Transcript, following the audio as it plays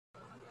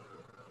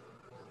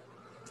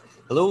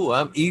Hello,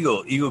 I'm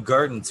Eagle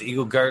Gardens,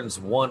 Eagle Gardens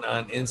 1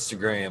 on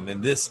Instagram,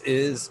 and this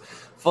is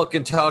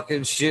fucking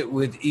Talking Shit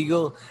with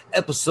Eagle,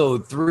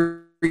 episode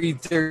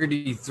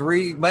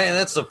 333. Man,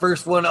 that's the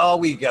first one all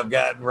week I've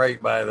gotten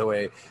right, by the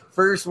way.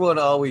 First one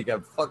all week.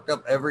 I've fucked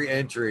up every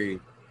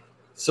entry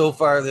so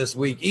far this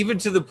week, even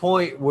to the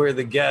point where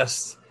the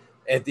guests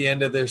at the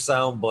end of their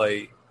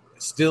soundbite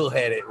still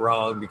had it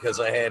wrong because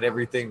I had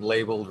everything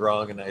labeled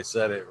wrong and I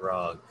said it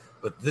wrong.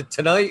 But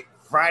tonight,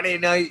 Friday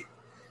night,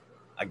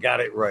 I got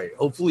it right.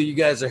 Hopefully you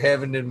guys are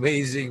having an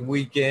amazing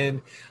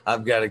weekend.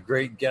 I've got a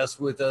great guest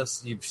with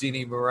us. You've seen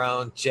him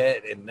around,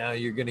 Chet, and now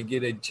you're going to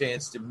get a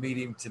chance to meet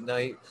him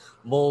tonight.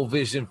 Mole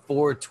Vision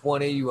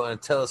 420. You want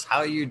to tell us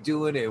how you're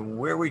doing and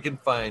where we can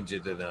find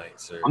you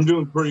tonight, sir? I'm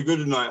doing pretty good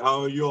tonight.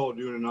 How are you all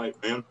doing tonight,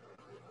 man?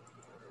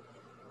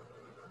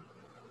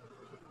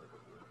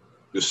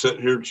 Just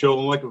sitting here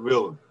chilling like a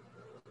villain.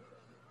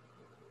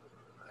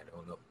 I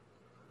don't know.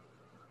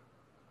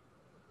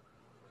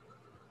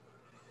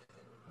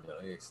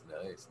 Nice.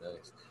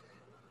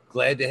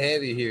 Glad to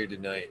have you here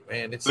tonight,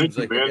 man. It seems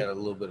like I got a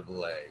little bit of a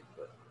lag,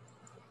 but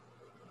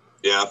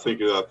yeah, I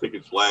think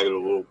it's lagging a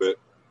little bit.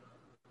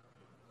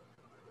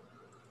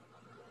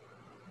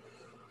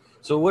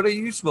 So, what are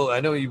you smoking? I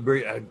know you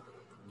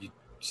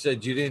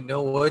said you didn't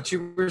know what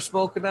you were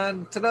smoking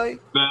on tonight.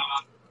 Nah,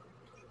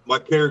 my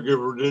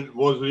caregiver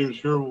wasn't even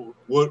sure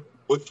what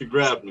she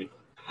grabbed me.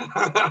 It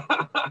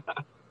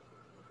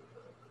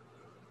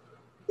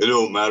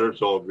don't matter.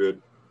 It's all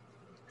good.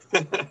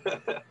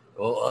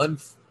 Well,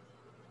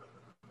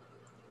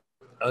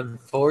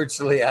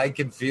 unfortunately, I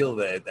can feel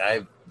that.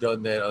 I've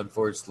done that,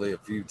 unfortunately, a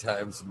few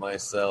times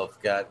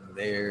myself, gotten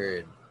there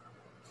and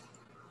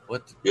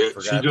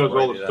forgot to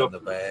write it on the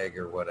bag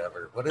or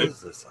whatever. What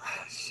is this?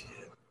 Shit.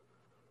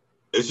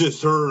 It's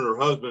just her and her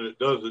husband that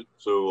does it.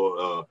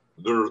 So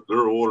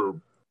they're order,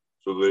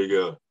 so they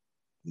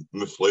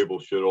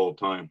mislabel shit all the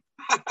time.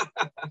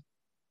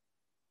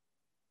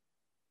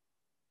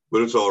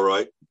 But it's all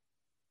right.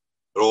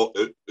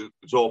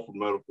 It's all for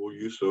medical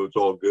use, so it's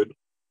all good.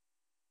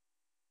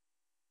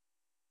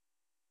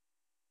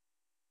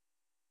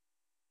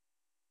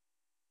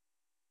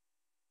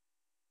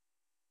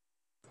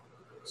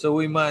 So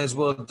we might as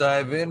well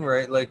dive in,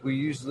 right, like we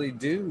usually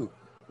do.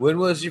 When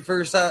was your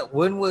first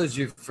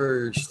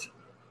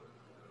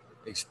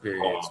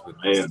experience with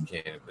this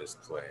cannabis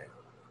plant?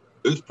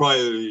 It's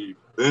probably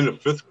the end of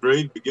 5th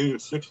grade, beginning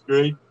of 6th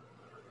grade.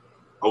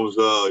 I was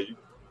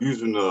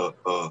using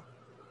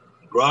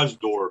garage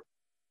door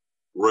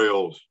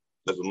rails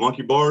as the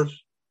monkey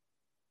bars.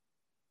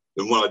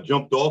 And when I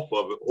jumped off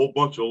of it, a whole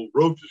bunch of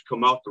roaches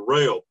come out the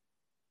rail,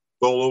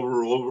 all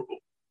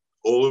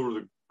over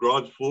the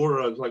garage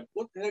floor. I was like,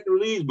 what the heck are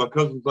these? My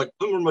cousin's like,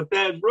 them are my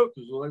dad's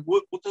roaches. I was like,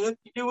 what the heck do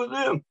you do with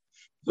them?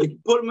 It's like, you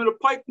put them in a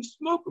pipe and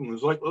smoke them.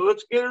 It's like, well,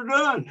 let's get her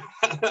done.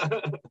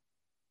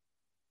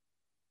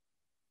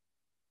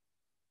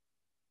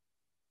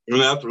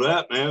 And after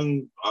that,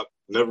 man, I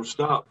never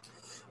stopped.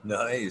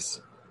 Nice.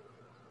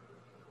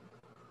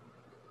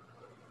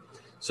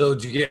 So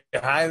did you get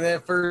high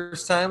that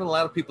first time? A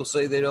lot of people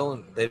say they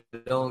don't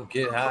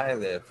get high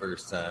that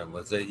first time.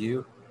 Was that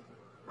you?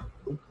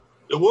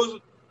 It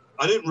wasn't.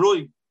 I didn't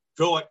really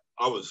feel like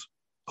I was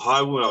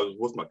high when I was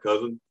with my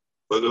cousin,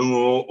 but then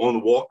on the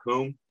walk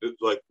home, it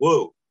was like,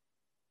 whoa.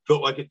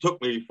 Felt like it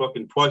took me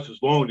fucking twice as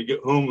long to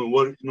get home than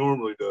what it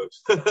normally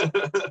does.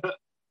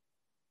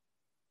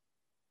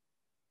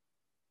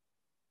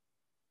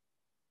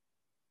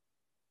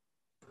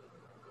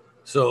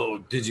 So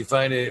did you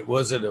find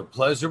was it a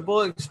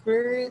pleasurable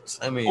experience?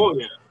 I mean, oh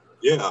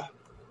yeah.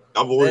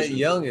 I've always that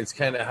young, it's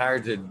kind of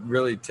hard to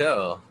really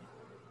tell.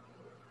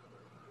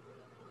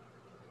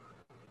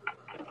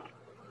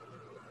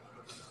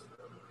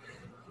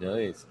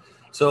 Nice.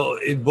 So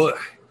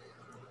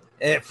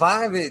at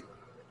 5,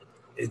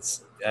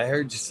 it's. I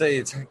heard you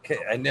say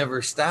I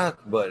never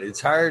stopped, but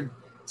it's hard.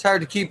 It's hard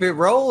to keep it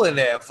rolling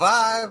at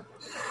 5.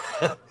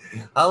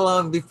 How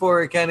long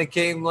before it kind of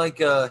came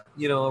like a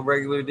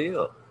regular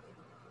deal?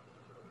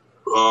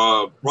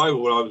 Probably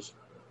when I was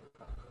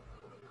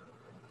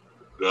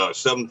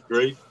 7th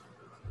grade.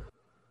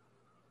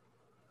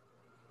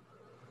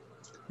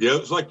 Yeah, it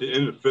was like the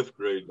end of 5th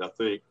grade, I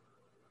think.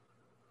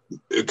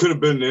 It could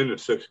have been the end of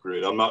 6th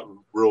grade. I'm not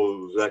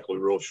exactly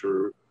real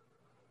sure.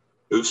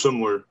 It was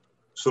somewhere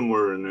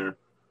in there.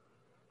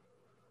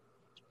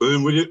 But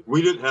then we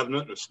didn't have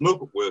nothing to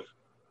smoke it with,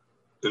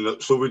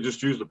 and so we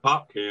just used a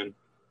pop can.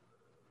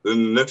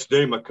 Then the next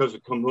day, my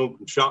cousin come home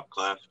from shop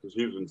class because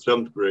he was in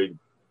 7th grade.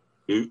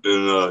 He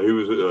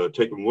was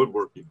taking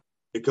woodworking.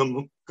 He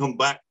come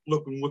back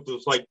looking with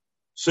this like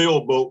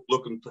sailboat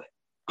looking thing.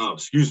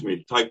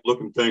 Type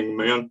looking thing,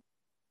 man.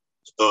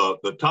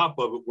 The top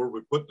of it where we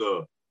put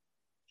the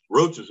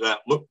roaches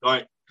at looked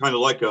kind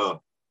of like a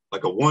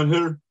one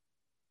hitter.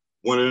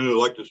 Went into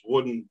like this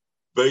wooden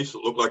base that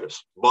looked like a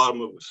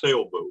bottom of a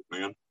sailboat,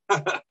 man.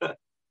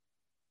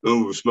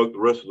 Then we smoked the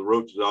rest of the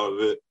roaches out of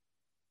it.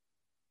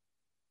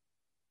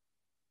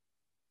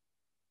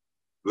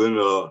 Then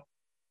I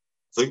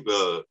think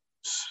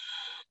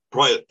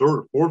probably the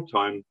 3rd or 4th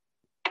time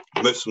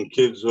met some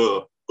kids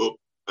up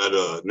at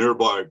a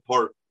nearby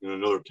park in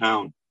another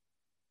town.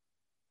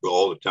 Well,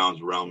 all the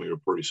towns around me are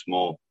pretty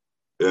small.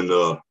 And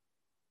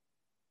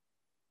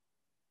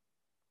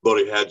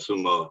buddy had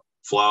some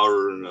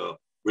flour, and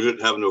we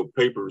didn't have no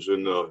papers.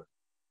 And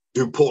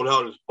dude pulled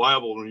out his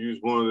Bible and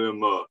used one of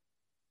them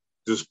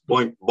just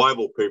blank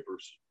Bible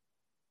papers.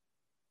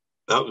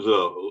 That was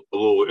a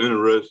little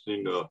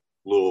interesting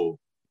little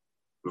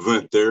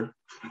event there.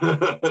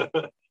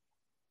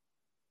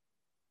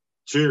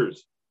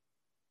 Cheers.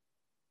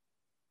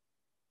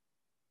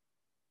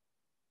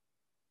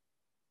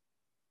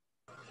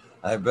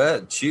 I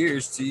bet.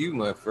 Cheers to you,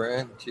 my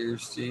friend.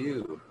 Cheers to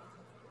you.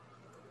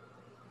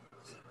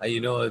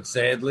 You know what?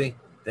 Sadly,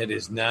 that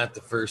is not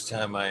the first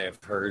time I have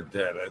heard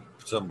that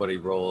somebody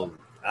rolled.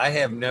 I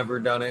have never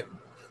done it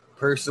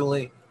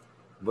personally,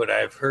 but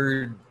I've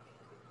heard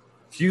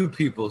few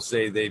people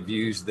say they've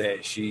used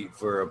that sheet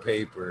for a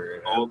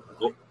paper. Oh,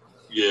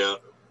 yeah.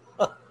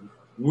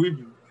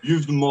 We've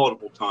used them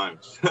multiple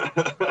times.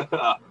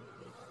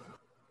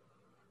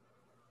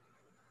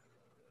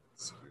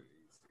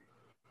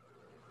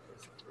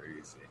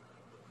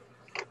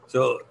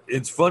 So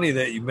it's funny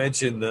that you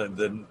mentioned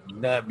the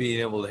not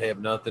being able to have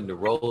nothing to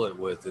roll it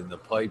with in the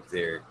pipe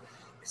there,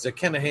 because I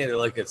kind of had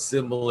like a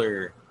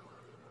similar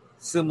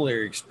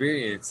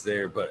experience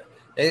there. But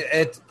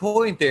at the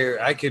point there,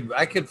 I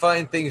could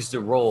find things to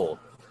roll,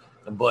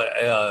 but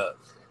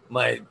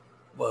my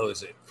what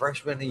was it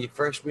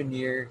freshman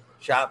year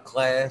shop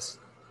class,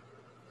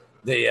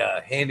 they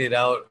handed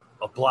out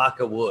a block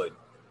of wood.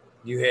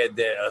 You had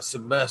a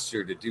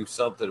semester to do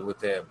something with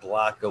that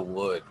block of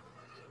wood.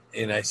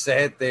 And I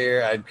sat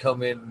there, I'd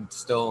come in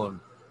stone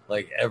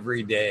like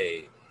every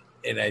day.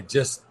 And I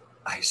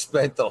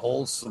spent the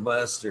whole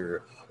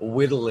semester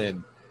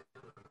whittling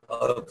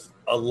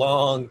a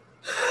long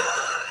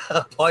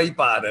pipe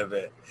out of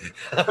it.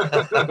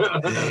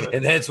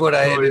 And that's what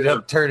I ended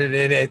up turning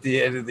in at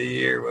the end of the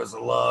year, was a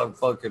long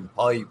fucking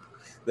pipe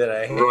that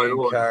I hand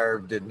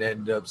carved and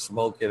ended up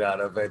smoking out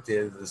of at the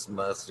end of the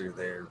semester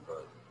there.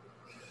 But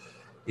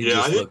he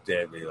just looked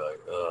at me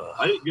like, ugh.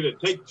 I didn't get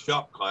to take the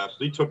shop class.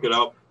 They took it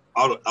out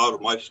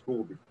of my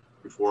school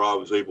before I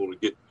was able to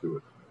get to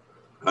it.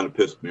 Kind of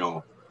pissed me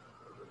off.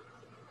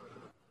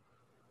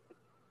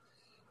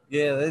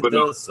 Yeah, that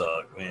does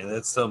suck, man.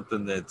 That's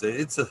something that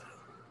it's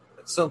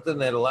something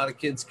that a lot of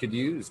kids could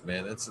use,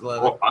 man. That's a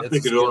lot. I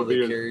think it ought to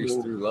be carries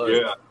through life.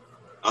 Yeah,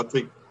 I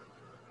think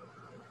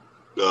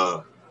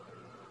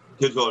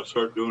kids ought to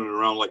start doing it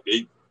around like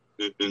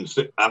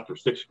after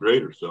 6th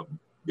grade or something,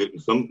 getting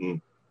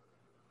something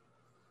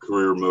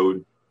career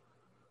mode.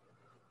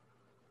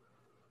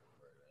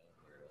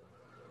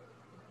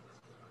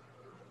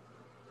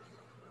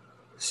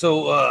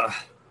 So,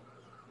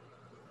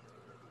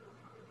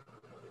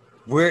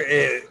 where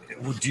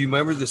do you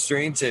remember the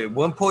strains? At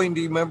one point,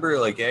 do you remember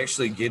like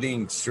actually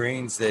getting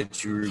strains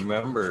that you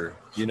remember?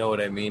 You know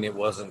what I mean? It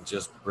wasn't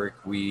just brick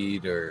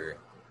weed or.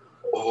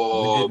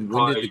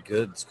 When did the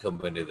goods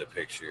come into the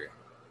picture?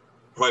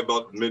 Probably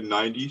about the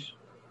mid-'90s,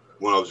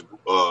 when I was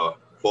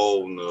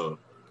following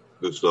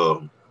this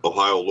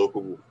Ohio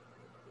local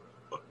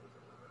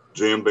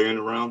jam band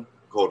around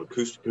called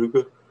Acoustic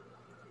Hookah.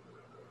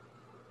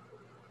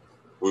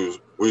 We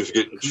was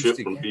getting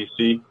shipped from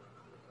BC,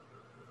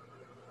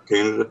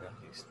 Canada.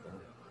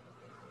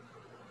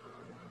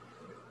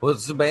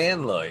 What's the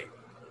band like?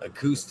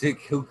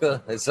 Acoustic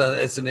Hookah? It's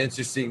an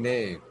interesting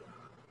name.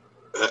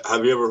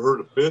 Have you ever heard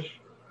of Fish?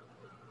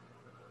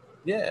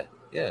 Yeah,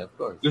 of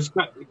course. It's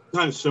kind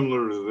of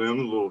similar to them,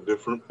 a little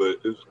different, but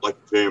it's like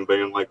a jam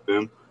band like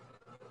them.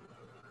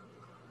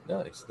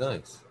 Nice.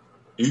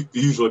 You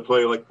usually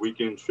play like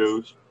weekend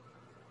shows.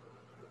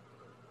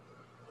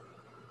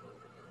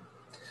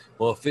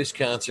 Well, a Fish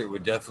concert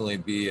would definitely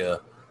be a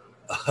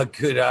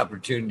good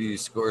opportunity to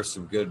score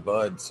some good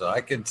buds. So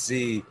I could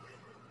see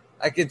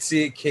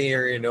it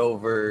carrying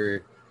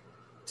over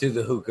to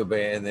the hookah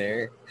band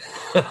there.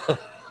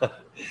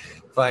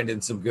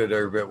 Finding some good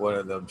herb at one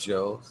of them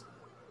shows.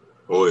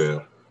 Oh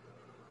yeah.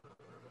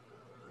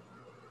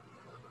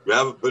 We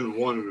haven't been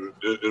one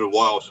in a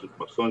while since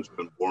my son's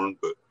been born,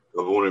 but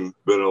I've only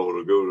been able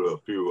to go to a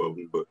few of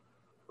them. But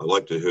I'd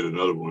like to hit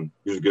another one.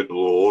 He's getting a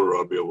little older.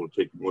 I'll be able to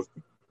take him with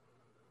me.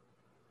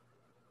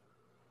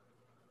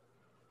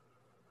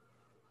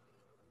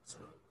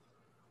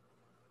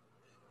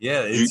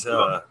 Yeah, it's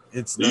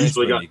nice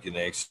when you can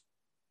actually.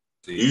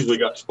 You usually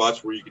got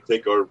spots where you can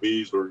take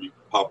RVs or you can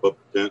pop up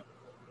a tent.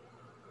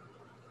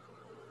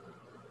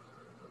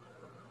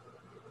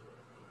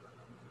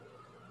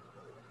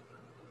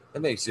 That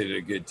makes it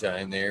a good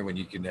time there when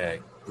you can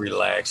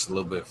relax a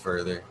little bit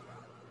further.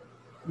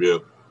 Yeah.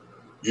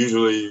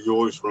 Usually you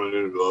always run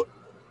into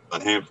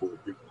a handful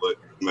of people that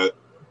you've met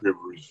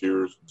previous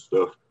years and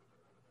stuff.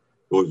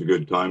 Always a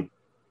good time.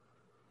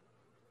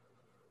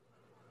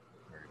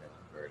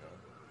 Right on.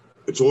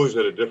 It's always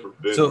at a different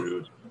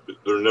venue.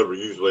 They're never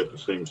usually at the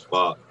same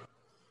spot.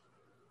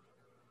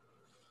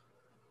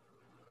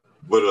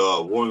 But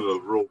one of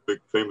the real big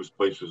famous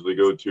places they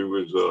go to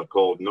is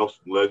called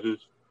Nelson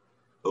Ledges.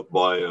 up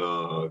by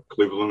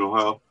Cleveland,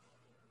 Ohio.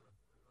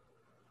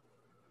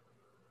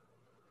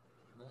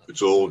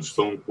 It's an old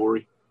stone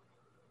quarry.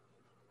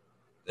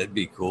 That'd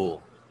be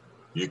cool.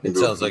 It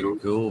sounds like a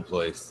cool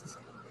place.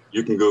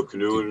 You can go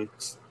canoeing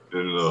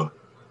in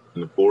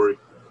the quarry.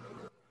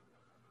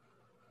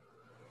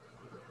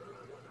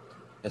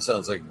 That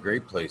sounds like a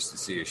great place to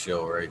see a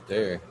show right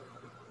there.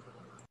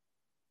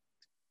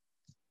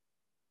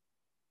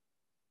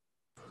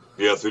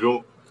 Yeah, if they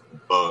don't,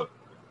 the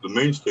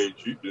main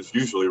stage is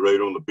usually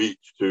right on the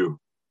beach too.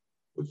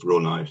 It's real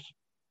nice,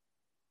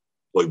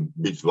 like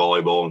beach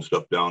volleyball and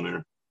stuff down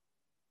there.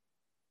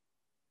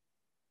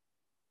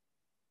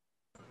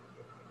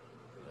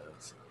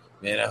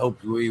 Man, I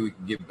hope we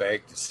can get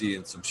back to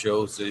seeing some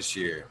shows this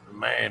year.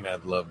 Man,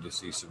 I'd love to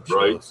see some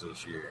shows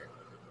this year.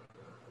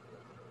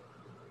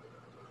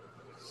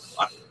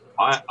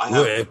 I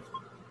have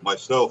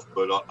myself,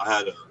 but I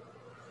had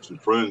some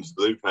friends.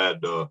 They've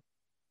had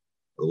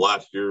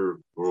last year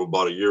or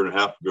about a year and a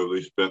half ago.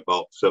 They spent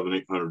about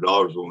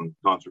 $700-800 on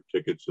concert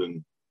tickets,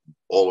 and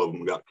all of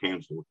them got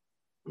canceled.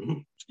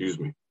 Excuse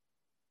me.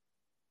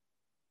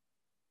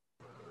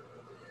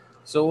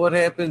 So what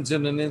happens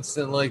in an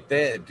instant like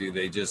that? Do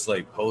they just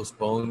like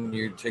postpone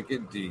your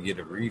ticket? Do you get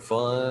a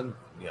refund?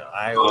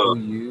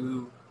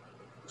 IOU?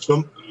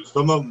 Some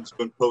of them's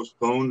been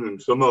postponed,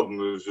 and some of them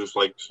is just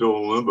like still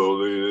in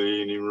limbo. They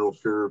ain't even real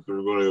sure if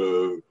they're going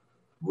to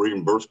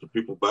reimburse the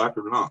people back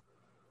or not.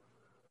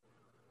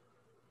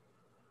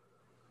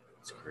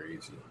 It's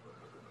crazy.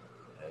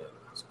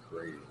 It's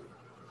crazy.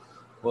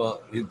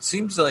 Well, it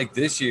seems like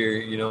this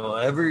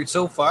year,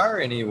 so far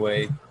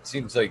anyway, it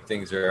seems like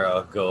things are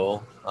a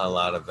go on a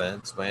lot of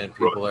events. Man,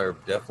 people are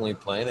definitely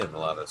planning a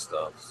lot of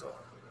stuff. So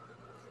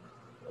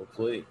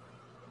hopefully.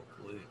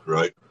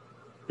 Right.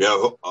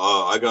 Yeah,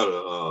 I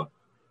got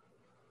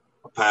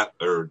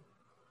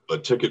a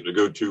ticket to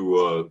go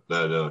to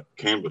that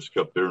Canvas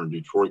Cup there in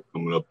Detroit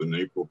coming up in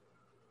April.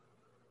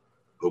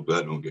 Hope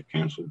that don't get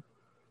canceled.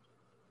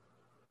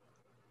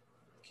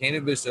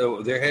 Cannabis,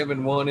 they're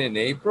having one in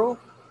April?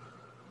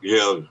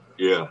 Yeah.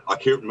 I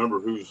can't remember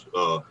who's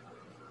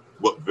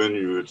what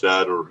venue it's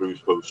at or who's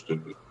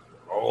hosting it.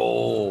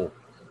 Oh,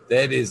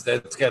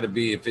 that's got to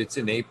be, if it's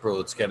in April,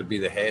 it's got to be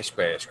the Hash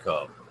Bash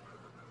Cup.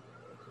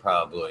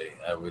 Probably,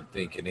 I would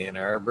think in Ann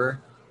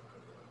Arbor.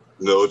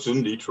 No, it's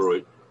in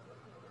Detroit.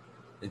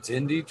 It's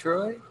in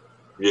Detroit?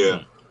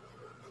 Yeah.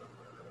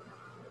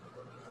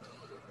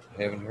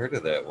 I haven't heard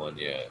of that one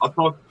yet. I've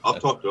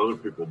talked to other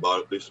people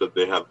about it. They said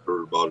they haven't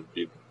heard about it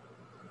either.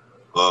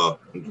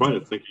 I'm trying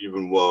to think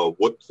even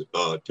what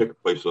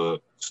ticket place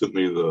sent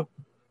me the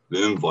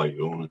invite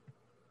on it.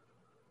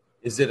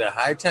 Is it a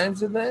High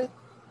Times event?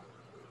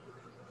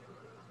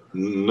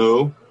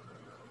 No.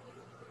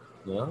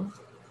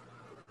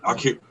 I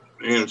can't.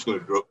 Man, it's going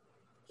to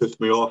piss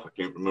me off. I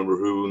can't remember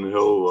who in the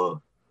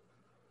hell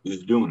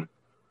is doing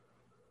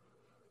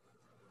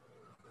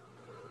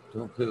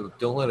it.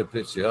 Don't let it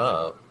piss you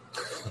off.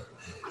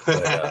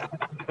 But,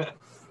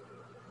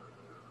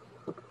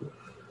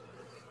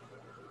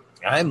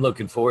 I'm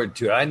looking forward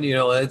to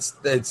it.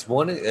 It's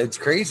one. It's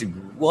crazy.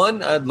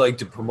 One, I'd like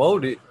to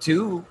promote it.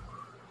 Two,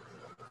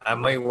 I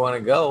might want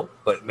to go.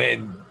 But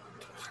man,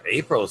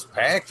 April's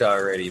packed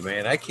already.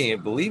 Man, I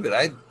can't believe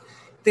it.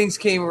 Things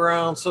came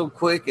around so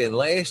quick, and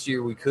last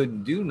year we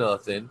couldn't do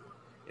nothing,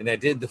 and I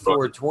did the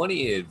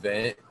 420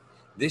 event.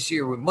 This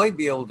year we might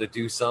be able to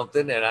do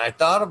something, and I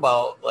thought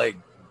about like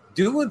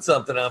doing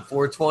something on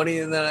 420,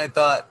 and then I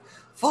thought,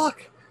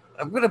 fuck.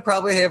 I'm going to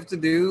probably have to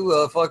do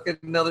a fucking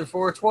another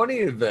 420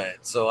 event.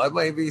 So I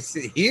might be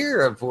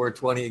here on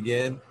 420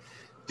 again,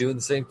 doing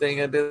the same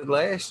thing I did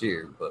last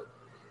year. But,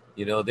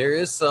 there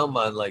is some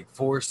on like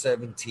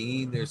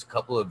 417. There's a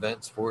couple of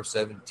events,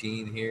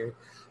 417 here.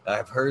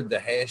 I've heard the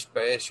Hash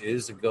Bash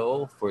is a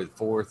go for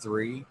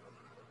 4-3.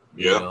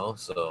 Yeah.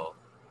 So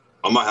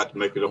I might have to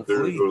make it up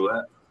there to go to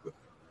that.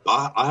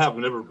 I have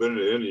never been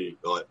to any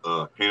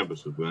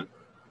Canvas event.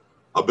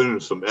 I've been to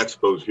some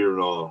expos here in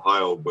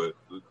Ohio, but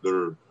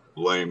they're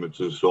lame. It's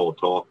just all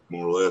talk,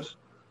 more or less.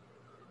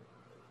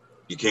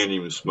 You can't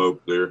even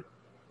smoke there.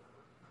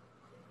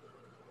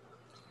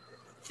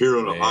 Here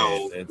in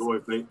Ohio, the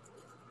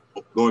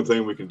only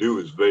thing we can do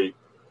is vape.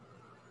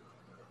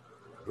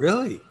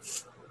 Really?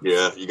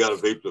 Yeah, you got to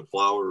vape the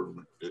flower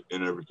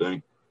and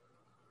everything.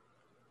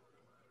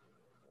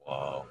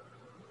 Wow.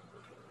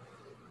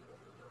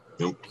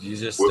 Yep. You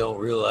just don't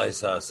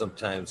realize how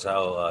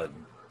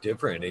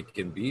different it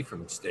can be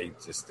from state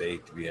to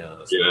state, to be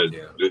honest. Yeah,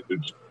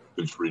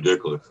 it's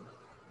ridiculous.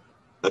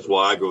 That's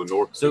why I go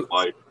north to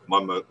buy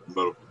my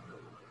medical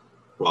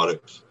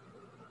products.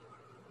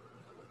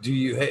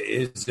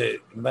 Is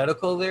it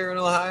medical there in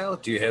Ohio?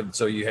 Do you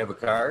have a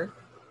card?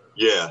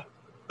 Yeah,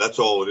 that's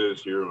all it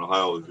is here in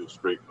Ohio is just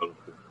straight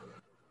medical.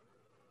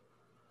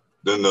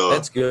 Then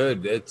that's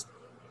good.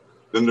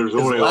 Then there's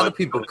only a lot of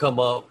people come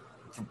up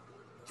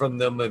from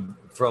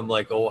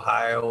like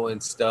Ohio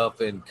and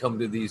stuff and come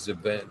to these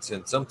events,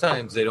 and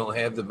sometimes they don't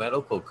have the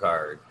medical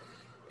card,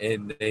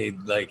 and they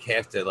like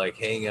have to like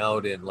hang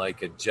out in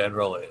like a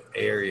general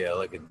area,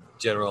 like a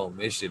general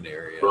admission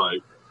area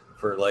Right.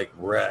 for like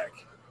rec.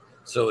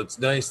 So it's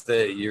nice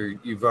that you're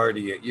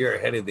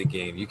ahead of the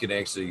game. You can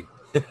actually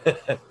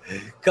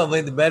come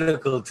in the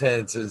medical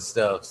tents and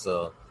stuff.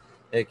 So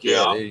heck yeah,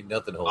 Yeah, there ain't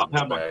nothing I've holding you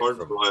had my back card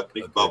from for I a think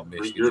good about 3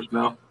 Michigan years event.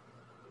 now.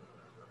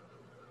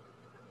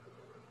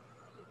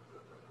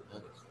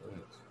 Nice,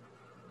 nice.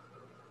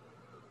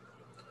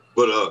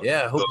 But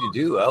Yeah, I hope you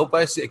do. I hope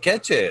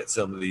catch you at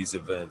some of these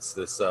events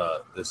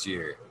this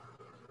year.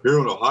 here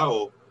in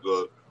Ohio,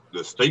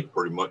 the state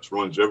pretty much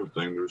runs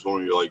everything. There's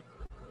only like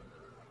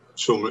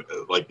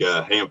like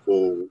a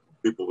handful of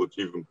people that's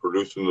even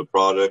producing the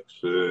products,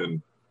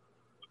 and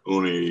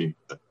only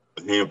a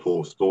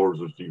handful of stores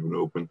that's even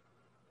open.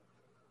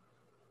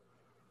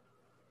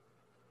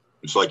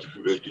 It's like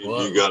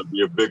you got to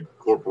be a big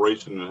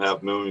corporation and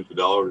have millions of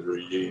dollars, or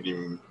you ain't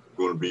even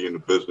going to be in the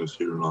business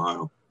here in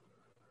Ohio.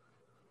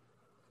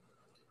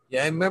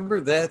 Yeah, I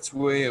remember that's the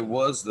way it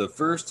was the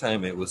first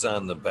time it was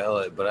on the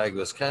ballot, but I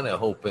was kind of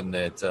hoping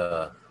that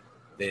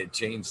they had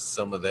changed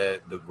some of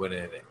that when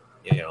it,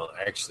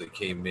 actually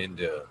came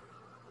into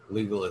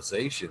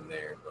legalization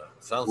there. But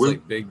it sounds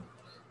like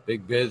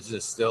big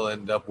business still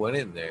ended up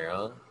winning there,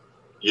 huh?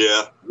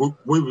 Yeah,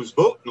 we was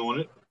voting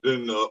on it.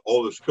 Then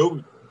all this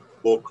COVID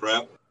bull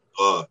crap,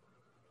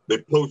 they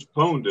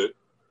postponed it,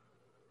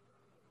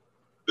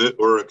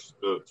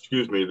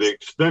 excuse me, they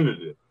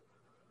extended it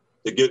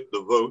to get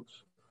the votes.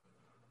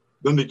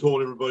 Then they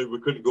told everybody we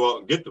couldn't go out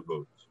and get the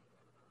votes.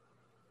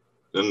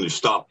 Then they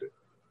stopped it.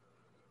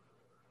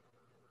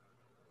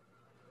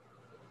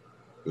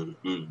 It was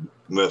a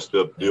messed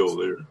up deal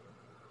there.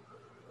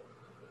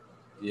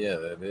 Yeah,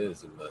 that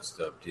is a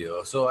messed up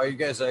deal. So are you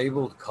guys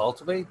able to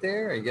cultivate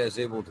there? Are you guys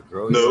able to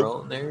grow your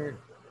own there?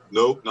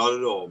 Nope, not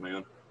at all,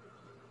 man.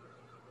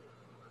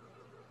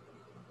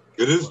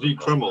 It is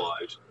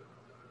decriminalized,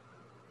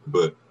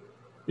 but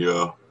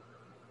yeah,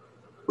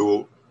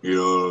 who, you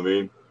know what I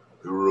mean?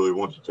 Who really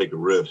wants to take a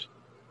risk?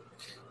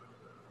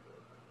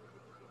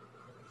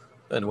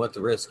 And what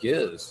the risk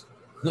is,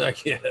 I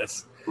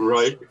guess.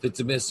 Right. If it's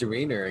a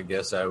misdemeanor, I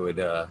guess I would,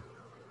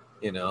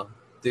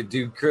 they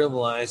do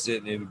criminalize it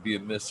and it would be a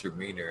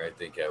misdemeanor. I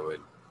think I would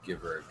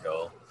give her a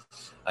go.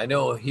 I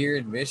know here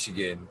in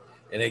Michigan,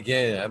 and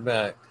again,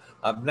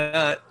 I'm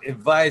not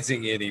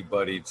advising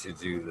anybody to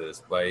do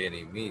this by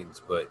any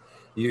means, but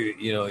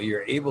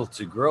you're able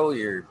to grow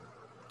your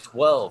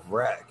 12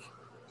 rec.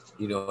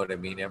 You know what I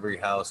mean? Every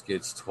house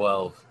gets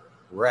 12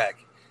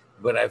 rec.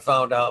 But I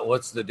found out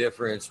what's the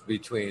difference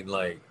between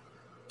like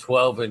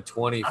 12 and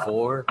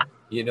 24.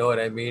 You know what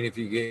I mean? If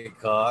you get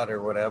caught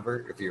or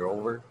whatever, if you're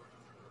over,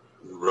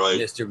 right,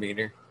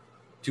 misdemeanor,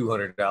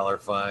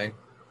 $200 fine.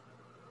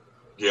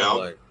 Yeah,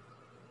 like,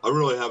 I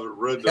really haven't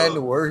read. Kind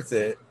of worth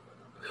it.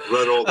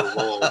 Read all the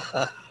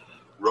laws,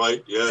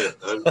 right? Yeah,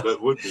 that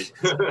would be.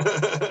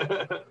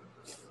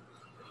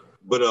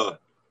 But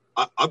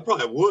I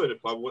probably would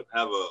if I wouldn't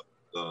have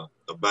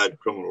a bad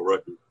criminal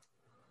record.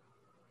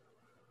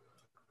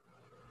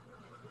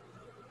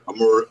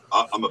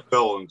 I'm a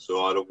felon,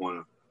 so I don't want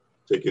to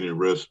take any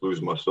risks,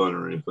 lose my son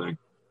or anything.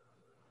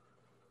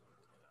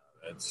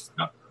 That's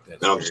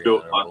and I'm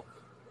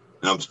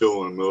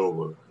still in the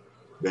middle of a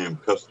damn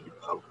custody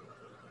battle.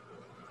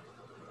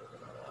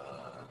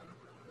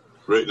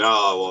 Right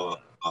now,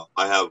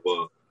 I have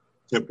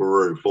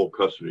temporary full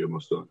custody of my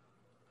son.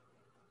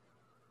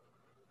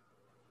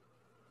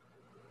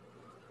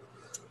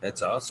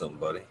 That's awesome,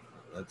 buddy.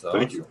 That's awesome.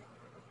 Thank you.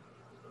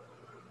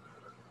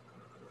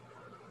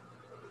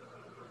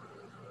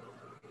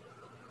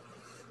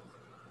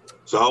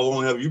 So how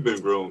long have you been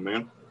growing,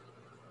 man?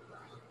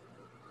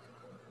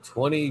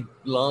 20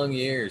 long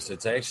years.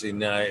 It's actually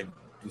not. I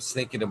was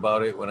thinking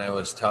about it when I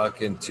was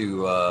talking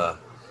to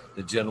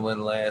the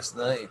gentleman last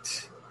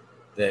night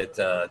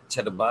that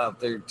Cheddar Bob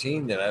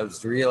 13, that I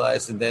was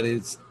realizing that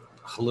it's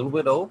a little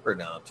bit over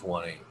now,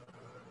 20. A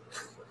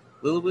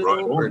little bit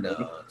over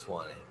now,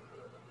 20.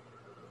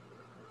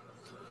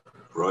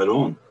 Right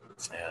on.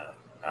 Yeah,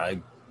 I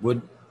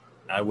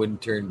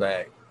wouldn't turn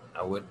back.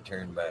 I wouldn't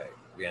turn back,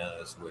 to be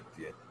honest with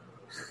you.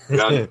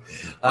 Yeah,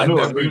 I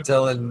remember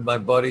telling my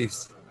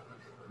buddy's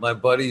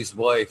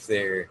wife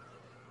there,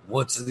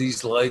 once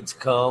these lights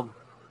come,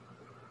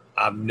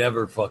 I'm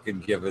never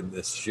fucking giving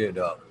this shit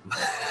up.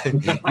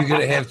 You're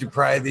gonna have to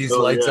pry these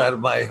lights out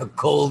of my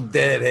cold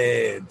dead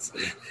hands.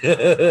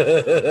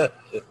 Yeah,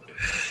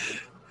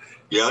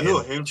 I know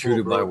a handful. True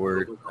to my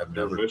word, I've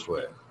never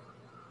quit.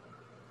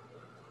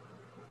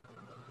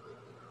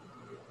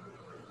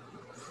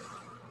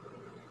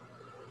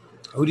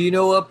 Who do you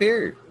know up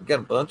here? We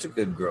got a bunch of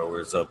good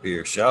growers up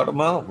here. Shout them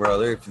out,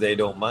 brother, if they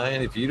don't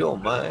mind. If you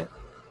don't mind,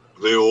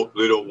 they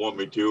don't want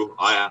me to.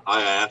 I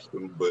asked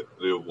them, but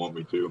they don't want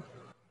me to.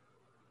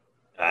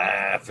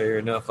 Fair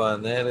enough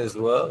on that as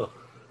well.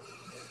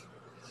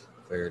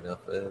 Fair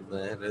enough on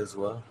that as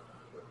well.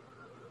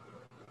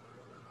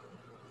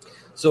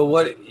 So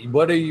what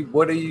are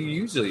you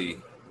usually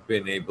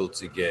been able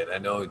to get? I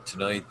know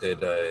tonight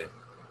that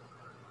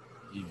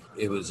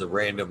it was a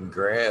random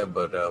grab,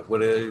 but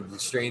what are the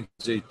strains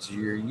that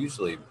you're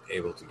usually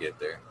able to get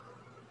there?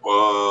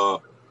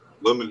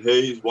 Lemon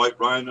Haze, White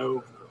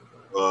Rhino,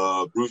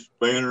 Bruce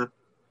Banner,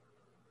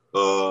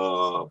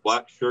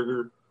 Black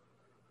Sugar,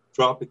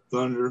 Tropic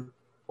Thunder,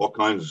 all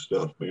kinds of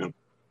stuff, man.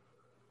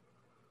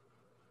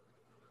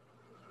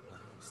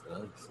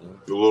 Nice.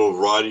 A little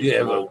variety.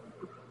 Do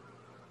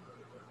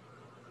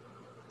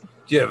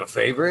you have a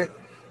favorite?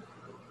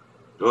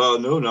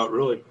 No, not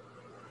really.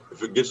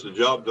 If it gets the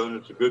job done,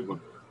 it's a good one.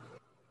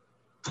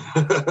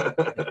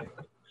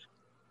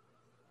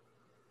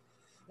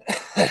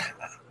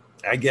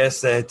 I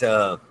guess that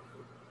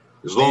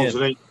as long as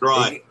it ain't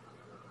dry.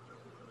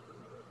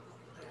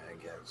 I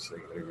guess I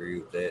can agree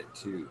with that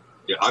too.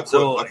 Yeah, I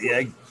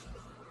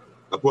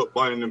quit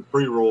buying them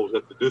pre-rolls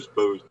at the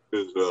dispos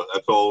because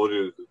that's all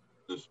it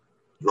is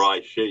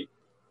dry shake.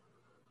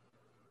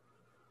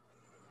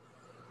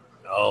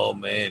 Oh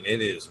man,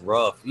 it is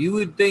rough. You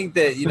would think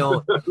that,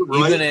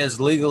 right? Even as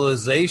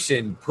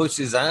legalization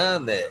pushes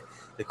on, that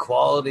the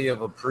quality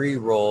of a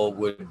pre-roll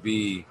would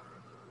be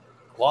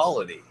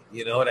quality.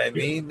 You know what I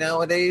mean?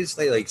 Nowadays,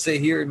 they say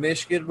here in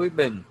Michigan, we've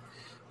been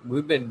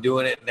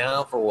doing it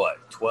now for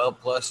what, 12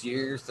 plus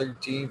years,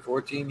 13,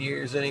 14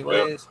 years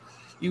anyways. Yeah.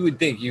 You would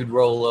think you'd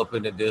roll up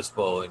in a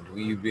dispo and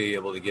you'd be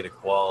able to get a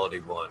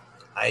quality one.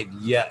 I've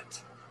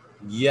yet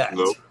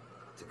to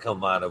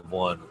come out of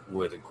one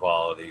with a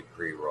quality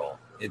pre-roll.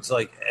 It's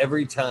like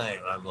every time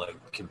I'm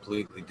like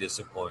completely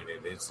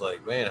disappointed. It's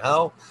like, man,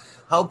 how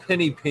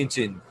penny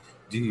pinching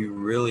do you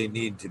really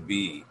need to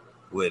be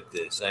with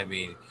this? I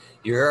mean,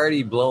 you're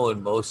already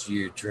blowing most of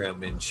your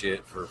trim and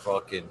shit for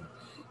fucking,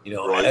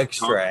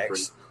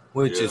 extracts,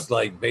 which is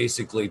like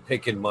basically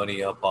picking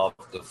money up off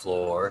the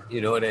floor.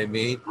 You know what I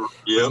mean? When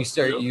you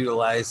start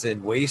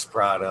utilizing waste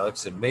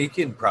products and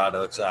making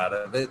products out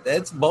of it,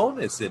 that's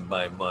bonus in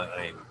my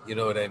mind. You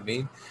know what I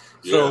mean?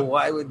 So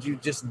why would you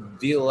just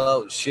deal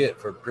out shit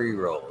for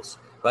pre-rolls?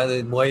 By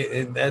the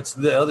way, and that's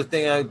the other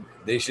thing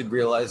they should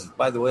realize is,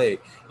 by the way,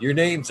 your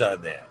name's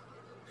on that.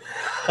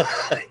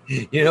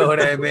 You know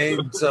what I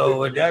mean? So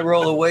when I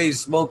roll away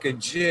smoking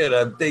shit,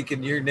 I'm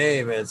thinking your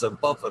name as I'm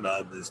puffing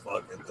on this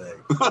fucking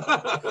thing.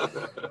 I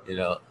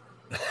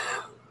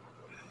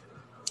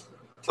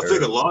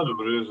think a lot of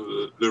it is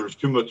there's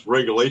too much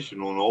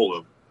regulation on all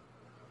of them.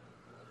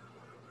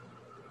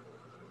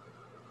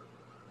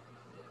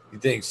 You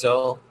think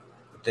so?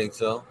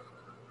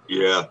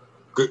 Yeah.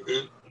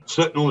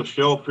 Sitting on a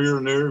shelf here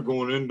and there,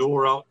 going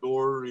indoor,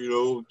 outdoor,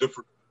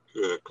 different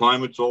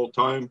climates all the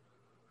time.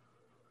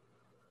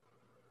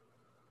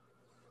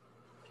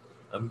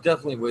 I'm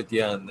definitely with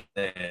you on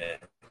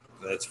that.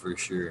 That's for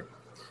sure.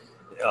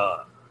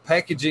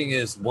 Packaging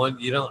is one,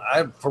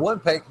 for one,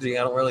 packaging,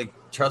 I don't really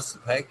trust the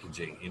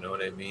packaging. You know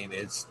what I mean?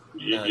 It's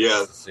not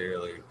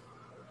necessarily.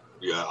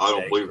 Yeah, I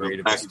don't believe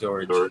in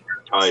storage. Are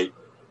tight.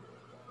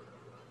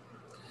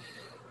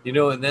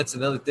 And that's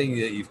another thing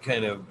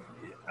that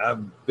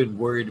I've been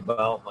worried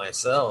about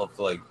myself,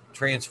 like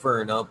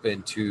transferring up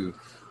into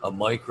a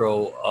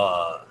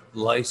micro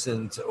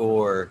license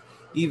or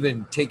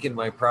even taking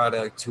my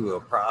product to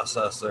a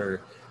processor.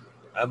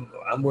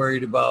 I'm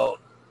worried about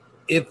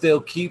if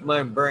they'll keep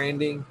my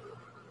branding,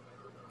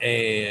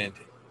 and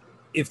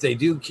if they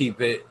do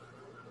keep it,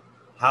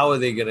 how are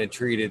they going to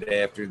treat it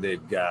after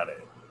they've got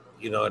it?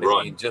 You know what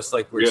I mean? Just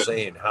like we're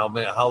saying,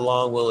 how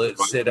long will it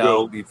sit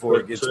out before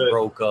it gets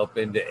broke up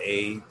into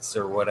eighths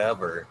or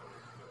whatever?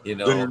 Then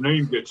your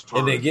name gets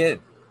turned. And again,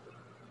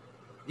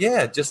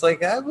 just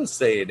like I was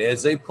saying,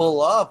 as they pull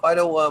off, I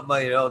don't want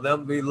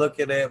them be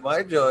looking at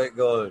my joint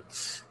going,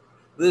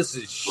 "This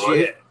is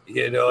shit."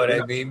 You know what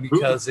I mean?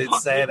 Because it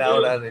sat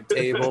out on a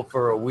table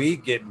for a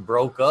week getting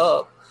broke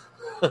up.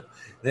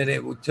 Then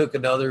it took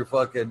another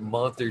fucking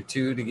month or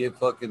two to get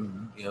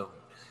fucking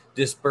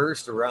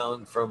dispersed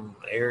around from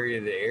area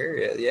to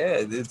area.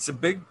 Yeah, it's a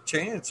big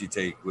chance you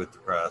take with the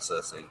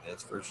processing.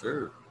 That's for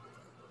sure.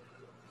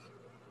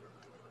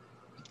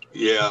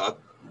 Yeah,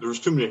 there's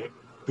too many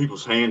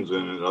people's hands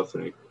in it, I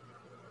think.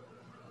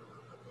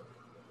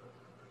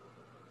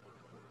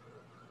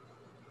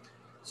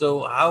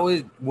 So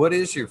what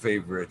is your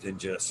favorite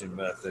ingestion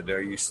method?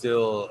 Are you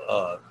still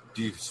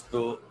do you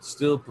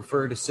still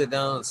prefer to sit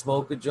down and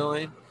smoke a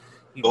joint?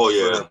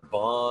 A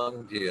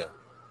bong?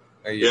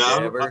 Are you a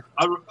dabber?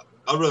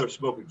 I'd rather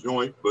smoke a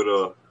joint,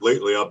 but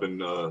lately I've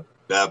been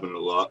dabbing a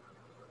lot.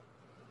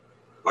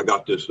 I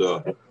got this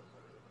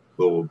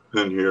little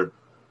pen here.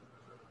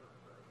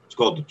 It's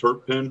called the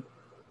Terp pen.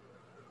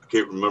 I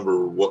can't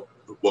remember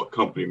what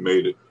company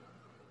made it.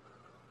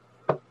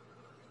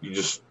 You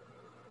just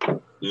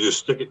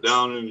stick it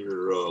down in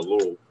your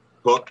little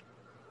cup.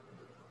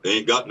 They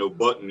ain't got no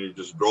button. You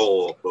just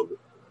draw off of it.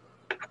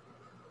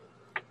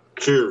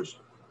 Cheers.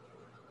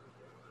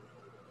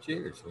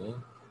 Cheers,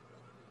 man.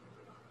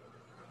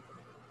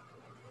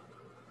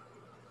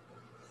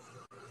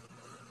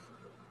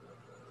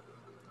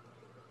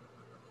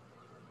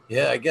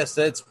 Yeah, I guess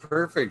that's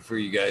perfect for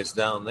you guys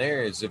down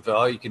there. Is if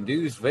all you can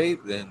do is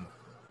vape, then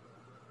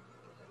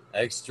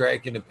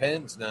extracting the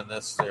pen's not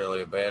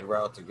necessarily a bad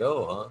route to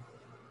go,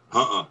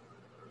 huh?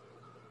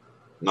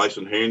 Nice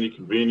and handy,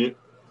 convenient.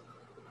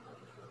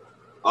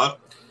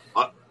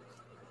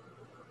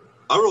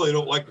 I really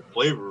don't like the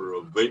flavor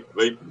of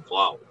vaping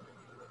flower.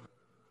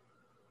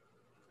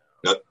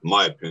 That's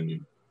my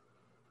opinion.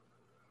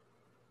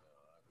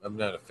 I'm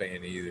not a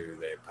fan either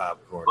of that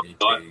popcorny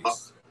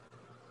taste.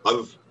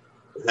 I've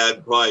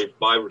had probably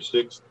 5 or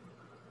 6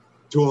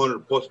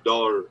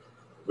 $200+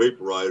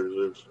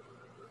 vaporizers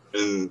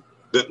and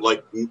didn't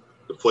like the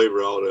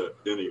flavor out of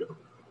any of them.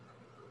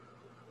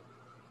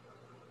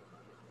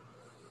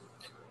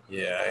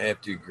 Yeah, I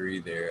have to agree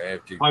there. I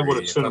have to I would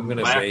agree. have sent I'm them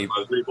gonna back vape. if I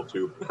was able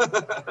to.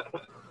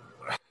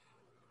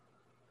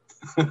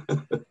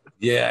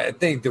 Yeah, I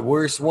think the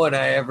worst one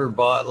I ever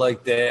bought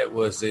like that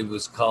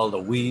was called a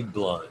weed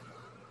blunt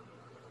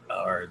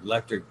or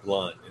electric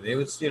blunt, and it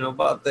was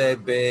about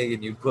that big,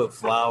 and you put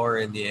flour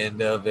in the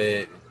end of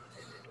it.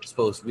 You're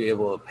supposed to be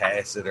able to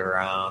pass it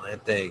around.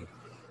 That thing,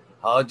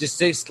 oh, it just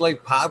tastes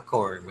like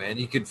popcorn, man.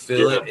 You could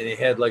feel it, and it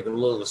had like a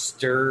little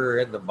stir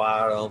in the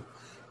bottom,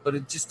 but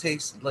it just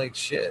tasted like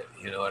shit.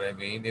 You know what I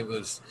mean? It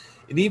was,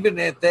 and even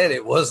at that,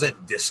 it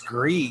wasn't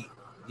discreet.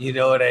 You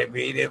know what I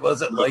mean? It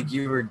wasn't like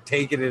you were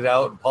taking it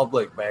out in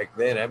public back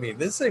then. I mean,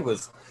 this thing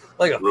was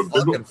like a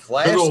fucking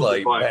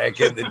flashlight back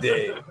in the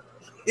day.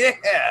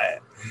 Yeah.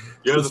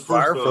 It was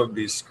far from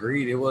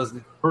discreet. It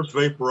wasn't. First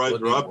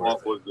vaporizer I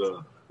bought was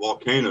a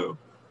Volcano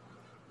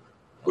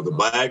with the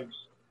bags.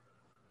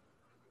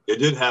 It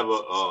did have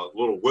a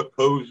little whip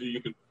hose that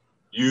you could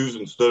use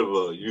instead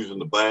of using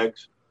the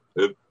bags.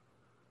 But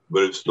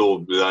it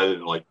still, I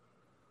didn't like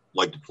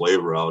the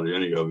flavor out of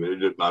any of it. It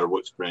didn't matter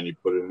what strand you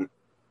put in it.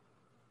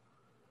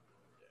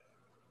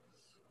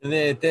 And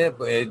then at that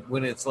point,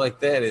 when it's like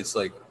that, it's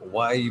like,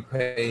 why are you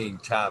paying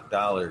top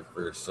dollar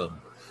for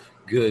some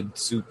good,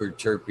 super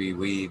chirpy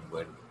weed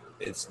when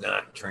it's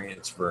not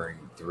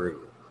transferring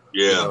through?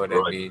 Yeah, you know what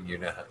I mean? You're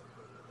not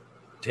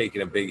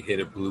taking a big hit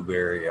of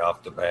blueberry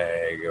off the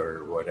bag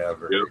or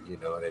whatever. Yep. You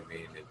know what I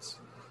mean? It's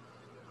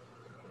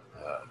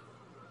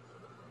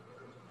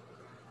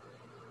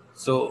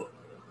so.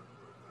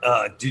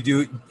 Do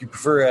you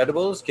prefer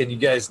edibles? Can you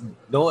guys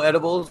no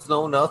edibles,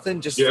 no nothing,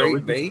 just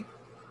straight vape?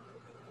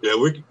 Yeah,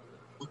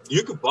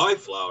 you can buy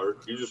flower.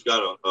 You just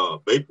gotta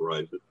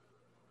vaporize it.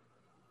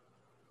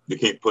 You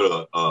can't put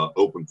a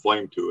open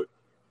flame to it.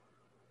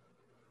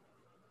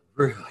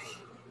 Really?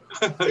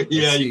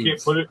 Yeah, you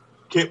can't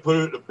put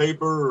it in a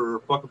paper or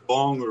a fucking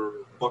bong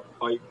or a fucking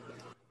pipe.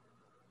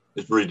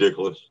 It's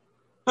ridiculous.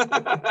 You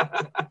can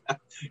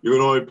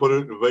only put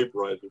it in a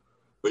vaporizer.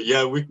 But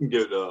yeah, we can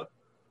get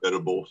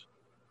edibles.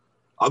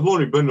 I've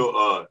only been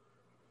to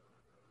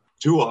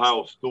 2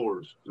 Ohio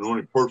stores and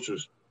only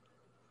purchased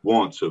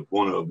once of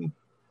one of them.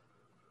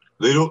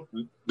 They don't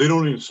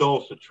even sell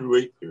us the true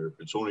 8 here.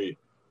 It's only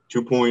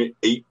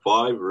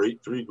 2.85 or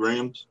 83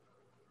 grams.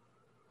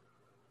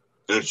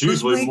 And it's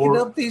usually Who's making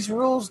up these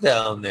rules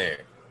down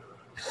there?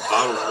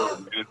 I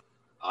don't know, man.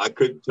 I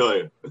couldn't tell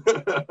you.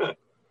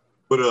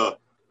 But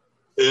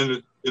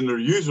and they're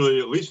usually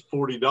at least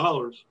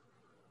 $40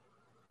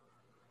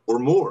 or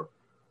more.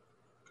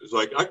 It's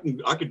like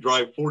I could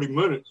drive 40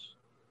 minutes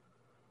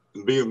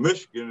and be in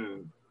Michigan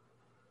and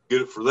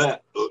get it for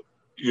that.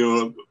 You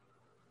know,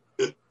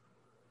 and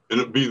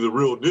it'd be the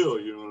real deal.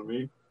 You know what I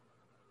mean?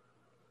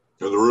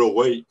 Or the real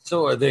weight.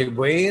 So are they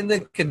weighing the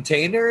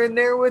container in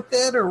there with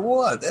that, or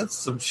what? That's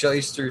some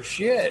shyster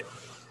shit.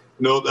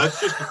 No,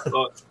 that's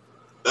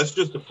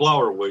just a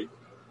flour weight.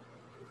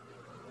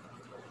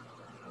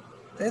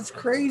 That's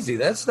crazy.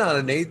 That's not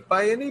an 8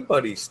 by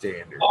anybody's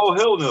standard. Oh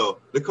hell no!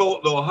 They call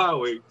it the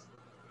Ohio 8.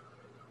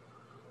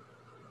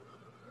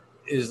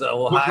 Is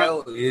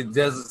Ohio? It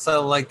doesn't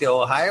sound like the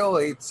Ohio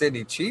 8's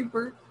any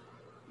cheaper.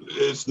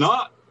 It's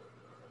not.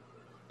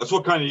 That's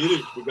what kind of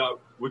idiots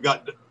we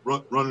got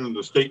running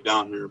the state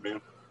down here, man.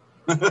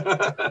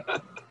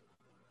 That's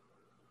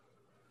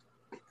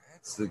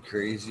the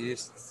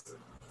craziest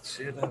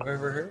shit I've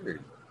ever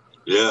heard.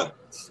 Yeah,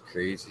 it's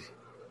crazy.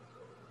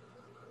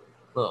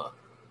 Huh.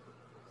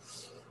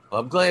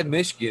 Well, I'm glad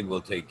Michigan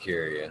will take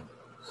care of you.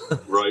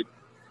 Right.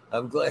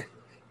 I'm glad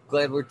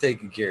we're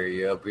taking care of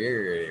you up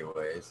here,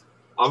 anyways.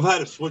 I've had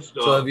to switch.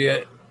 So have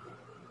you?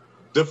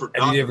 Different.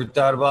 Have you ever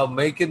thought about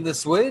making the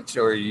switch,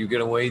 or are you going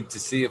to wait to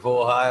see if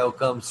Ohio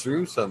comes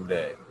through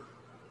someday?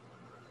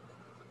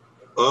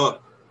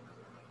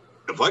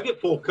 If I get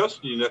full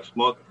custody next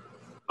month,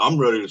 I'm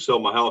ready to sell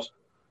my house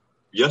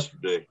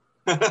yesterday.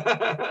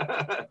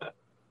 Yes.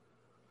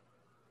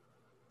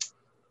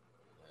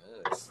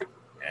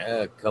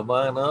 Yeah, come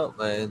on up,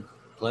 man.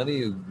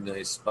 Plenty of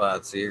nice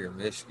spots here in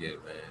Michigan,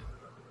 man.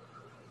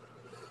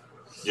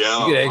 Yeah,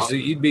 you could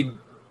actually, you'd be.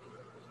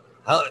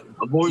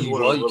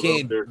 You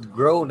can't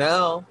grow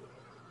now.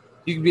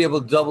 You can be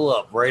able to double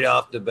up right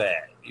off the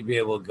bat. You'd be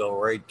able to go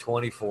right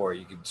 24.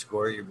 You can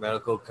score your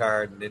medical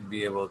card and then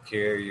be able to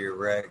carry your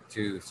rec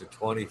too. So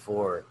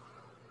 24,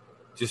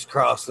 just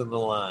crossing the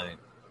line.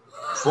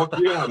 Fuck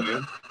yeah,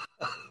 man.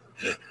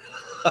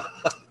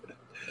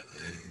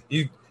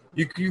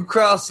 You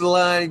cross the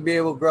line and be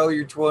able to grow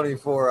your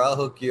 24. I'll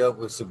hook you up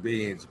with some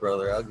beans,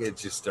 brother. I'll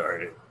get you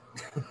started.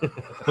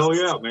 Hell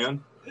yeah,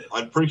 man.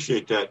 I'd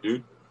appreciate that,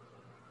 dude.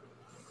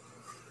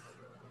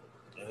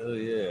 Hell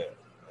yeah.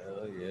 Hell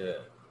Oh yeah.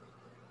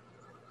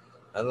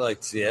 I'd like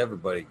to see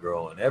everybody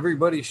growing.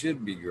 Everybody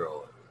should be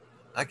growing.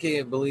 I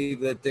can't believe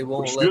that they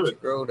won't let you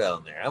grow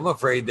down there. I'm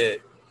afraid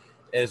that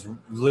as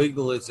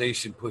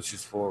legalization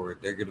pushes forward,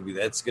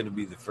 that's gonna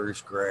be the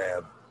first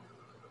grab.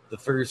 The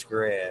first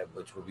grab,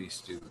 which will be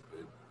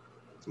stupid.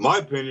 In my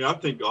opinion, I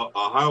think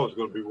Ohio is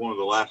going to be one of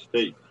the last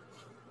states.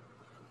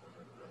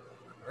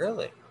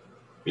 Really?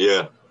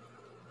 Yeah.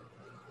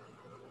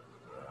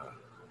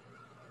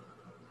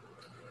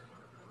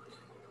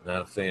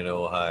 Not a fan of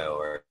Ohio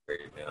right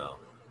now.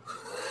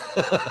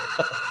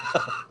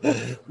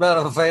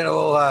 Not a fan of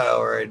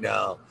Ohio right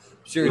now.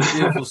 Sure, it's a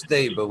beautiful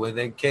state, but when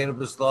they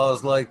cannabis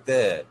laws like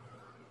that,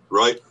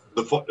 right?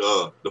 The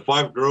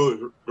five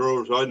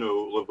growers I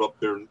know live up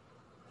there in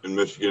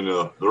Michigan.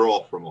 They're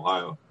all from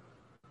Ohio.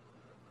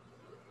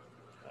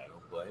 I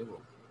don't blame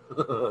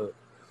them.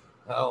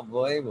 I don't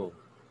blame them.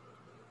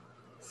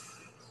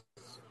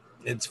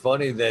 It's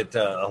funny that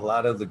a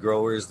lot of the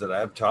growers that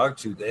I've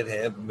talked to that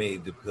have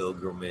made the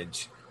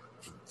pilgrimage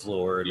from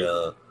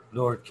Florida,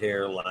 North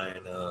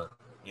Carolina,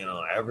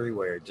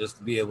 everywhere just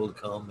to be able to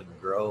come and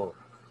grow.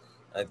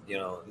 It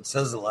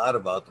says a lot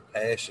about the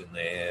passion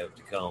they have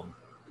to come.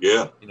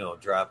 Yeah.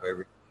 Drop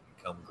everything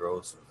and come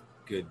grow some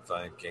good,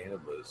 fine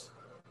cannabis.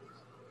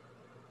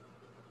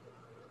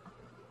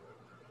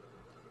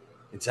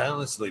 It's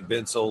honestly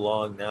been so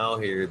long now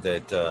here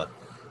that,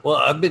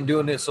 I've been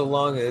doing it so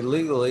long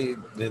illegally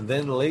and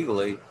then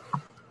legally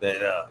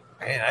that,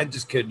 man, I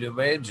just couldn't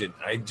imagine.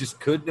 I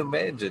just couldn't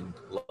imagine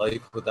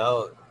life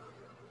without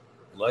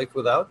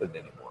it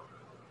anymore.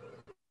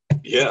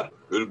 Yeah,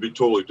 it'd be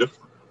totally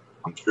different,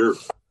 I'm sure.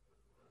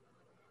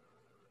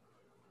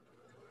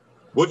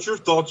 What's your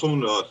thoughts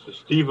on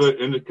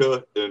Sativa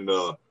Indica and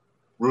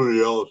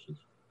Rudy Ellis's?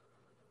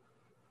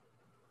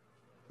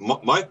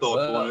 My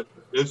thoughts on it,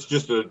 it's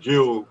just a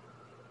geolocator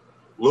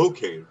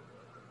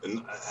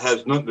and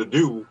has nothing to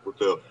do with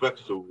the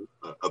effects of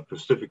a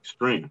Pacific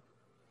strain.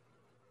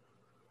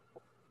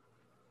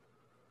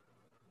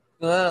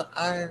 Well,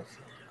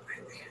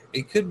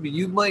 it could be.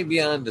 You might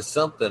be onto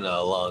something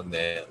along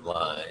that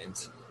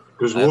lines.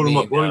 Because one of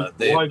my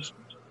buddies' wives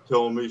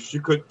telling me she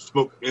couldn't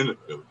smoke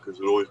indica because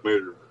it always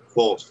made her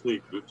fall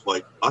asleep. It's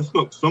like I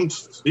smoked some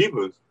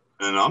sativas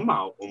and I'm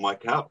out on my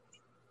couch.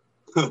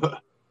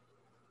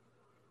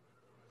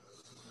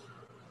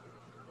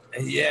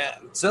 Yeah,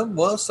 some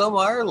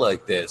are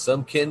like that.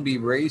 Some can be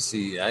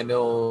racy. I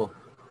know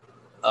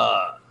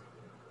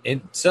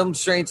and some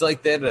strains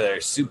like that are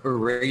super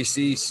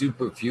racy,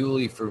 super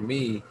fuely for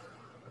me.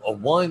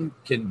 One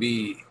can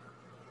be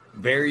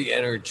very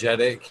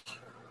energetic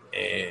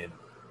and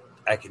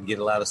I can get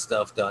a lot of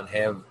stuff done.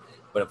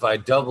 But if I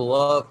double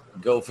up,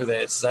 go for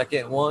that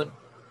second one,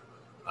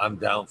 I'm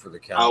down for the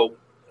count.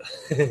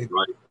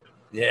 Right.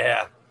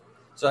 Yeah.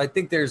 So I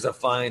think there's a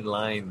fine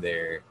line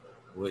there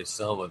with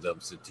some of them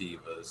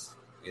sativas,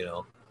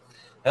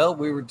 Hell,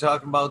 we were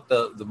talking about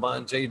the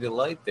Monte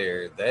Delight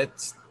there.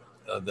 That's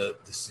the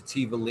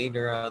sativa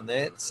leaner on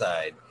that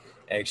side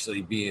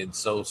actually being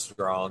so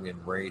strong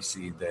and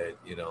racy that,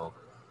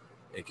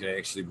 it can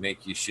actually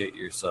make you shit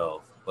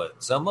yourself.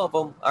 But some of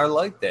them are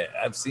like that.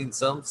 I've seen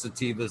some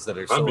sativas that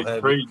are so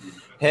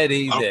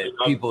heady that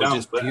people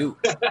just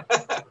puke.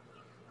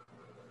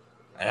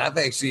 And I've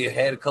actually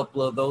had a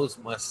couple of those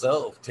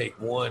myself. Take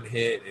one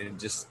hit and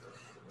just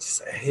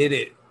hit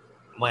it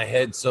my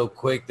head so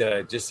quick that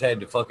I just had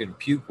to fucking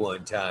puke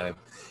one time.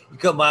 You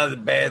come out of the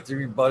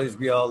bathroom, your buddies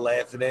be all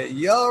laughing at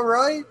you. You all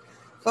right?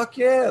 Fuck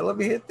yeah, let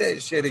me hit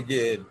that shit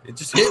again. It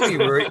just hit me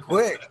very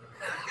quick.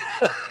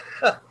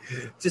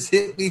 Just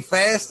hit me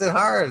fast and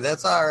hard.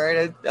 That's all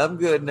right. I'm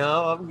good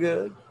now. I'm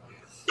good.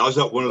 I was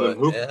at one of the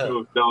hoop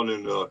shows down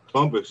in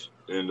Columbus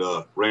and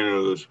ran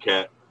into this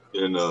cat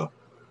and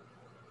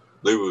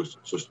they was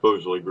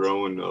supposedly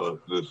growing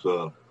this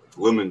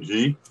lemon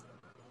G.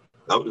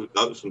 That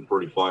was some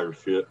pretty fire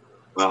shit.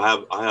 I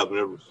haven't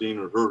ever seen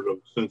or heard of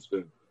it since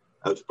then.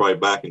 That's probably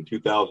back in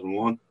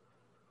 2001.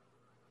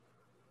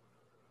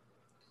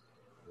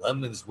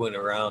 Lemons went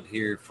around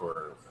here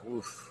for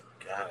a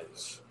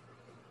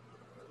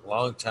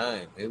long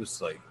time. It was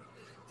like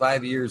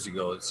 5 years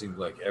ago. It seemed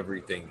like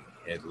everything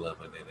had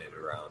lemon in it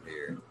around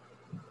here.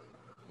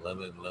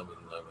 Lemon,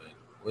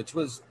 which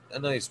was a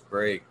nice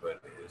break,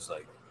 but it was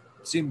like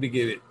seemed to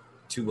give it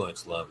too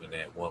much lemon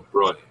at one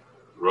point.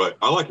 Right.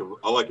 I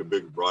like a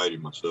big variety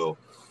myself.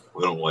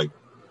 I don't like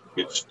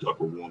get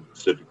stuck with one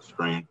specific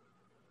strain.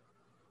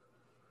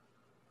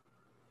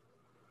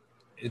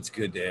 It's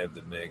good to have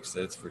the mix,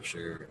 that's for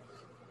sure.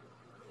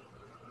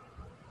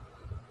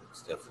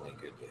 It's definitely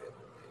good to have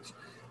the mix.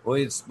 Well,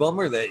 it's a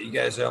bummer that you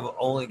guys have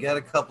only got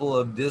a couple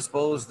of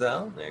dispos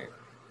down there.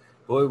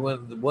 Boy,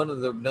 one of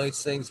the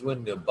nice things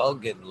when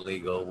about getting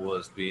legal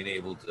was being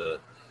able to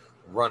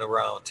run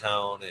around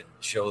town and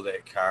show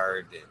that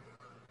card. And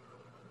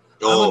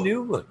I'm a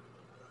new one.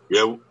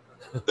 Yeah,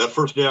 that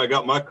first day I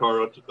got my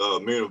card,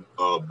 me and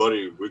a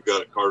buddy, we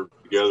got a card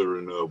together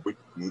and we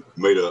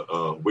made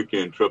a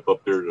weekend trip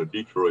up there to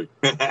Detroit.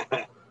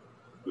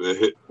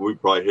 We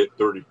probably hit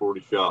 30,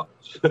 40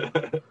 shots.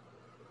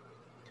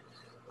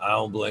 I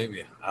don't blame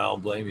you. I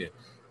don't blame you.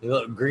 You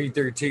know, Green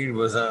 13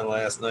 was on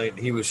last night. And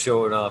he was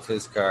showing off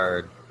his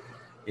card.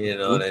 You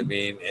know what I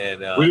mean? And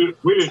We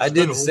didn't I spend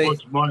did a whole say,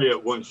 bunch of money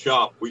at one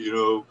shop. We,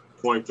 20,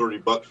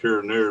 $30 here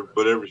and there,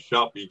 but every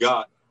shop you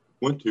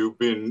went to,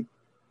 being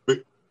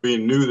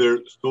new there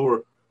at the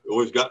store,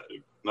 always got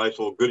a nice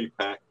little goodie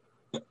pack.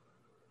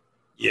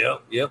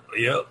 Yep.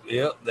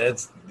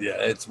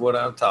 That's what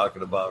I'm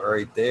talking about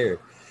right there.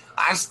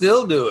 I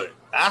still do it.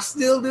 I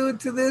still do it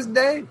to this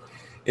day.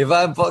 If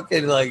I'm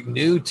fucking like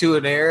new to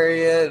an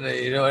area, and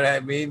you know what I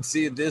mean,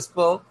 see a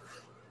dispo,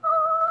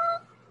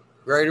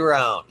 right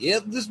around.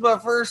 Yep, this is my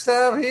first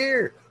time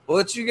here.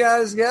 What you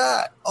guys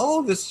got?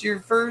 Oh, this is your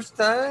first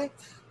time?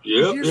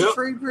 Yep. Here's a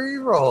free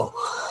pre-roll.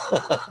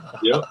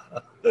 Yep.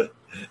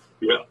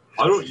 Yeah.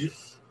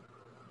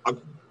 I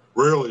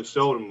rarely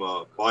seldom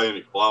buy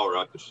any flour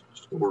at the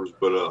stores,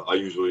 but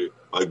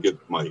I get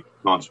my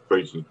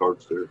concentration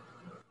carts there.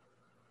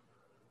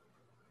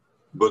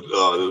 But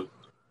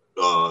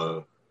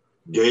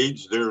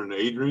Gage there in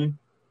Adrian,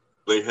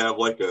 they have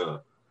like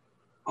a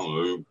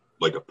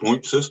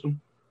point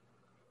system.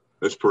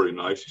 That's pretty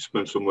nice. You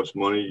spend so much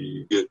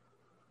money, you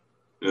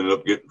end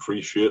up getting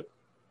free shit.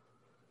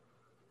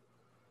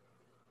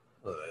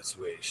 Well, that's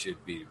the way it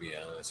should be, to be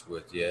honest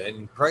with you.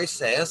 And price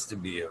has to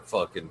be a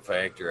fucking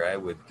factor, I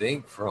would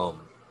think,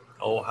 from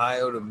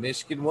Ohio to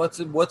Michigan. What's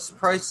the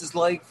prices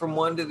like from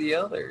one to the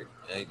other?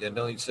 I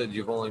know you said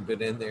you've only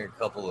been in there a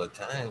couple of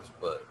times,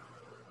 but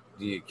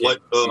do you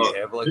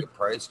have like a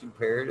price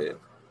comparative?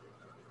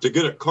 To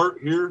get a cart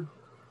here,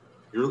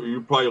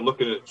 you're probably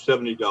looking at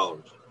 $70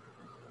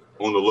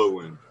 on the low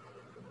end.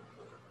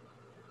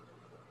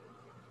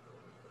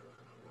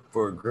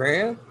 For a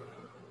gram?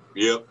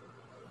 Yep.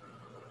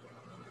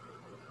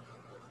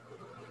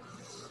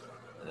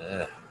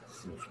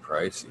 Seems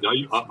pricey. Now,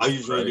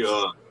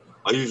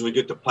 I usually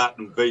get the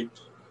platinum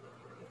vapes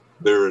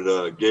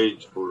there at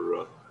Gage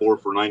for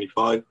 $4 for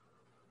 $95.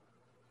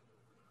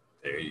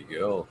 There you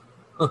go.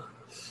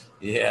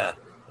 Yeah,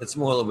 it's a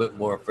little bit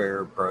more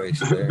fair price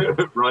there,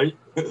 right?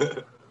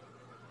 And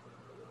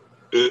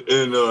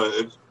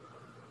it's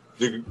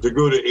to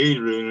go to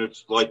Adrian,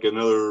 it's like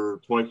another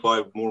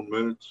 25 more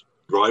minutes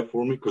drive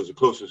for me because the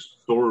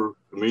closest store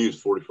to me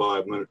is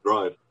 45-minute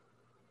drive.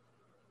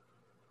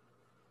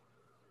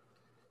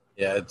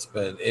 Yeah,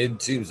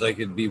 it seems like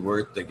it'd be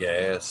worth the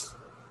gas.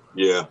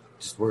 Yeah.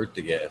 Just worth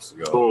the gas to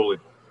go. Totally.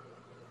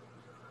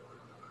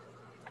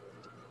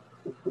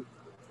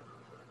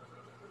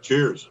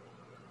 Cheers.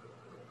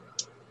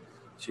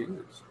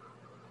 Cheers.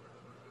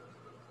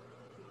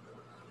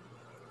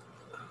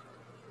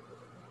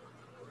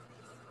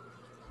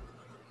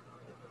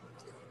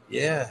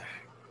 Yeah.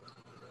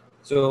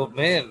 So,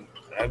 man,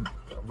 I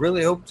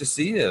really hope to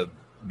see you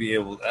be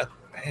able to.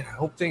 Man, I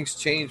hope things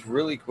change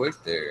really quick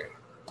there.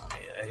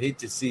 I hate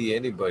to see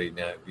anybody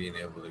not being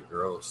able to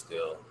grow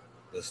still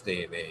this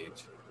day and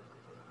age.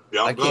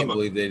 Yeah, I can't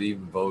believe they'd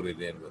even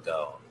voted in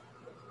without.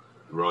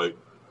 Right.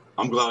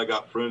 I'm glad I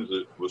got friends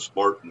that was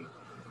smart and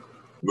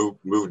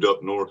moved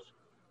up north.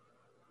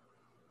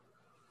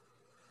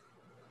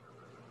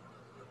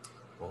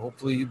 Well,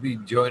 hopefully you'll be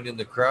joining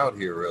the crowd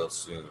here real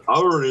soon. I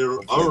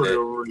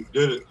already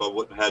did it if I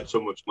wouldn't have had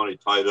so much money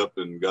tied up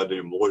in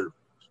goddamn lawyer.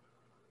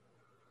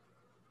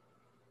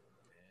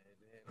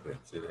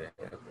 It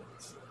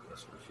happens.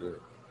 That's for sure.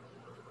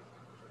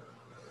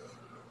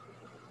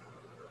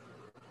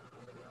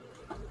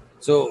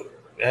 So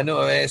I know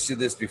I asked you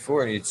this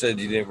before, and you said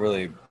you didn't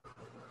really.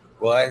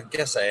 Well, I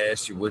guess I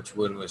asked you which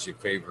one was your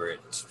favorite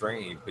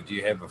strain, but do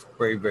you have a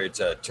favorite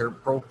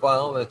terp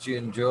profile that you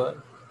enjoy?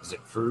 Is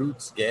it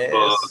fruits,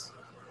 gas?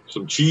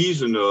 Some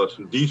cheese and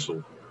some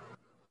diesel.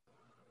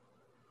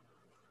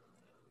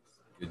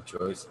 Good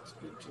choices.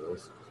 Good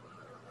choices.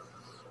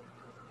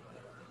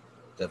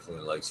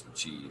 Definitely like some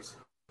cheese.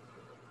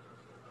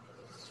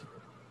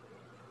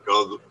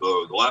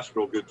 The last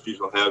real good cheese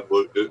I had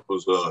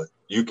was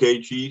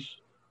UK cheese.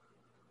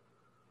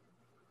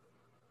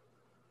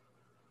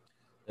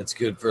 That's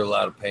good for a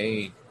lot of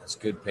pain. That's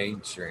good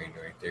pain strain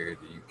right there,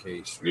 the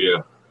UK strain.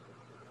 Yeah.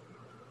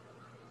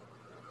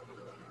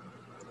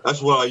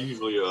 That's what I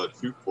usually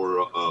shoot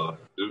for.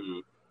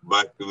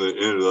 Back to the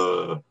end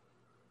of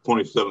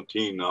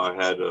 2017, I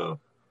had the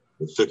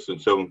 6th and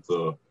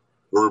 7th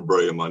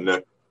vertebrae in my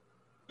neck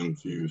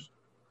infused.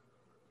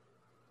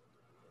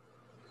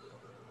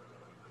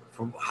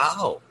 From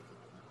how?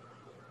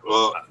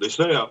 They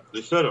said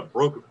I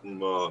broke it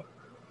from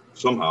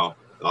somehow.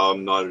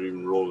 I'm not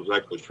even real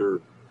exactly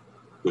sure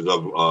because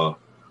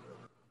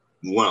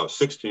when I was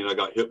 16, I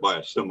got hit by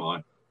a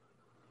semi.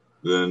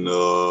 Then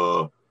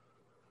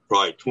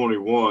probably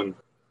 21,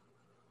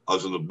 I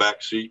was in the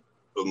back seat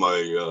of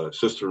my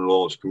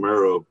sister-in-law's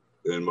Camaro,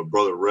 and my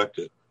brother wrecked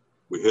it.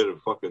 We hit a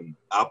fucking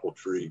apple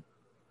tree,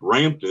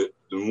 ramped it,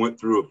 and went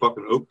through a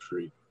fucking oak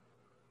tree.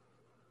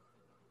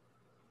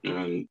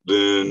 And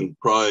then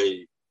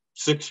probably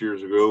 6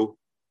 years ago,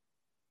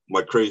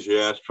 my crazy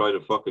ass tried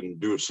to fucking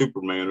do a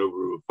Superman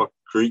over a fucking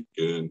creek,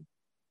 and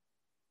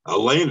I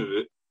landed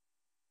it,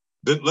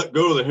 Didn't let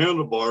go of the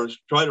handlebars,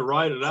 try to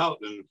ride it out,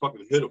 and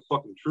fucking hit a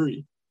fucking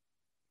tree.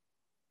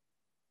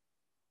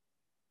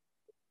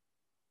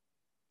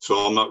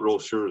 So I'm not real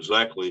sure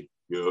exactly,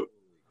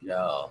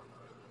 Yeah.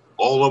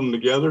 all of them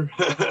together.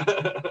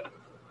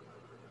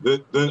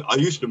 Then I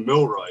used to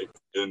millwright,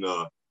 and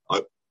I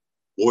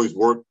always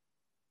worked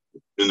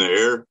in the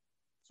air,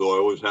 so I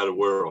always had to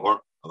wear a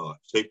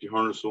safety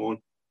harness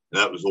on.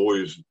 And that was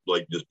always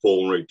like just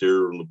pulling right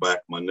there on the back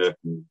of my neck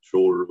and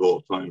shoulders all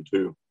the time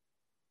too.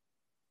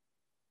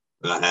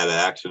 And I had an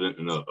accident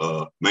in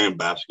a man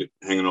basket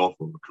hanging off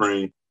of a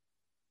crane.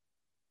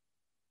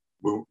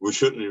 We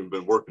shouldn't have even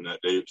been working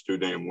that day. It's too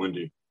damn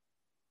windy.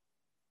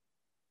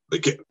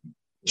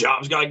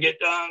 Jobs got to get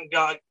done.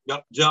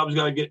 Jobs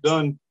got to get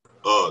done.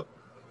 I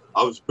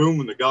was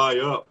booming the guy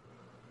up,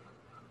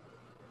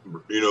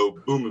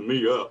 booming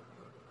me up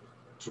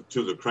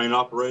to the crane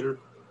operator.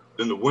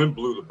 Then the wind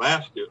blew the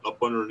basket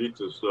up underneath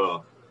this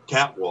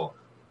catwalk.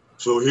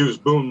 So he was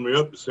booming me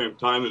up at the same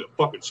time, and it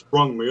fucking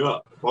sprung me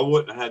up. If I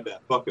wouldn't have had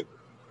that fucking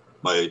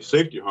my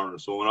safety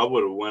harness on, I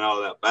would have went out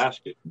of that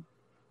basket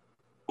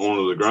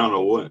onto the ground. I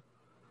went.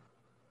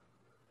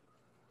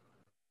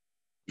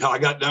 I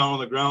got down on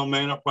the ground,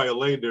 man. I probably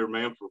laid there,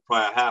 man, for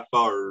probably a half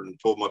hour and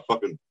told my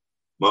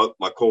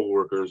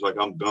coworkers, like,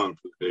 I'm done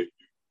for the day.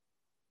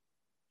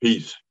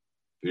 Peace.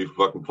 If you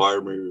fucking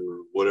fire me or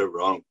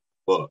whatever, I don't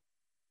fuck.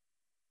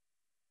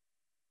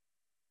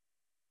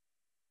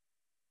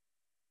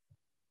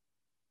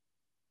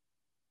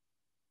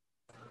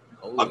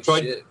 Holy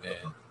shit,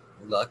 man.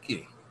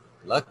 Lucky.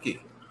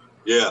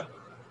 Yeah.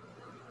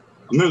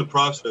 I'm in the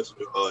process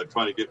of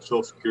trying to get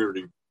Social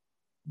Security,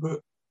 but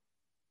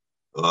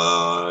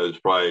it's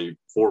probably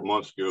 4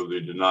 months ago they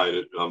denied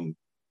it. I'm going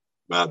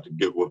to have to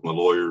get with my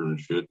lawyer and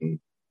shit and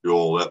do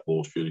all that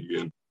bullshit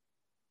again.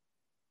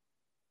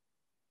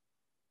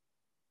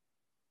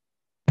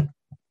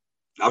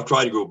 I've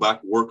tried to go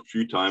back to work a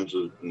few times,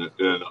 and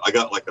I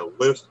got like a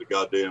list of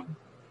goddamn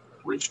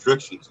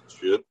restrictions and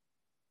shit.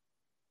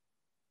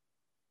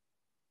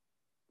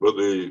 But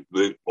you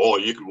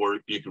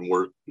can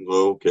work.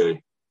 Well,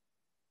 okay.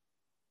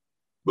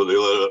 But they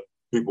let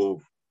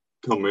people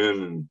come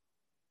in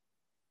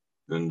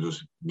and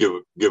just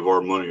give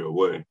our money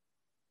away.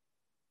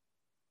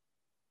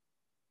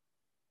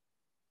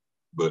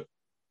 But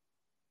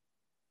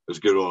let's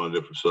get on a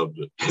different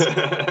subject.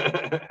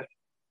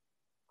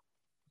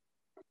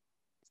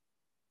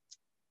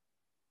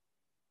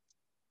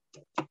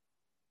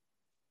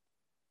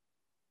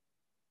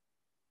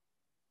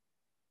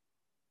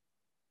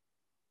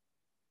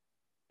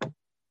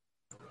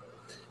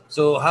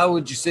 So, how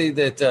would you say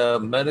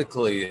that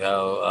medically,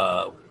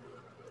 how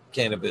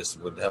cannabis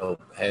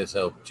has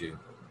helped you?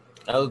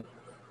 How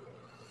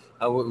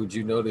would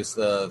you notice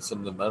some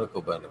of the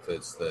medical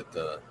benefits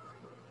that?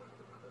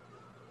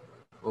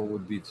 What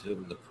would be some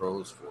of the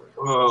pros for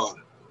you?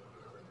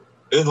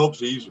 It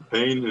helps ease the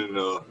pain and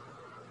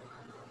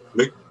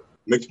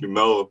makes me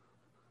mellow.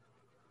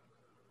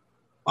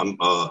 I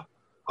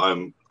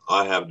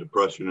have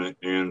depression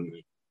and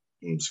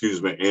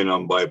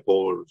I'm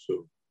bipolar,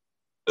 so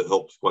it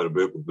helps quite a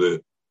bit with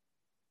it.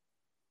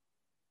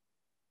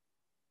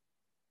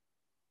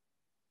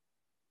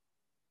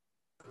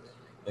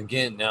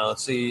 Again, now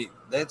see,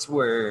 that's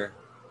where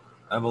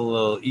I'm a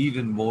little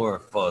even more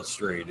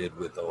frustrated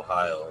with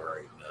Ohio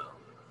right now.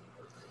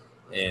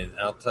 And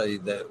I'll tell you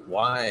that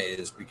why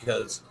is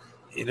because,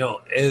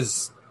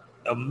 as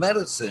a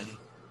medicine,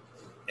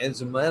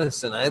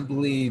 I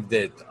believe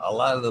that a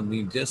lot of the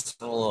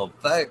medicinal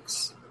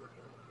effects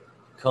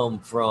come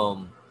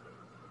from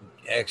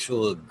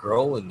actual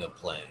growing the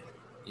plant.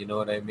 You know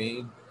what I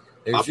mean?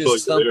 There's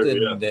just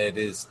something that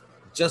is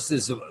just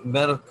as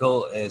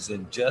medical as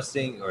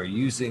ingesting or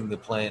using the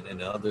plant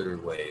in other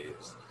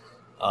ways.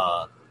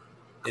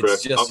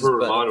 It's just I've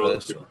heard as a lot of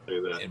other people say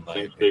that. In my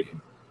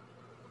opinion.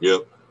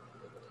 Yep.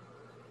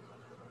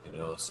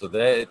 So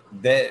that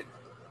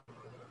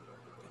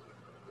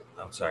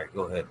I'm sorry.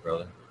 Go ahead,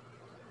 brother.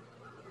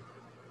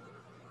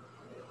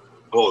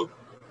 Oh,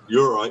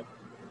 you're right.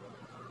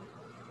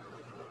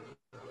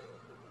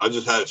 I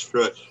just had a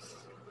stretch.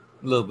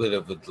 A little bit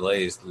of a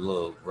delay is a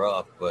little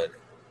rough, but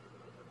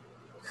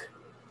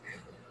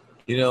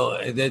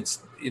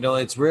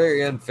it's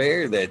very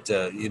unfair that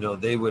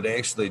they would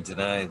actually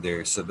deny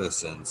their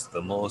citizens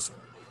the most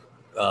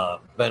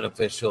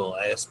beneficial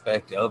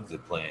aspect of the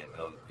plant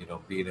of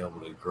being able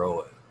to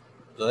grow it.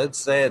 So that's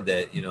sad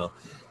that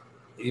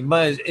in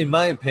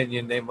my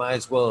opinion, they might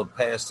as well have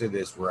passed it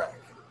as rec.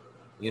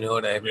 You know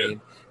what I mean?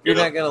 If you're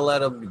not going to let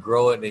them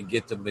grow it and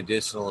get the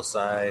medicinal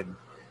side,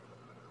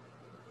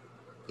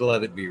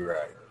 let it be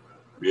right.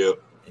 Yeah.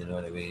 You know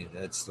what I mean?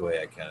 That's the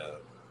way I kind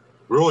of.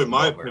 Really,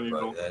 my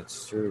opinion.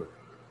 That's true.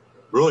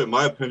 Really,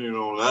 my opinion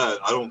on that,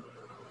 I don't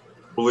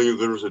believe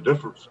there's a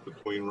difference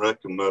between rec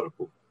and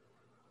medical.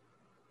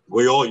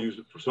 We all use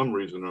it for some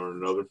reason or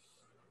another.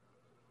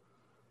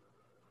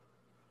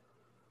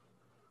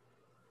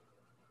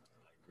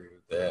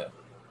 I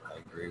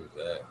agree with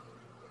that.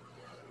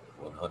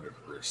 100%.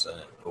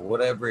 100%. But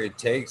whatever it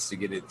takes to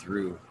get it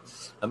through.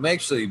 I'm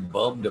actually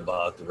bummed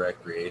about the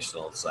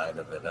recreational side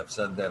of it. I've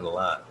said that a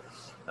lot.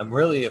 I'm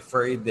really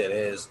afraid that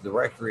as the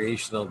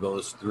recreational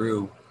goes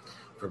through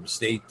from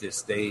state to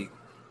state,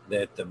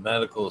 that the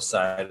medical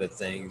side of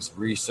things,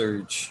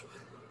 research,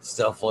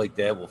 stuff like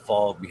that will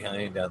fall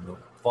behind. I,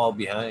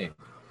 You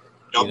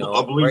I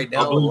know, believe right I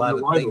now, a believe lot you're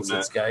of right on things that.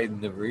 that's guiding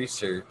the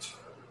research.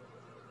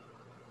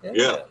 Yeah,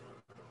 Yeah.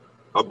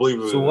 I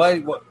believe So it. why?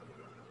 What?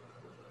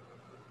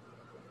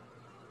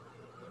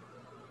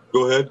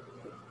 Go ahead.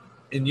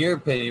 In your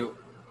opinion,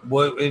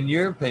 what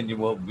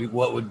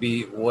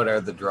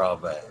are the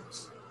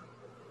drawbacks?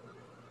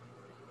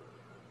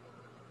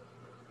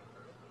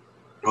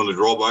 On the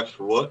drawbacks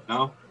for what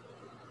now?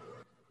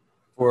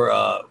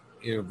 For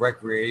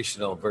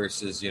recreational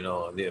versus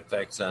the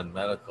effects on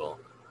medical.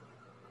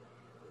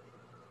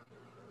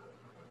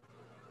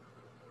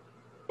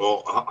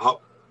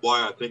 Well,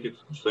 why I think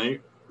it's the same.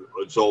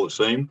 It's all the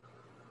same.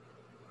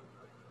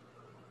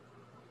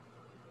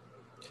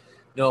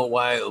 No,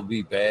 why it will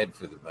be bad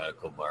for the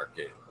medical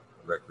market.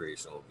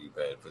 Recreational will be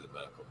bad for the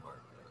medical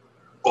market.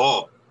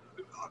 Oh,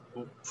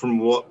 from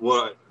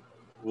what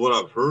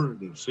I've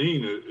heard and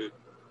seen,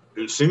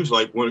 it seems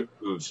like when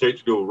the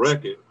states go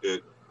wreck,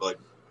 it like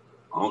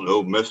I don't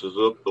know, messes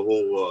up the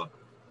whole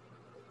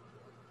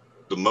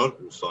the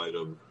medical side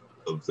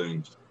of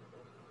things.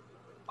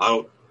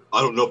 I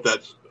don't know if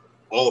that's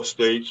all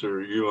states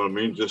or you know what I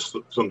mean, just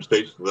some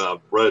states that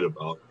I've read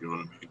about. You know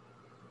what I mean?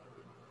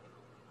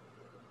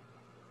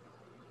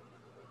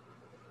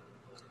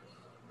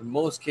 In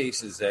most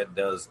cases, that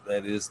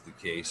is the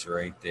case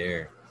right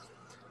there.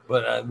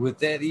 But with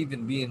that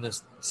even being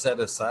set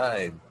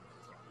aside,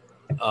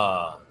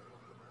 uh,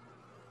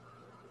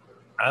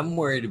 I'm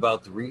worried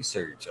about the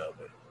research of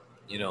it.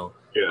 You know,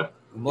 Yeah,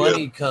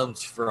 money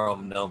comes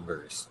from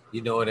numbers.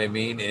 You know what I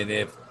mean? And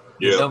if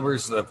the yeah,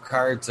 numbers of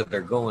cards that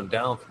are going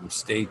down from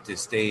state to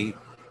state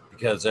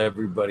because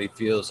everybody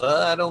feels,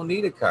 I don't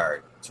need a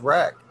card, it's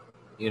wreck.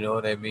 You know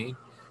what I mean?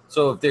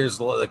 So if there's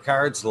the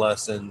cards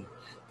lessen,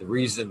 the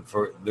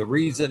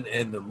reason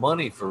and the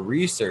money for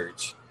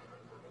research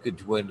could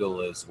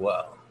dwindle as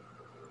well.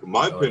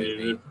 my You know what I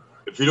opinion, mean?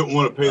 if you don't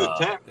want to pay the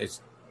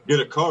tax, get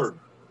a card.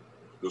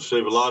 You'll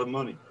save a lot of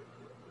money.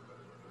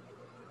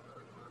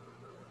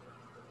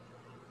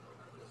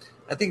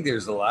 I think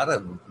there's a lot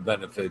of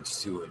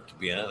benefits to it, to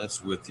be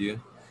honest with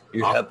you.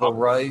 Your HEPA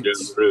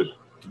rights, there is.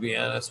 to be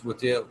honest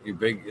with you, your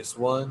biggest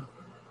one.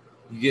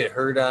 You get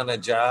hurt on a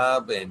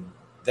job, and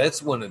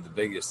that's one of the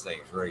biggest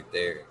things right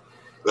there.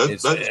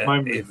 That's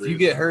my main If you reason.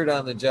 get hurt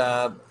on the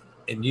job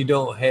and you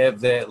don't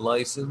have that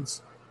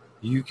license,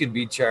 you can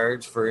be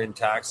charged for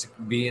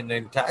being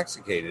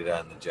intoxicated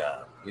on the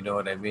job. You know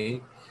what I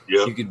mean?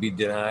 Yep. You could be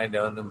denied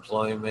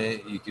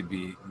unemployment. You could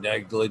be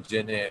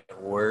negligent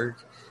at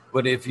work.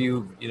 But if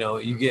you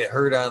get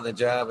hurt on the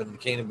job and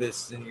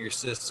cannabis in your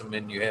system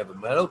and you have a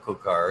medical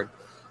card,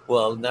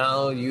 well,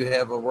 now you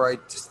have a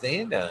right to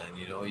stand on.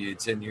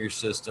 It's in your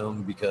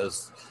system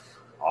because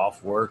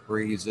off work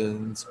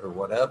reasons or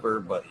whatever,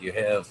 but you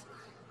have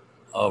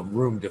a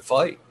room to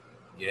fight.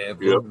 You have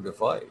room to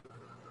fight.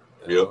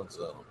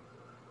 So.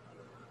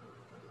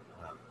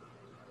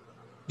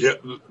 Yeah,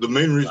 the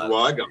main reason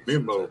why I got me a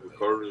medical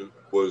card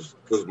was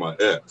because of my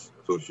ex,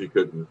 so she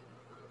couldn't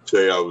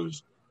say I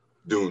was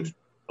doing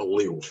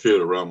illegal shit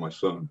around my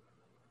son.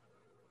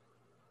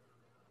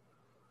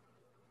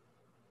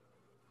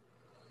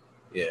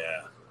 Yeah.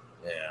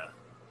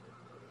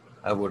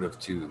 I would have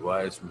too.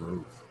 Wise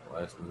move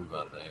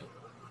on that.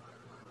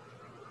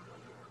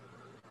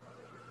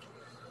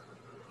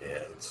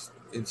 Yeah,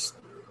 it's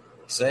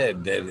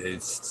sad that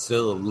it's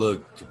still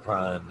looked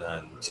upon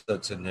on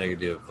such a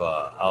negative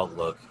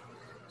outlook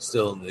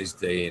still in this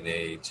day and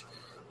age.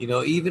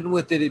 Even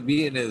with it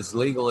being as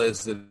legal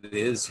as it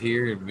is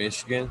here in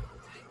Michigan,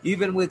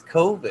 even with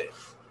COVID,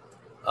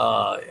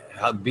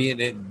 being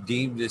it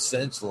deemed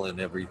essential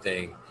and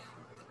everything,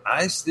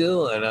 I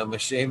still, and I'm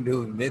ashamed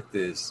to admit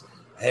this,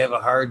 I have a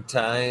hard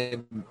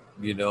time,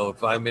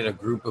 if I'm in a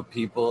group of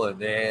people and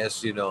they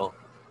ask,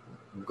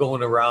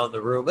 going around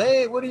the room,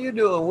 hey, what are you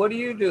doing? What are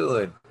you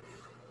doing?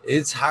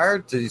 It's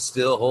hard to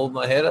still hold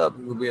my head up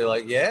and be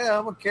like, yeah,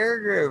 I'm a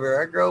caregiver.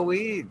 I grow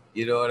weed.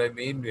 You know what I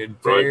mean? In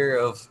fear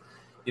of,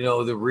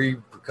 the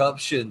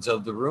repercussions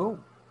of the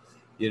room.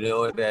 You know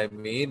what I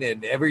mean?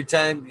 And every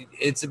time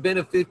it's been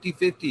a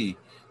 50-50.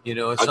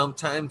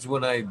 Sometimes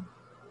when I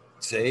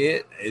say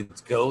it,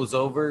 it goes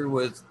over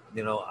with,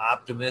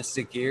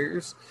 optimistic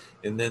ears.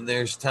 And then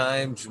there's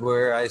times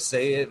where I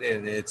say it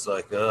and it's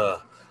like,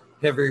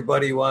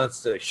 everybody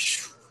wants to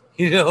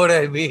you know what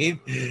I mean?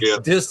 Yeah,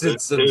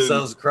 Distance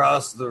themselves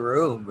across the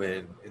room,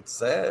 and it's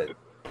sad.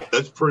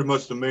 That's pretty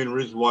much the main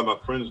reason why my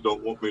friends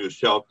don't want me to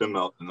shout them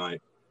out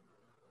tonight.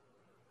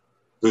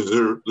 Because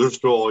they're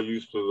still all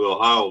used to the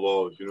Ohio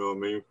laws, you know what I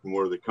mean, from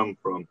where they come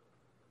from.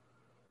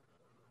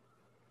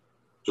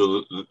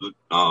 So I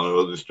don't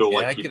know, they still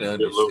like keeping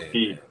it low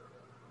key.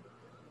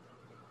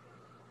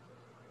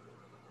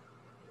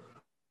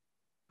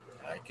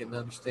 I can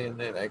understand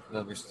that.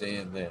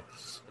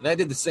 And I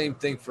did the same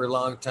thing for a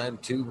long time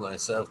too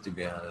myself, to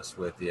be honest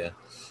with you.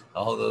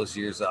 All those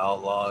years of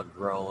outlaw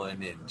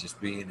growing and just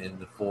being in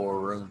the 4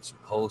 rooms,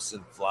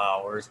 posting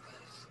flowers.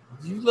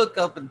 You look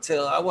up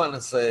until, I want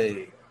to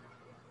say,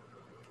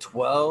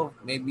 12,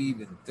 maybe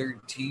even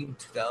 13,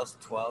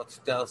 2012,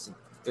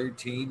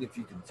 2013, if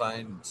you can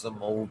find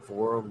some old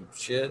forum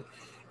shit.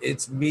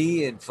 It's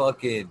me and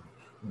fucking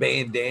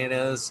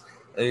bandanas.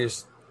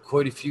 There's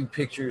quite a few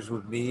pictures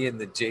with me and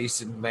the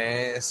Jason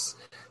mask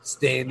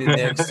standing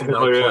next to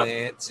my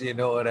plants. You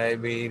know what I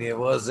mean? It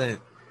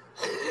wasn't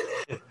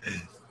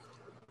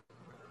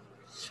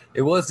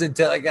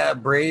until I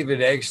got brave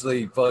and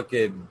actually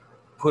fucking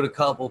put a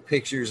couple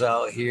pictures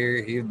out here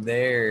and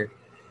there,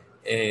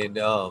 and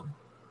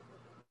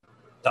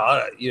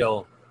thought,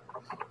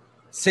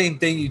 same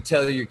thing you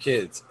tell your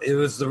kids. It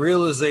was the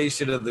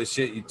realization of the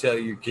shit you tell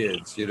your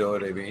kids. You know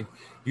what I mean?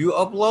 You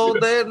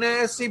upload that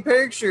nasty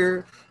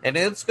picture and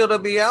it's going to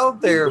be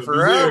out there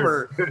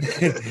forever.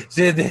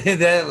 So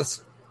that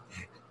was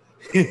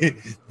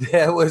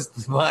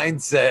the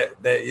mindset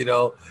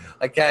that,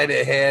 I kind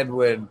of had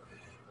when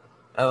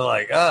I'm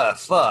like,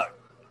 fuck,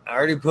 I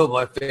already put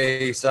my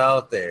face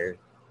out there.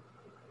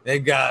 They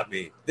got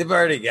me. They've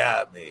already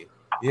got me.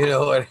 You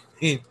know what I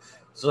mean?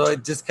 So I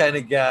just kind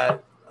of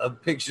got a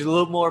picture, a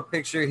little more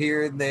picture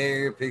here and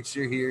there,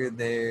 picture here and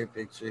there,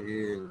 picture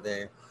here and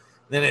there.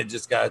 Then it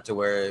just got to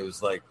where it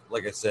was like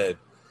I said,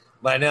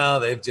 by now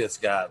they've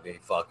just got me.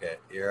 Fuck it.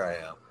 Here I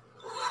am.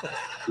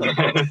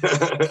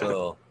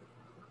 So,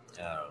 I don't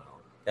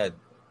know. Got a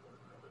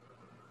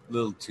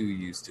little too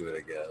used to it,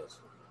 I guess.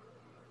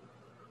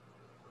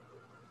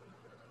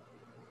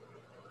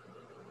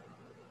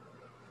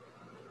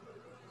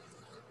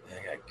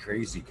 I got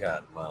crazy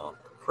cottonmouth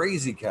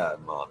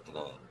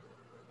tonight.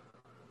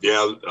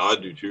 Yeah, I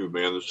do too,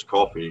 man. This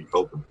coffee ain't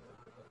helping.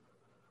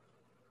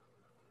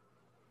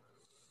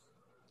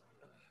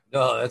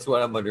 No, that's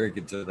what I'm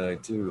drinking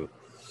tonight too.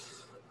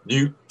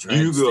 You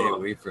stay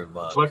away from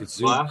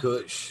Kazoo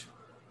Kush.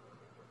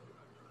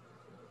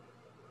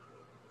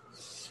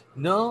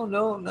 No,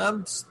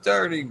 I'm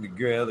starting to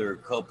gather a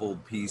couple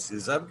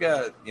pieces. I've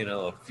got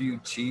a few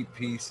cheap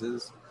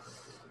pieces,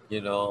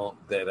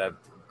 that I've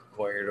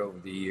acquired over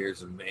the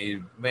years and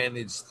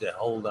managed to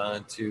hold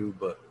on to,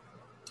 but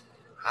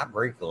I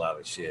break a lot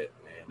of shit,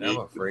 man.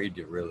 I'm afraid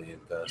to really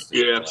invest.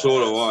 Yeah, so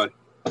do I.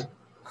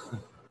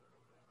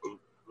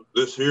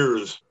 This here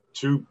is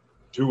two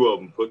of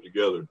them put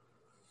together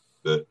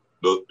that,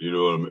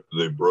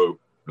 they broke.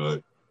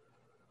 I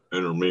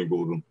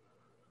intermingled them.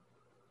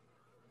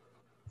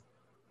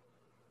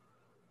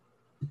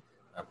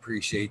 I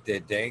appreciate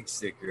that dank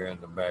sticker on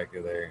the back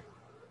of there.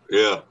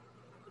 Yeah,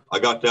 I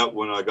got that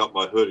when I got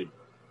my hoodie.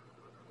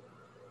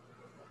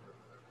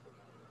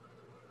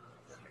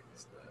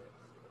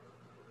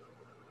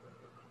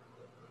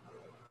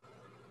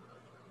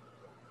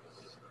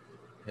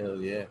 Hell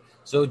yeah.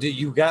 So did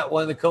you got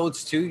one of the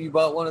coats too? You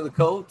bought one of the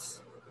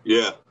coats?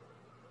 Yeah.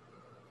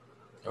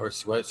 Or a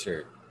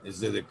sweatshirt?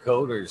 Is it a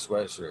coat or a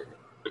sweatshirt?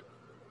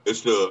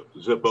 It's the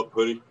zip up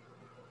hoodie.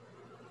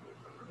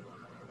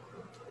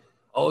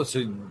 Oh, so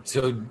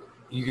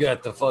you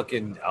got the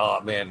fucking,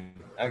 oh man,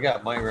 I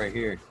got mine right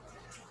here.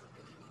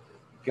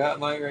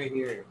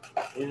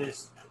 It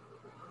is.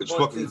 It's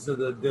fucking,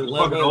 the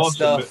leather awesome,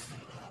 stuff.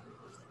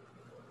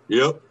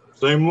 Yep.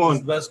 Same one.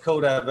 It's the best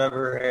coat I've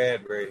ever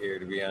had right here,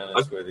 to be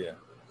honest with you.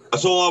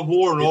 That's all I've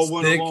worn all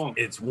winter thick, long.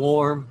 It's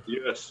warm.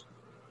 Yes.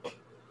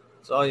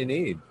 That's all you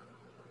need.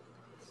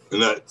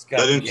 And it's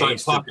got that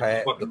inside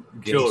pocket, the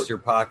gangster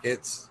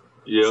pockets.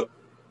 Yep.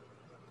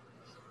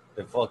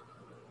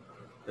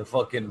 The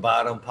fucking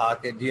bottom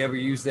pocket. Do you ever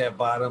use that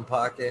bottom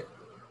pocket?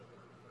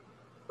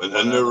 And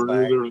I never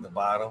knew there was the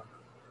bottom.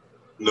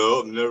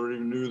 No, never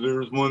even knew there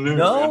was one there.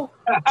 No.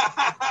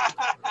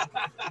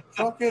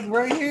 Fucking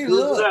right here.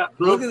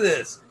 Look at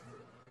this.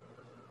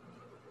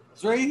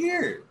 It's right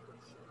here.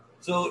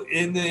 So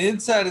in the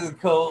inside of the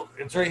coat,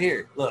 it's right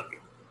here. Look.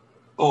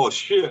 Oh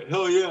shit!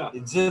 Hell yeah!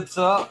 It zips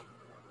up.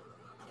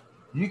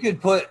 You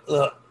could put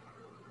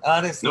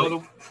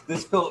honestly,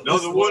 this coat. No,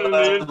 the one on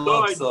the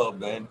inside. So,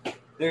 man,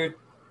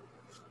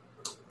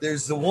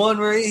 there's the one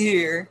right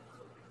here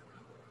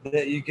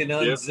that you can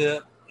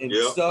unzip and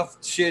stuff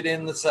shit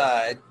in the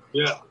side.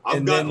 Yeah,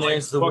 I've got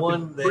there's the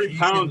one that 3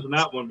 pounds in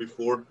that one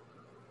before.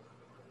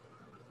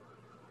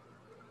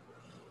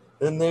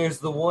 Then there's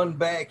the one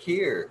back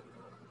here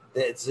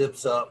that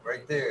zips up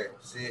right there.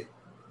 See?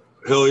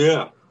 Hell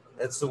yeah!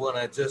 That's the one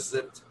I just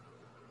zipped,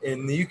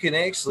 and you can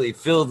actually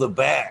fill the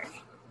back.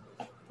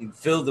 You can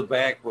fill the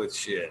back with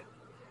shit.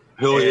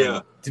 Hell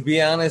yeah! To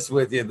be honest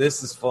with you,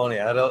 this is funny.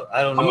 I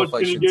don't know if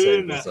I should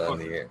say this on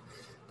the air,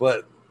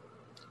 but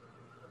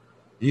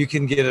you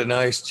can get a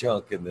nice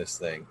chunk in this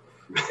thing.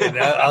 And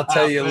I'll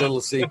tell you a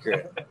little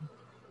secret.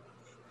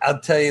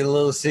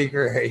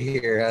 Right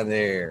here on the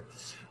air.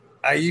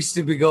 I used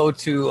to go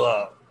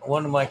to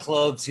one of my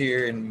clubs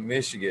here in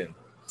Michigan,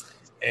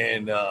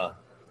 and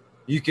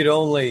you could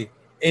only,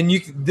 and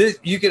you could,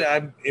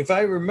 if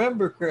I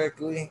remember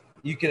correctly,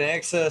 you can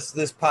access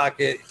this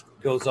pocket,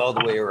 goes all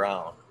the way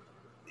around.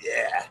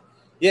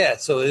 Yeah.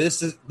 So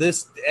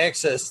this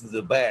access to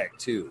the back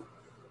too.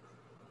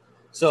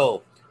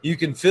 So you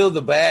can fill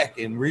the back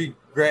and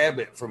grab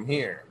it from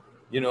here.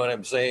 You know what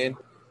I'm saying?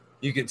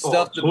 You can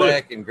stuff the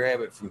back and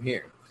grab it from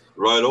here.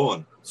 Right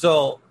on.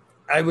 So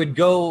I would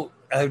go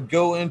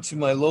into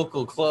my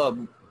local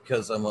club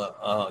because I'm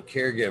a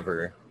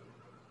caregiver.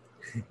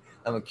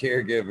 I'm a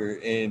caregiver,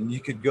 and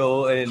you could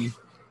go and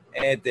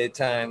at that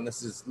time,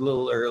 this is a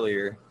little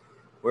earlier,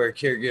 where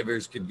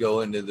caregivers could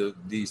go into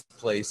these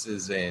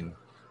places and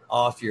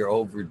off your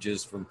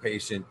overages from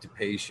patient to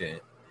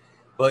patient,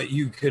 but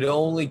you could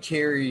only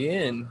carry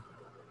in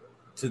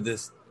to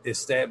this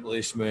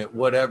establishment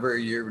whatever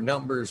your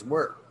numbers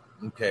were.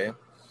 Okay,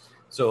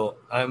 so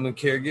I'm a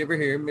caregiver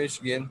here in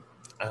Michigan.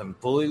 I'm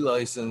fully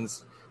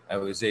licensed. I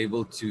was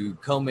able to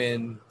come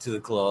in to the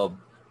club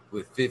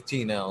with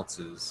 15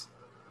 ounces.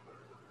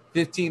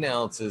 15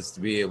 ounces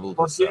to be able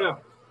to sell. Yeah.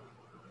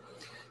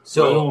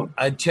 So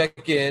I'd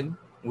check in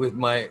with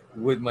my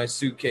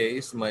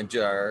suitcase, my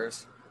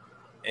jars,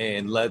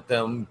 and let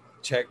them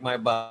check my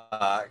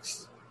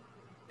box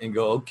and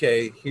go,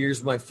 okay,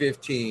 here's my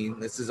 15.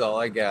 This is all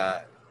I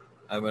got.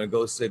 I'm going to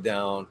go sit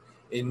down.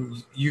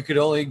 And you could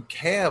only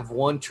have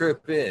one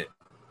trip in.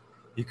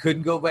 You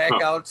couldn't go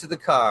back out to the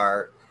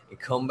car and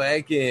come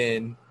back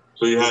in.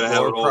 So you had to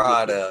have more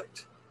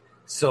product.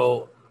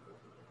 So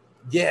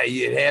yeah,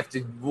 you'd have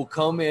to. We'll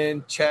come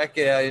in, check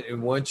it,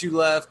 and once you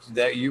left,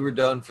 that you were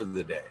done for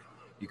the day.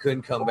 You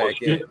couldn't come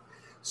back in.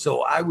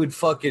 So I would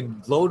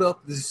fucking load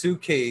up the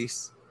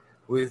suitcase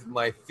with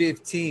my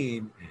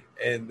 15,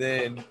 and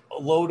then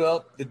load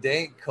up the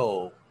dank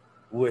coat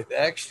with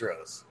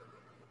extras.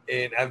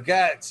 And I've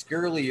got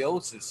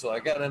scoliosis, so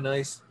I got a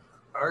nice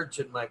arch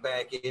in my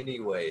back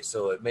anyway,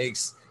 so it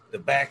makes the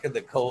back of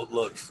the coat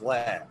look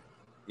flat.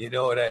 You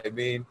know what I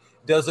mean?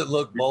 Doesn't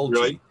look bulgy.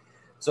 Right.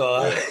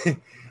 So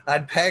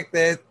I'd pack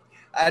that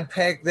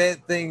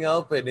thing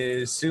up, and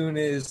as soon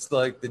as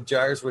like the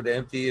jars would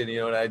empty, and you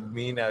know what I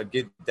mean, I'd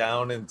get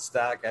down in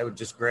stock. I would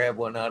just grab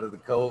one out of the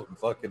coat and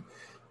fucking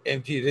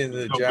empty it into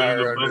the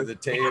jar under the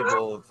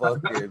table, and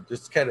fucking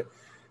just kind of,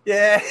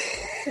 yeah.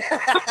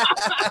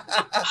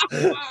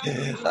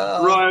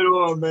 Right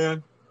on,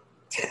 man.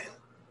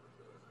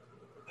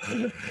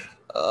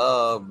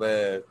 Oh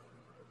man.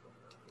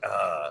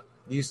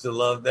 Used to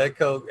love that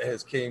coat.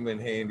 Has came in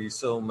handy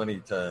so many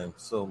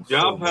times.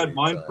 I've had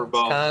mine times. For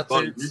about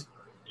a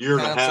year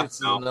and a half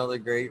now. Is another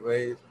great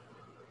way.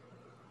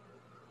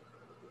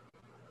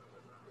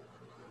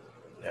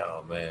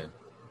 Oh man,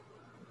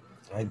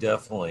 I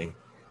definitely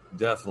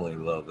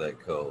love that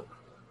coat.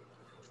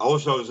 I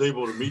wish I was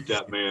able to meet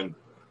that man.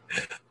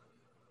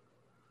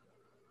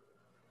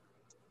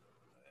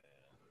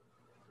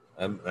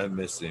 I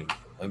miss him.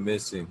 I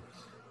miss him.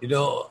 You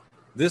know,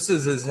 this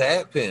is his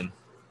hat pin.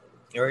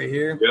 Right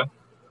here? Yeah.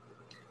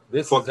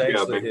 This is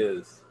actually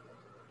his.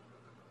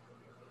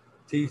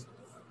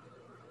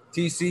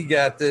 TC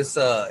got this.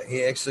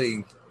 He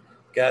actually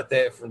got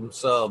that from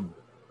Sub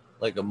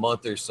like a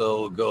month or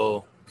so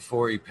ago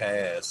before he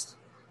passed.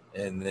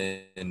 And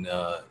then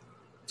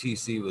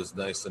TC was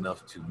nice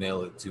enough to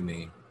mail it to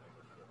me.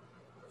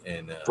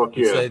 And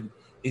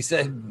he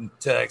said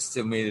text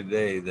to me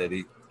today that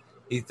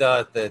he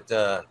thought that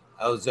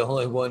I was the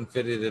only one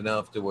fitted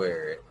enough to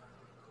wear it.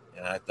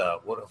 And I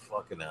thought, what a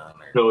fucking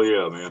honor. Hell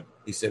yeah, man.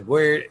 He said,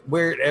 wear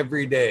it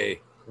every day.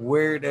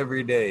 Wear it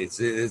every day.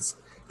 It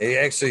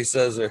actually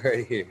says it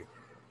right here.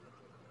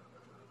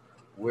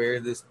 Wear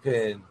this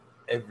pin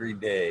every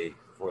day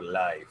for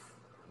life.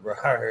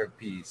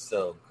 RP,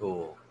 so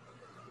cool.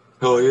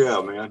 Hell yeah,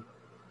 man.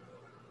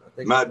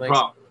 Mad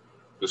prop.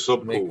 It's so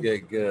cool. Make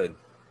it good.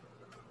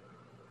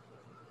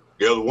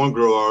 Yeah, the one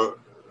girl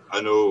I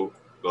know,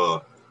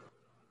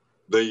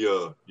 they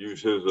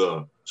use his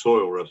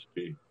soil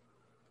recipe.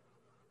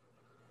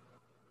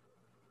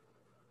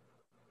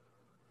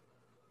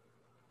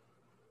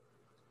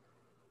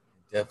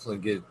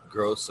 Definitely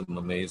grow some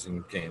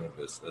amazing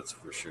cannabis, that's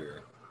for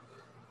sure.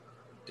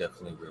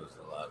 Definitely grows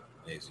a lot of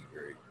amazing,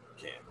 great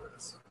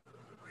cannabis.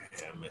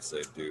 Yeah, I miss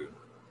that dude.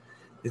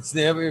 It's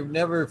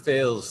never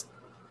fails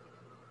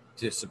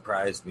to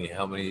surprise me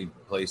how many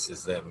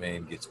places that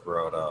man gets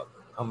brought up.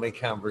 How many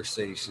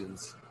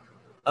conversations.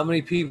 How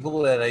many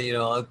people that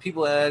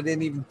people that I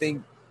didn't even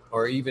think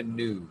or even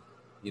knew,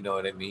 you know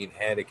what I mean,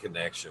 had a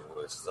connection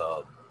with.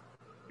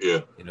 Yeah.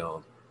 You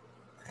know,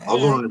 I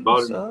learned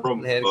about it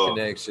from had a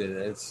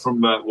connection.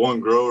 From that one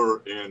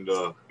grower and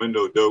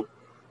Mendo Dope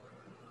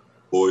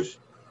boys.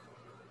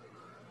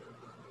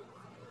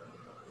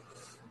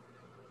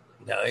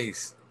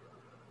 Nice.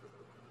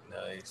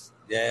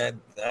 Yeah,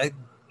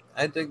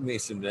 I dig me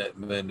some that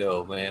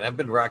Mendo, man. I've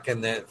been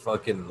rocking that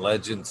fucking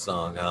Legend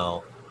song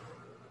out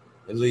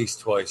at least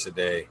twice a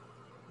day.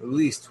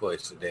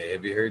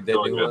 Have you heard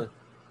that new one?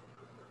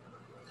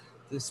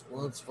 This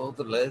one's for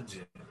the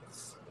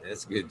legends.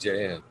 That's a good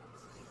jam.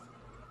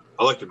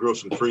 I like to grow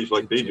some trees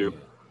like they do.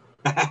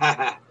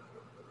 I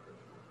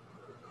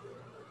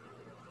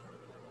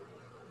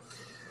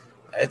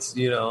That's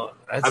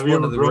that's Have you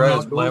one ever of the grown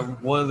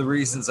outdoors? one of the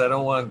reasons I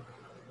don't want.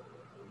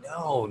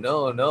 No,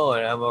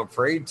 and I'm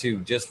afraid to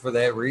just for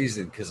that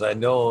reason because I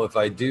know if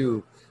I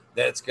do,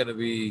 that's gonna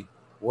be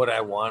what I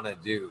want to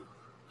do.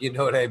 You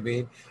know what I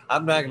mean?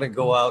 I'm not gonna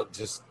go out and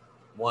just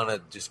want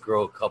to just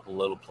grow a couple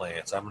little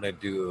plants. I'm gonna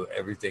do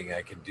everything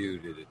I can do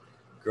to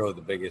grow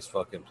the biggest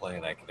fucking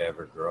plant I could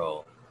ever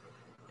grow,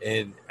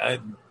 and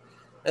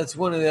that's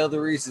one of the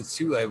other reasons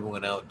too. I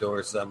went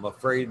outdoors. I'm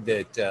afraid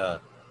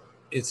that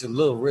it's a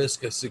little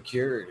risk of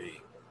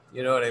security.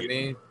 You know what I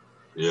mean?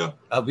 Yeah.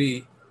 I'll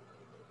be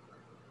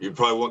You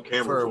probably want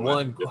cameras for on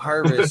one that.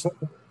 harvest.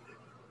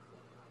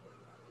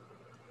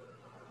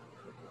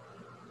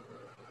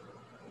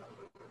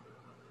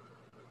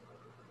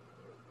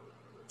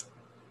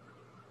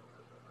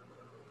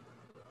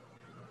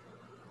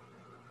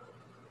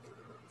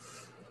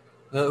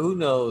 Who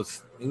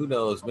knows? Who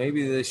knows?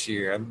 Maybe this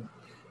year.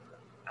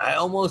 I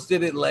almost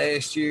did it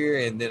last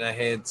year, and then I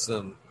had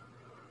some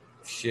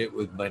shit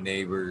with my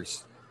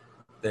neighbors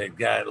that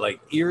got like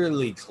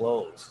eerily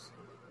close.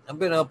 I've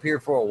been up here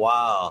for a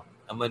while.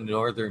 I'm in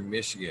northern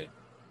Michigan,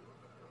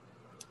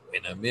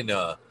 and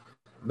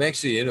I'm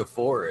actually in a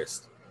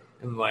forest,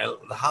 and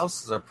the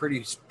houses are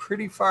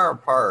pretty far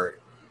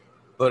apart.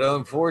 But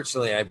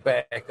unfortunately, I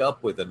back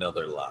up with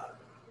another lot.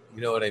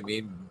 You know what I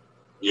mean?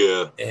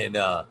 Yeah. And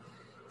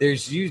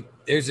there's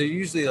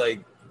usually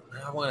like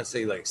I want to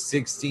say like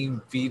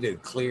 16 feet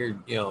of clear,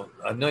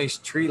 a nice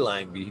tree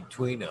line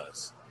between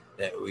us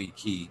that we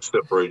keep.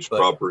 Separates But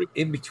property.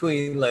 in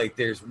between, like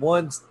there's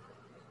one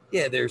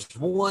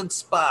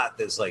spot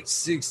that's like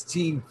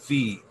 16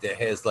 feet that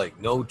has like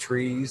no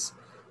trees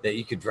that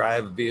you could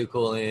drive a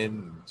vehicle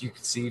in. You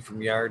could see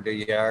from yard to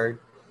yard.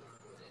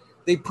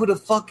 They put a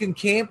fucking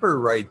camper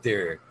right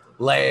there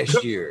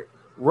last year,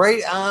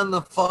 right on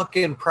the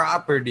fucking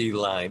property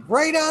line,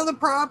 right on the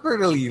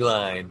property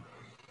line.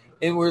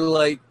 And we're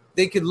like,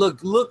 they could look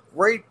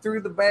right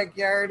through the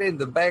backyard and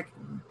the back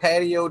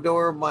patio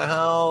door of my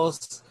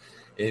house.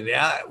 And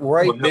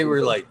they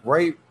were like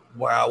right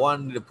where I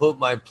wanted to put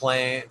my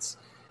plants.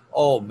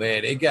 Oh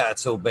man, it got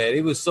so bad.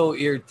 It was so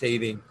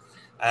irritating.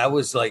 I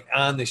was like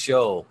on the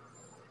show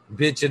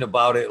bitching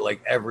about it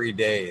like every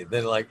day.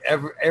 Then like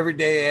every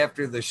day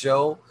after the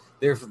show,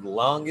 there for the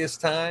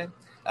longest time,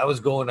 I was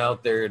going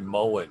out there and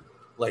mowing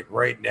like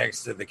right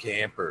next to the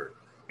camper,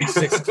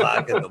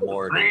 6:00 in the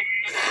morning,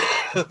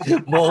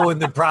 mowing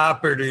the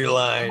property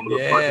line.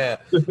 Yeah,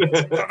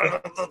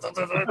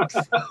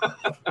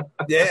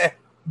 yeah.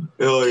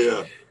 Hell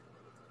yeah.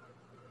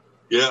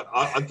 Yeah,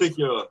 I think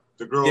to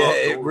grow Yeah,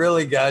 outdoors, it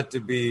really got to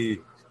be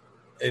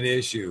an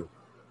issue.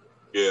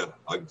 Yeah,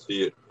 I can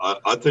see it.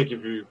 I think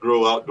if you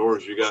grow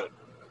outdoors, you got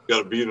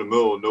to be in the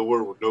middle of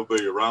nowhere with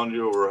nobody around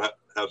you, or have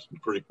some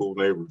pretty cool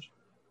neighbors.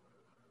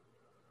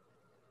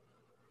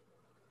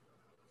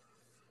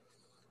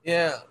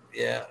 Yeah,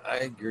 I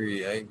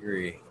agree.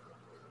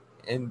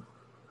 And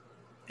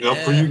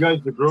For you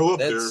guys to grow up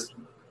there, that's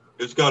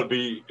it's got to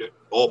be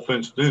all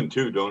fenced in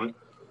too, don't it?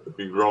 To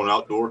be grown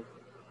outdoor.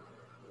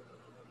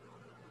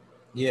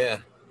 yeah,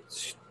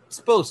 it's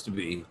supposed to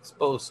be. It's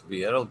supposed to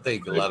be. I don't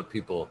think a lot of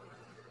people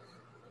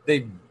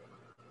they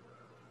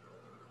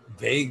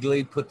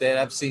vaguely put that.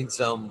 I've seen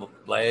some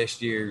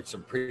last year,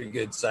 some pretty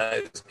good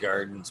sized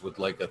gardens with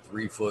like a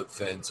 3-foot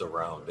fence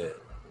around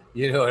it.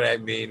 You know what I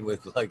mean?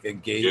 With like a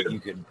gate you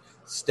can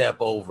step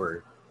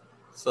over.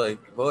 It's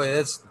like, boy,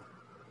 that's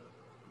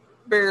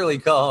barely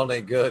calling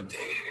it good.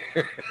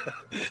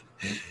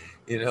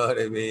 You know what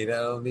I mean? I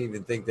don't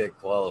even think that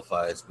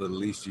qualifies, but at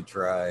least you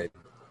tried.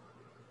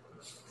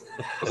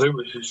 I think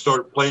we should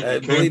start planting. I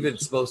believe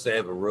it's supposed to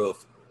have a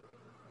roof.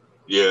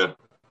 Yeah.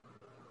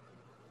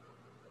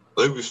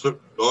 I think we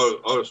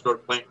ought to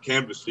start planting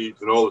canvas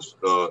seeds and all this,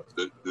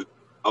 the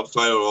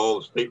outside of all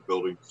the state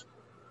buildings.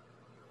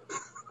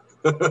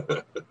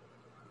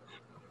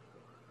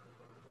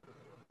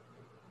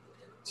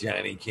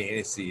 Johnny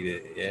can't see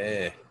it.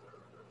 Yeah.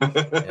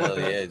 Hell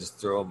yeah. Just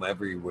throw them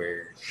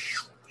everywhere.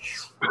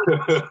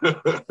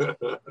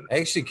 I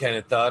actually kind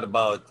of thought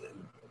about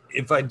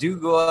if I do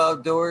go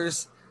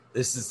outdoors,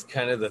 this is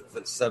kind of the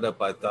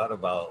setup I thought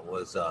about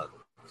was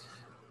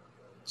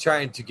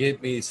trying to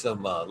get me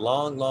some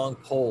long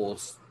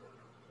poles,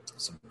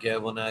 some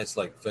galvanized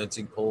like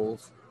fencing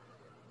poles,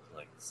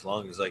 like as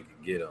long as I can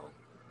get them,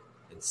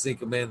 and sink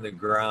them in the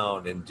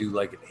ground and do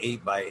like an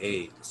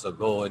 8x8. So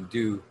go and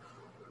do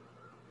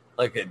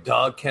like a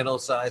dog kennel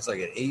size,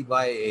 like an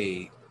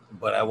 8x8.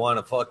 But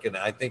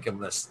I think I'm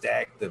gonna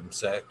stack them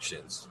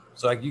sections.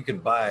 So like you can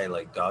buy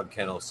like dog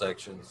kennel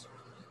sections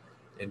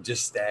and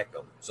just stack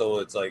them. So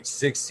it's like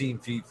 16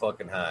 feet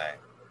fucking high.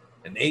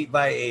 An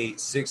 8x8,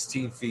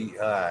 16 feet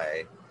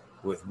high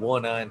with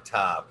one on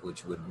top,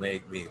 which would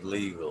make me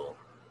legal.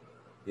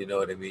 You know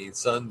what I mean?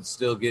 Sun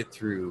still get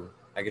through.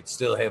 I could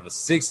still have a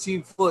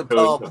 16-foot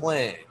tall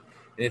plant.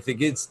 And if it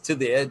gets to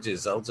the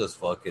edges, I'll just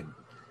fucking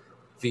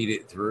feed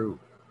it through.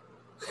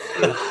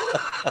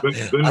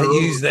 I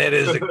use that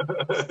as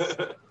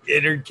a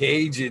inner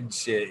cage and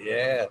shit,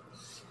 yeah.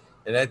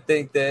 And I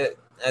think that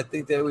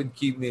would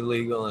keep me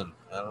legal, and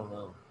I don't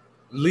know.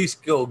 At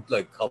least go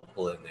like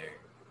couple in there.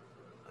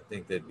 I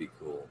think that'd be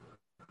cool.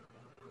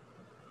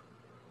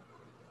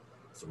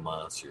 Some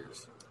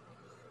monsters,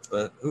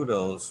 but who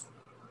knows?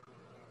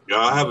 Yeah,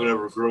 I haven't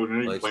ever grown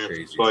any Life's plants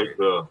crazy, besides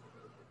right?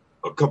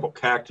 a couple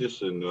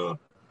cactus, and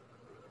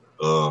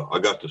I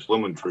got this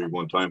lemon tree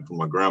one time from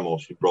my grandma.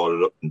 She brought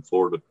it up from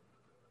Florida.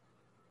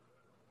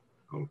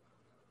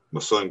 My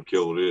son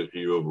killed it.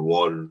 He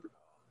overwatered. It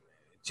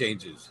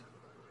changes.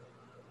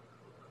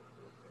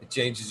 It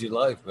changes your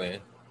life, man.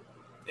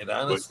 It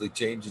honestly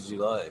changes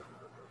your life.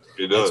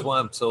 It does. That's why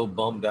I'm so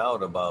bummed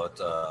out about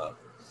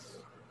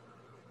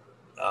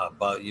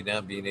you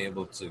not being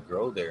able to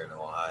grow there in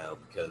Ohio,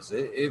 because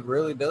it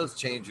really does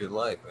change your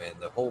life, man.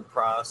 The whole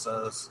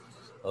process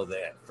of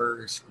that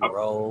first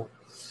grow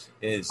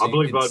is I you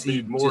believe can I'd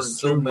see be more just in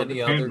so tune with many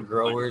the other cannabis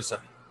growers.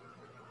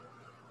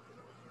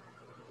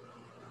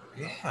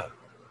 Yeah,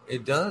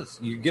 it does.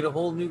 You get a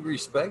whole new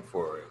respect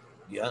for it.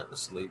 You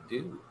honestly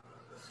do.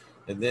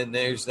 And then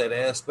there's that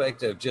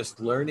aspect of just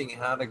learning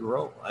how to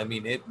grow. I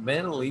mean, it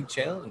mentally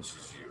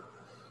challenges you.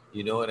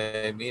 You know what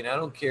I mean? I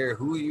don't care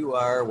who you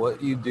are,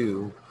 what you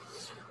do.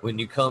 When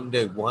you come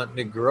to wanting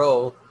to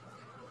grow,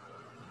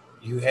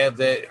 you have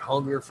that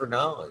hunger for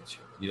knowledge.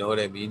 You know what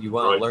I mean? You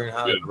want to learn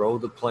how to grow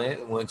the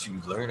plant. And once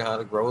you learn how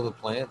to grow the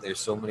plant, there's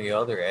so many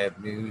other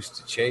avenues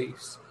to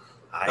chase.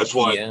 That's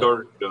why I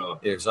started.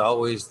 There's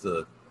always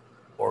the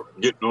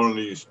getting on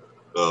these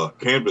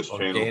cannabis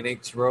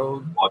organics channels,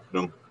 road. watching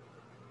them.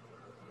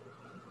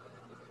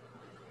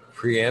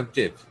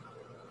 Preemptive.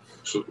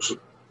 So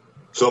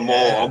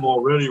I'm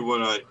already,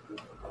 when I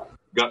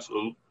got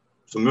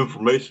some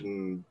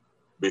information,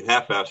 be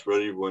half-assed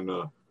ready when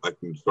I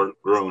can start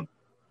growing.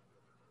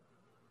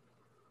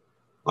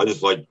 I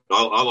just like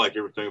I like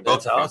everything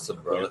about. That's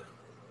awesome, brother.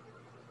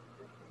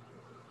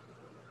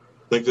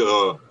 I think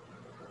the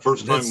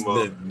first time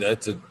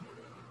that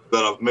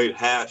I've made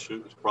hash,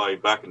 it was probably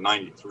back in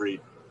 '93.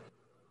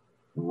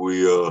 We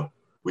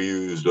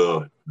used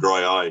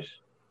dry ice.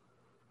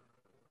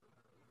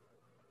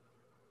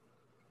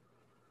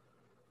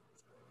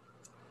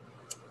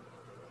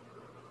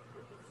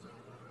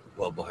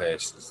 Bubble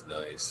hash is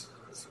nice.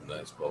 Some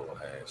nice bubble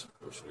hash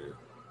for sure.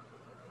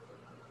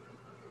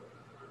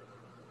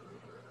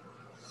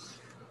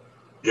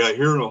 Yeah,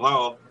 here in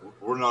Ohio,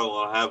 we're not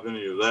allowed to have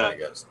any of that. I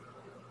guess.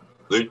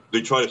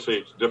 They try to say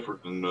it's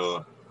different than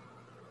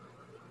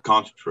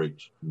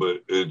concentrates,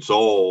 but it's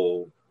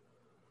all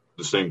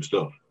the same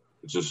stuff.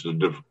 It's just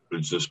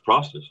it's just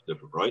processed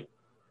different, right?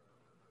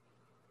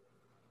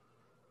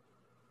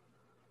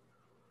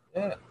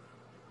 Yeah.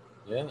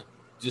 Yeah.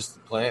 Just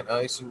the plant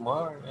ice and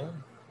water, yeah.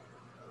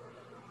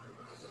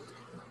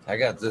 I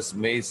got this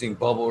amazing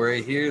bubble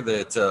right here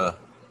that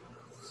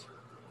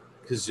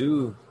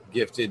Kazoo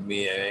gifted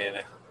me,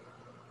 and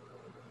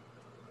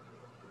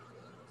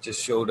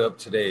just showed up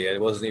today. I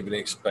wasn't even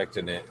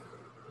expecting it.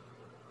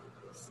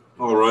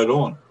 Oh, right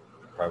on.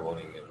 Probably won't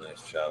even get a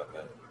nice shot of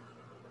it.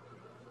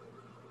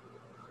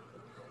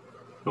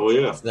 Oh,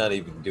 yeah. It's not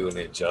even doing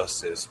it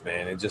justice,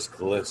 man. It just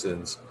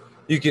glistens.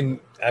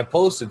 I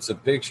posted some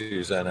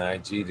pictures on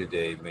IG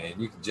today, man.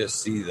 You can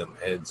just see them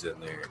heads in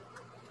there.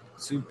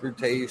 Super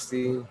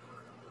tasty.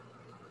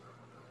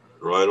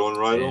 Right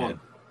on.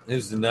 It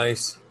was a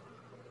nice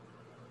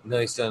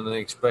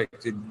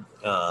unexpected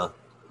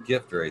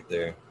gift right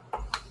there.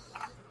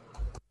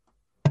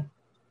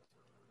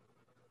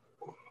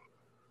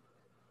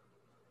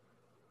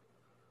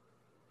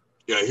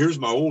 Yeah, here's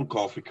my old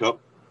coffee cup.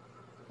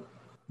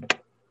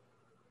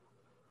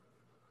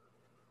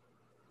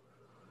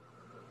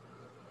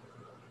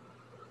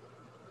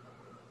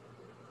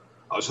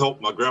 I was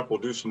helping my grandpa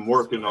do some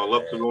work, and I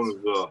left it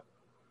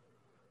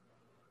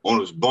on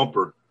his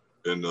bumper,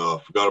 and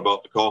forgot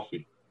about the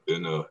coffee,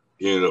 and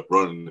he ended up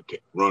running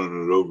it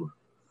over.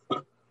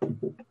 Man,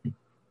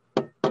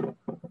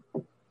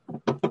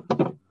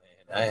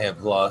 I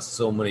have lost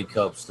so many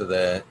cups to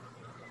that.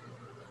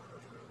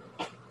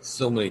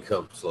 So many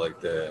cups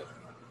like that.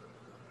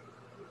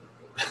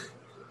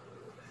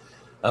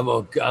 I'm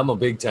a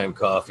big time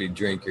coffee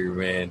drinker,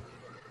 man.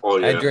 Oh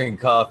yeah. I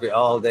drink coffee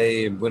all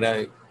day, and when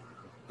I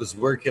was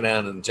working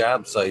on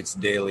job sites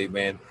daily,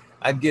 man,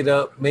 I'd get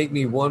up, make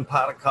me one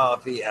pot of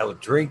coffee. I would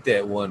drink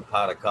that one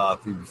pot of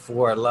coffee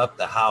before I left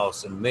the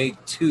house and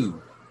make two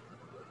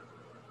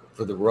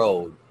for the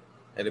road.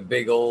 Had a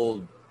big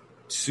old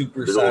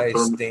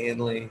super-sized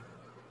Stanley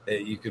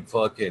that you could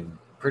fucking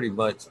pretty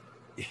much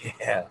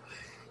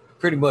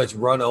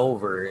run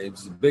over.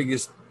 It's the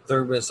biggest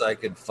thermos I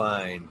could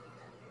find.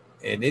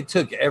 And it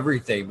took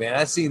everything, man.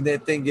 I seen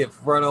that thing get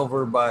run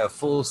over by a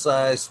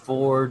full-size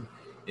Ford.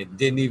 It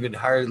didn't even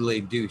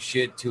hardly do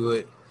shit to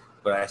it.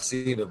 But I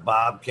seen a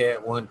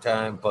Bobcat one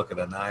time fucking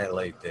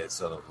annihilate that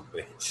son of a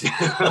bitch.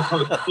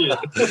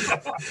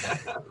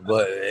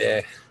 But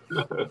yeah.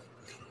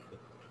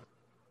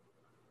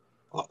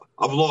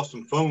 I've lost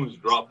some phones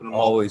dropping them.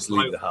 Always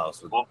leave the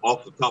house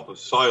off the top of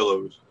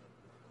silos.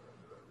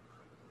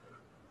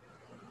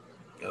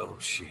 Oh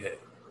shit!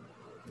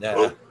 Nah.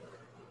 Well,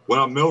 when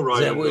I'm mill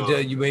riding, is that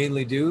what you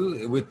mainly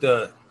do with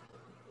the?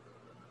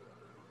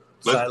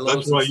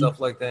 silos and stuff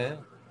like that?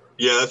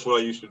 Yeah, that's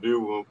what I used to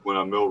do when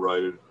I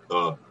millwrighted.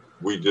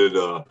 We did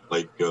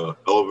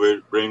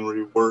elevator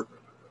granary work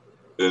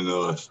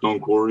in stone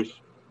quarries.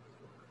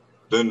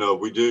 Then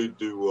we did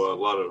do a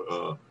lot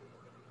of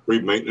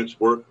maintenance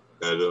work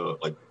at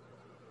like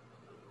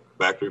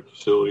factory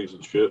facilities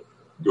and shit.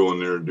 Go in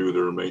there and do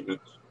their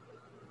maintenance,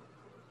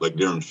 like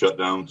during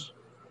shutdowns.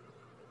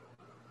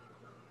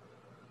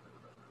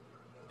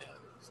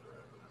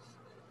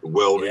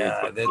 Welding.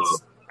 Yeah,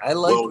 I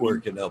like welding,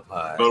 working up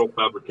high. Metal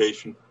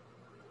fabrication.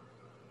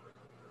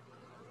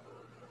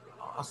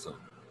 Awesome,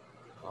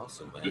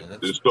 man.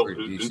 That's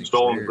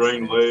installing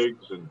drain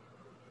legs and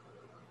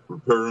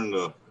repairing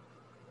the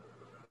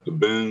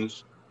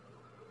bins.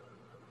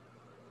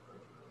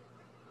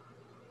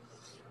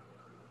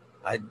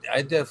 I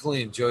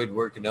definitely enjoyed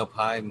working up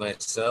high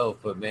myself,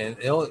 but man,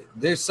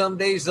 there's some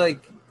days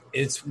like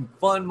it's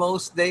fun.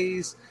 Most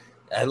days,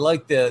 I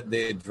like the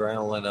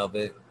adrenaline of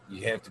it.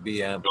 You have to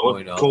be on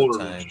point all the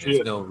time. There's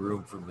no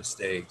room for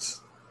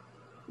mistakes.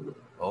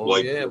 Oh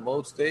like, yeah,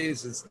 most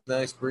days it's a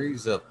nice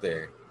breeze up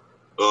there.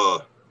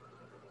 The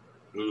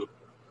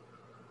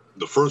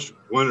first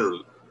winter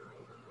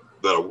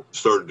that I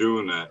started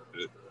doing that,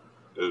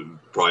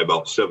 probably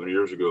about 7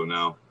 years ago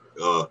now.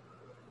 I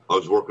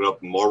was working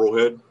up in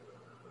Marblehead,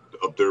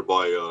 up there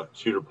by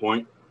Cedar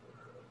Point,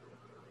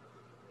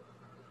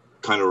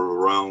 kind of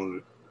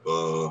around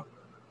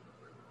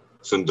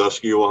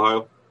Sandusky,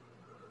 Ohio.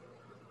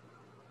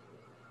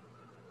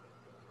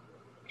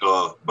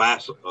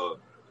 There's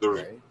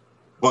a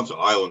bunch of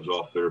islands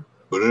off there.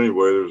 But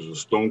anyway, there's a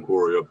stone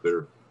quarry up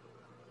there,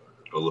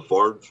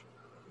 Lafarge.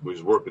 We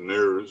was working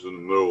there. It was in the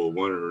middle of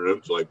winter, and it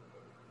was like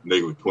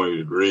negative 20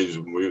 degrees,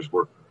 and we was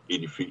working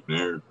 80 feet in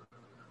the air.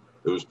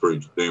 It was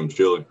pretty damn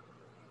chilly.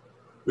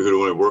 We could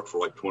only work for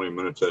like 20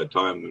 minutes at a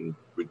time, and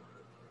we'd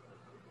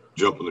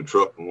jump in the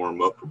truck and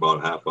warm up for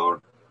about a half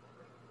hour.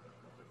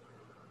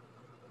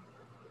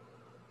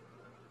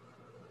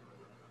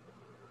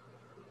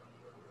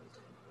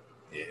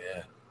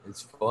 Yeah,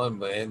 it's fun,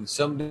 man.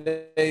 Some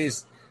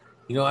days,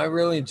 I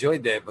really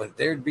enjoyed that, but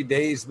there'd be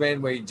days,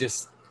 man, where you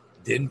just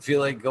didn't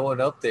feel like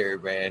going up there,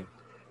 man.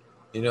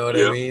 You know what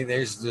I mean?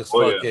 There's just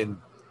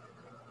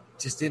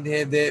just didn't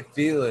have that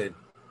feeling.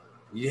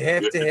 You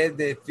have to have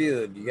that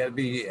feeling. You got to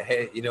be,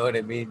 you know what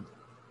I mean?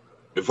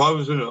 If I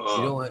was in a, you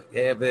don't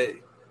have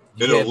it.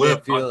 You in have a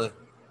lift, that feeling.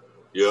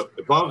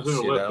 If I was in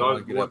a lift, I don't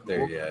want to get up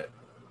there yet.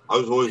 I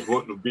was always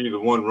wanting to be the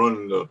one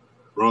running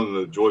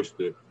the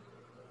joystick.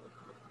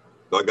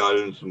 I got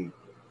in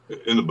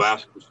the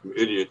basket with some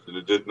idiots and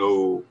they didn't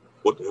know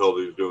what the hell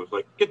they was doing. It's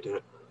like, get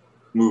that,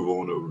 move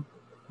on over.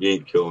 You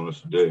ain't killing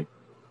us today.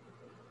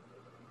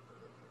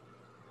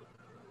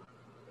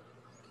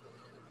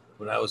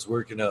 When I was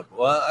working up,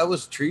 I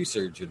was a tree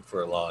surgeon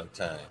for a long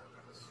time.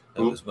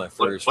 That was my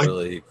first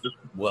really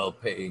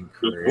well-paying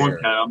career. This one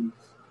cat I'm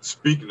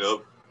speaking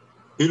of,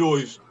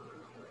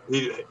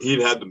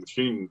 he'd had the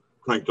machine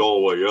cranked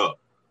all the way up.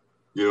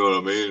 You know what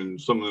I mean? And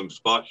some of them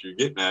spots you're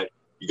getting at,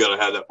 you got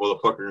to have that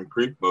motherfucker in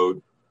creep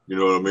mode. You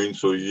know what I mean?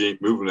 So you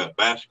ain't moving that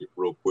basket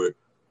real quick,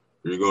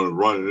 or you're going to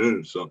run it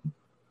into something.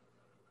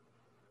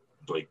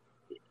 It's like,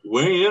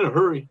 we ain't in a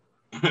hurry.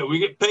 We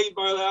get paid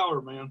by the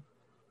hour, man.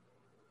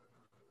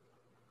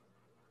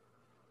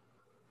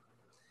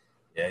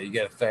 Yeah, you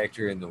got to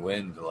factor in the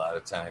wind a lot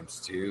of times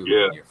too.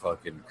 Yeah. When you're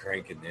fucking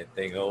cranking that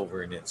thing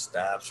over and it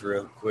stops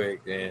real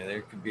quick, man,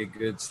 there could be a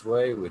good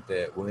sway with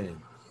that wind.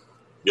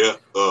 Yeah,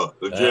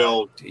 the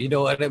gel. You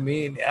know what I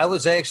mean? I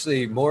was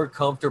actually more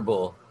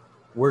comfortable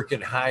working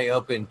high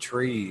up in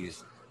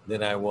trees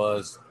than I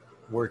was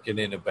working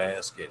in a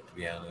basket, to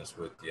be honest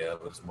with you. I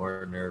was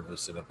more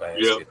nervous in a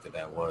basket than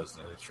I was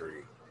in a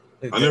tree.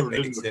 I never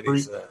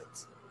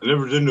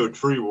did no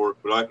tree work,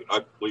 but I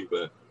could believe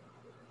that.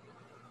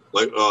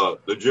 Like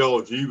the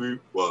Jello G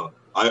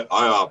I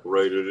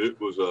operated, it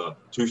was a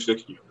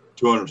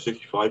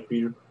 265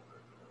 feeder.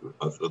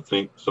 I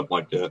think something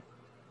like that.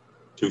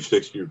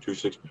 260 or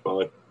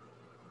 265.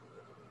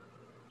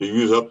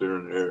 You was up there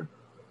in the air.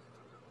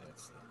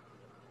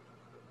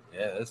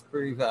 That's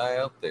pretty high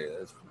up there.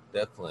 That's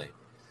definitely.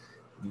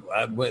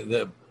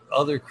 The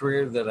other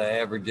career that I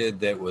ever did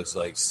that was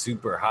like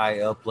super high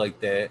up like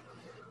that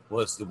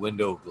was the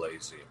window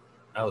glazing.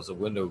 I was a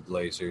window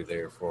glazer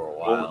there for a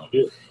while.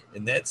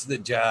 And that's the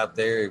job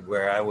there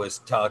where I was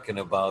talking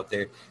about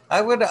there.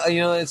 I would,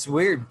 it's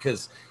weird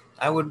because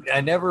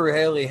I never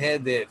really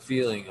had that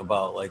feeling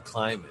about like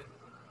climbing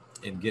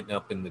and getting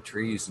up in the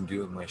trees and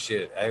doing my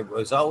shit. I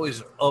was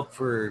always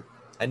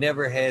I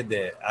never had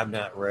that I'm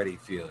not ready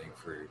feeling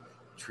for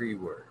tree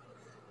work.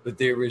 But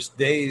there was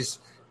days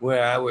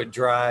where I would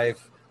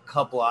drive a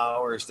couple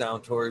hours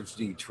down towards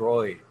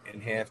Detroit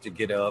and have to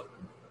get up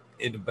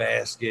in the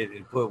basket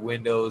and put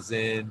windows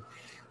in,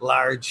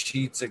 large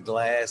sheets of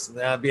glass, and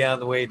then I'd be on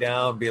the way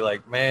down and be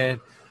like, man,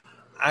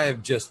 I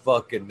am just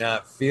fucking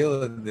not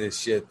feeling this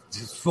shit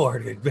this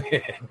morning,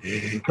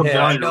 man.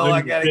 I know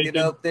I gotta get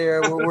up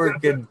there. We're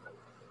working.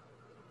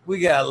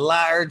 We got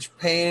large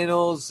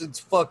panels. It's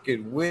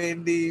fucking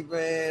windy,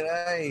 man.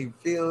 I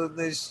ain't feeling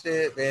this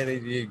shit, man.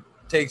 And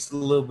takes a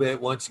little bit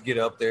once you get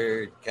up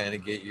there, kind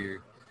of get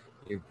your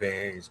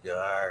bearings. Go,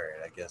 all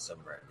right, I guess I'm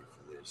ready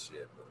for this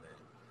shit. But man,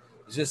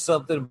 it's just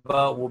something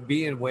about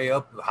being way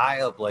up,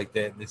 high up like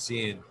that, and then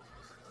seeing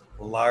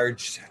a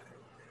large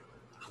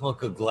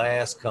hunk of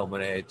glass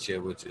coming at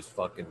you, which is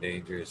fucking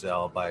dangerous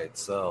all by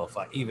itself,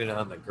 even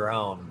on the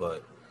ground.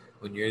 But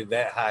when you're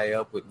that high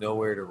up with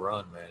nowhere to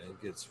run, man,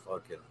 it's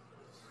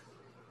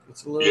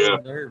a little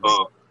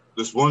unnerving.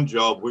 This one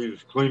job, we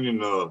was cleaning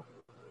the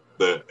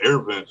air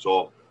vents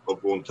off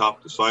up on top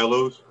of the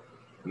silos,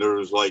 and there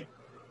was like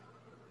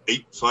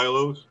 8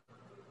 silos,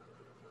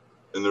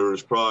 and there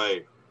was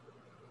probably,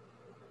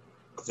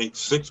 I think,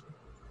 6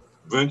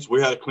 vents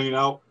we had to clean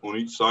out on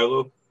each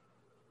silo.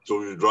 So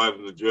we were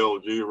driving the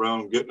JLG around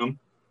and getting them.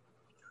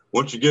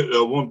 Once you get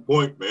at one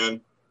point,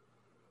 man,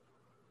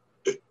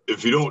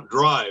 if you don't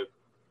drive,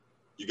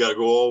 you got to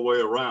go all the way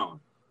around.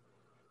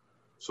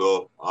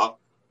 So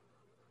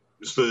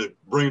instead of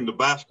bringing the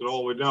basket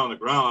all the way down the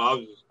ground, I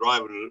was just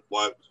driving it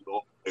while it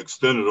was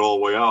extended all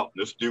the way out.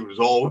 And this dude was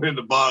all the way in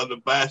the bottom of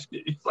the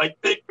basket. He's like,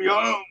 take me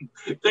home.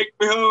 Take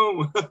me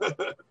home.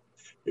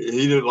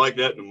 He didn't like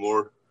that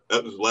anymore.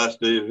 That was the last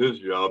day of his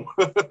job.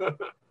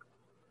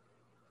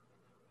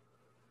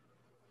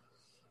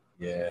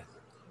 Yeah.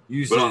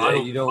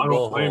 Usually you don't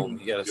go home.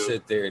 You got to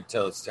sit there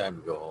until it's time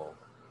to go home.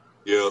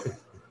 Yeah.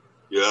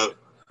 Yeah.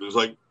 It was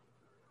like,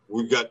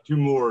 we've got 2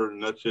 more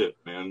and that's it,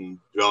 man.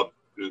 Job.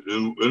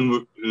 And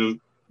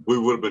we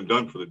would have been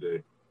done for the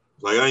day.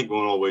 It's like, I ain't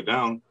going all the way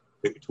down.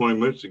 Take 20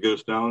 minutes to get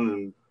us down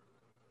and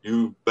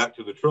you back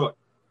to the truck.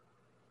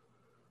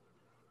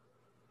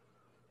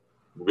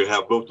 We're going to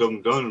have both of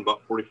them done in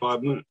about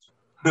 45 minutes.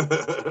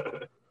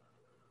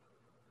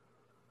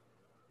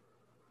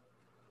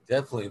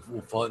 Definitely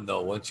fun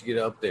though. Once you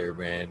get up there,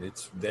 man,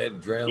 it's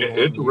that adrenaline.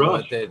 It's a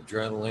rush. Let that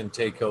adrenaline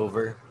take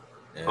over.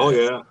 Yeah. Oh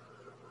yeah.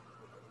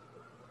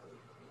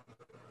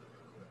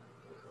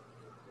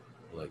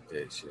 I like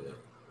that shit.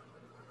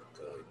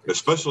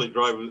 Especially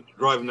driving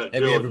that.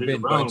 Have you ever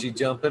been bungee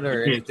jumping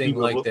or anything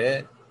like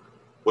that?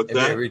 What's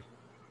that?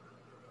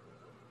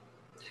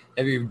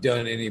 Have you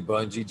done any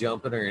bungee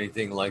jumping or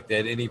anything like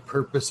that? Any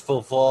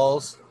purposeful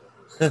falls?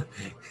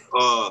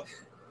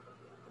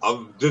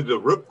 I did the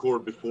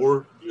ripcord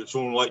before. It's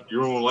on like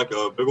you're on like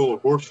a big old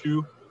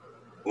horseshoe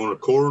on a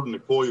cord, and they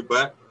pull you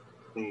back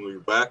from your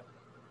back.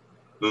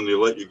 Then they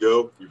let you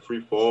go. You free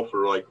fall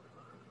for like,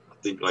 I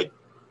think like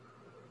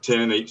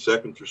 8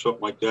 seconds or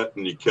something like that,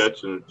 and you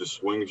catch and it just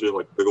swings you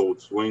like a big old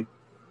swing.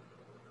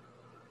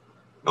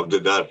 I've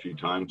did that a few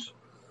times.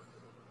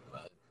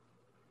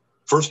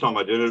 First time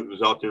I did it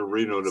was out there in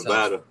Reno,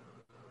 Nevada.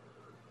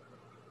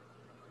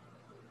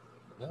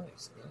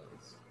 Nice.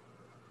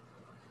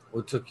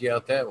 What took you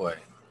out that way?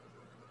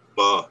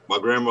 My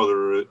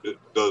grandmother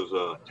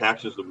does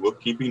taxes and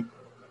bookkeeping,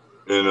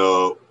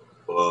 and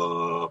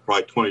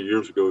probably 20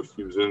 years ago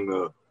she was in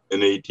the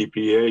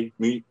NATPA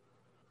meet.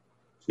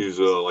 She's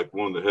like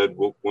one of the head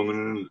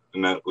women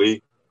in that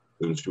league,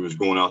 and she was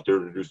going out there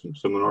to do some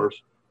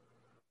seminars.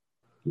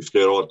 We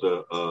stayed all at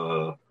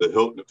the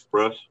Hilton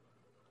Express,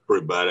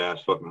 pretty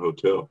badass fucking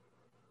hotel.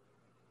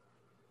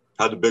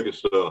 Had the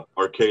biggest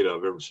arcade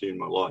I've ever seen in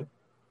my life.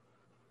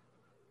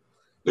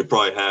 They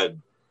probably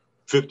had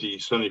 50,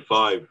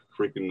 75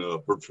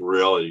 freaking virtual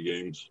reality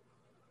games.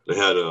 They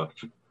had a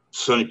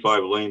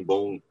 75 lane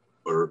bowling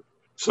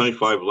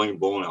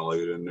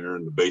alley in there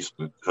in the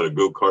basement. Had a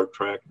go-kart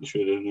track and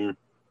shit in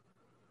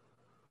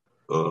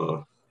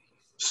there.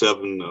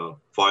 7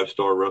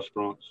 5-star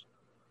restaurants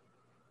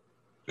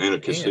and a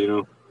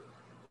casino.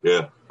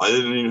 Yeah, I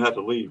didn't even have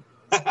to leave.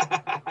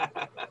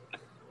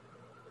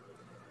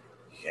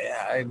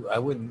 Yeah, I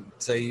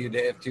wouldn't say you'd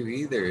have to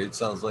either. It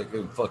sounds like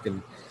a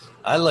fucking...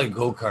 I like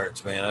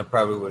go-karts, man. I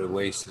probably would have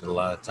wasted a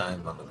lot of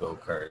time on the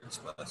go-karts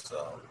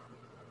myself.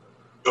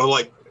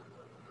 Like,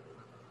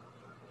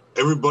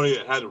 everybody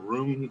that had a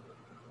room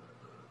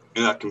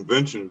in that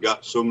convention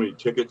got so many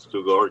tickets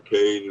to the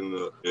arcade and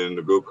the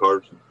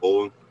go-karts and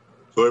bowling.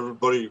 So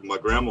everybody, my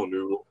grandma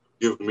knew,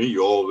 give me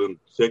all of them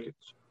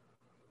tickets.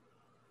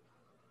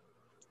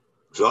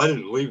 So I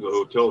didn't leave the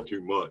hotel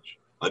too much.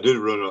 I did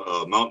run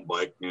a mountain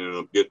bike and ended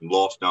up getting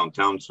lost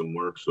downtown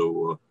somewhere.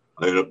 So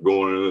I ended up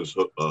going in this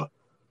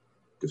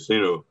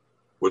casino,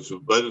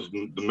 that is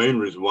the main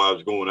reason why I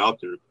was going out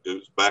there. It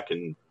was back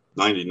in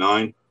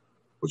 '99,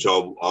 which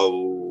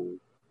I'll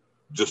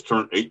just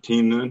turned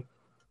 18 then,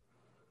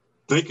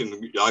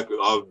 thinking I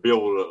would be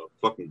able to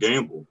fucking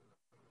gamble.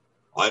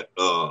 I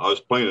was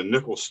playing a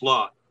nickel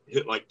slot,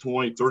 hit like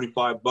 20,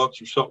 35 bucks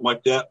or something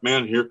like that.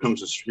 Man, here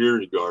comes a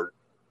security guard,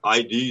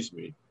 IDs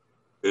me,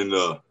 and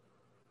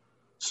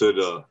said,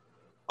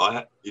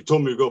 he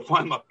told me to go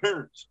find my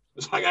parents.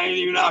 It's like, I ain't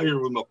even out here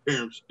with my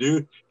parents,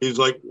 dude. He's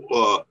like,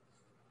 it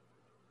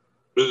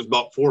was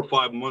about 4 or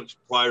 5 months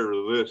prior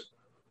to this.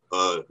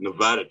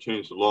 Nevada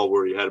changed the law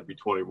where you had to be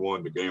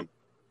 21 to gamble.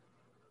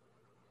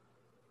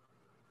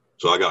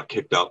 So I got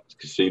kicked out of the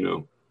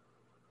casino.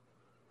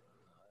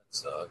 That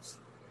sucks.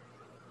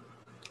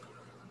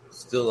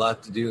 Still a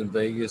lot to do in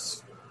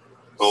Vegas.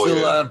 Oh, Still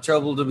yeah. a lot of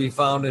trouble to be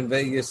found in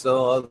Vegas,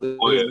 though, other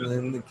Oh, yeah.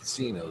 than the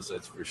casinos,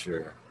 that's for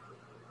sure.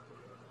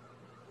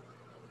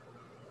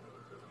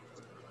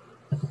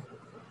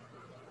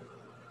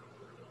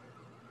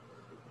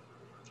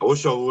 I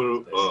wish I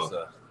would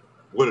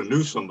have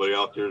knew somebody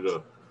out there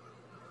to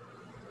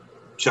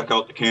check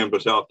out the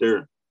cannabis out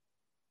there.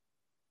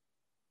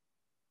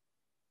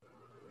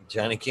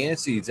 Johnny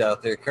Canseed's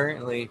out there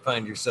currently.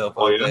 Find yourself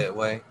Oh, out yeah? that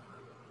way.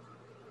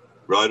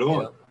 Right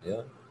on.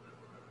 Yeah.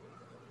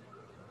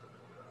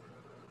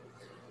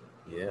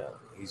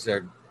 He's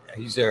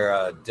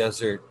our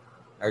desert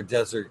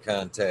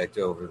contact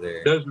over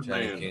there. Desert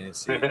Johnny man.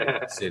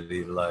 Canseed,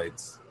 City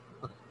Lights.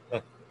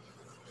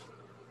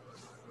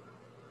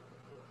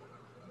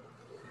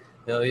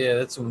 Hell yeah,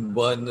 that's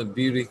one the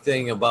beauty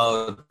thing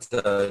about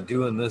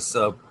doing this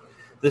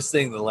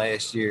thing the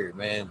last year,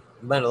 man.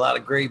 Met a lot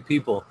of great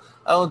people.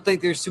 I don't think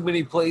there's too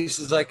many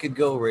places I could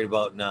go right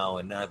about now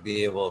and not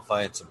be able to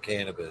find some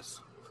cannabis.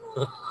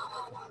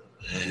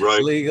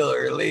 Right. Legal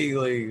or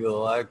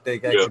illegal. I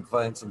think I could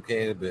find some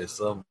cannabis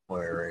somewhere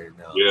right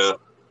now. Yeah.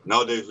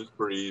 Nowadays it's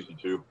pretty easy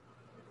too.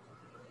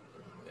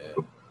 Yeah.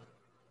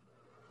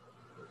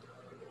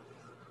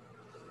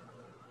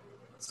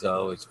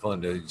 So it's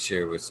fun to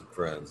share with some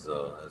friends,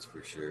 though. That's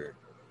for sure.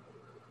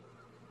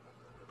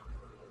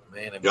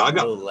 Man, I got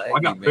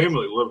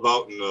family live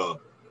out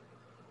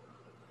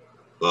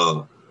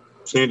in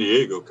San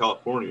Diego,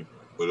 California,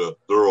 but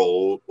they're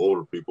all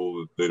older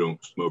people. They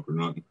don't smoke or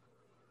nothing.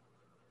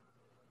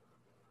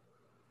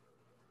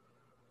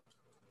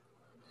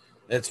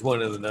 That's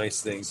one of the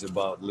nice things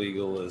about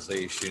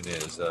legalization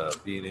is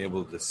being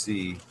able to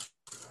see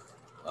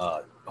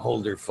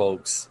older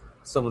folks,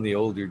 some of the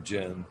older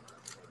gen,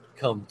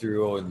 come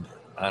through and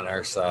on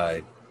our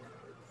side.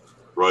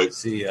 Right.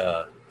 See,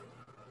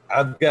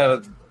 I've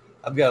got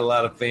a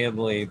lot of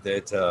family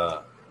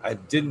that I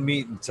didn't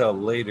meet until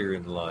later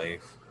in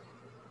life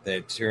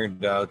that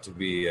turned out to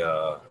be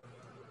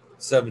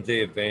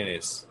Seventh-day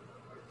Adventists.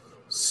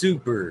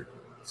 Super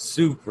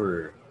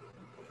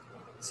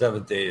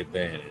Seventh-day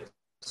Adventists.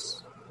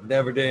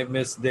 Never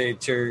miss a day of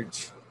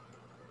church.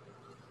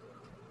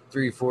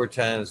 3-4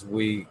 times a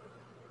week.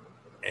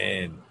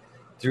 And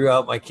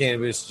throughout my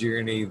cannabis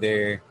journey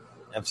there,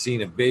 I've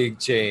seen a big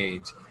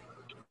change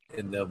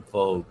in them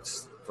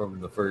folks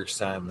from the first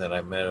time that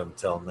I met them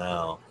till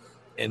now.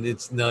 And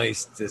it's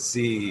nice to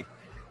see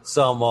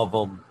some of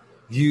them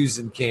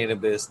using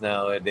cannabis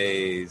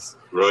nowadays.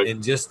 Right.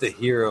 And just to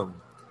hear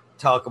them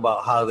talk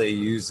about how they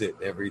use it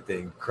and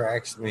everything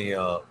cracks me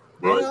up.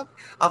 Right. Yeah,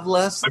 I've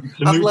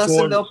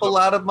lessened up a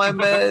lot of my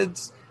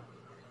meds.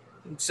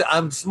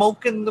 I'm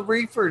smoking the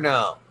reefer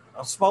now.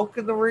 I'm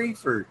smoking the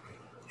reefer.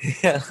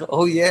 Yeah.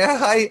 Oh yeah.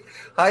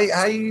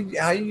 How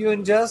you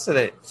ingested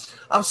it?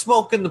 I'm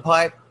smoking the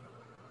pipe.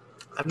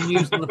 I'm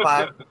using the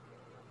pipe.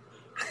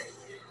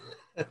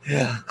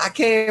 I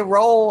can't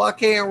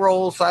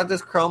roll, so I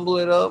just crumble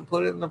it up,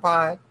 put it in the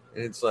pipe.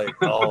 And it's like,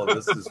 oh,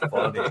 this is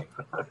funny.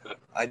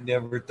 I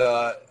never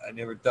thought in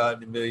a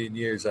million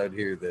years I'd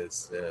hear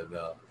this, and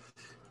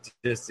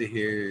just to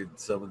hear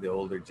some of the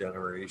older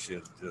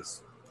generation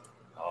just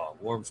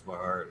warms my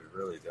heart. It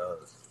really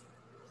does.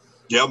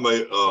 Yeah,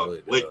 my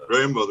late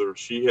grandmother,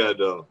 she had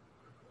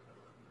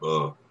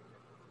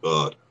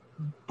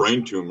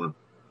brain tumor,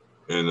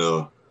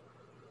 and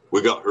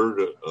we got her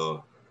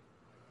to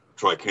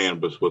try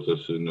cannabis with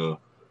us, and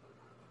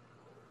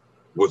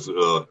with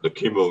the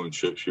chemo and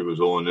shit she was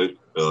on it,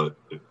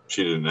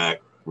 she didn't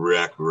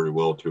react very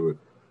well to it,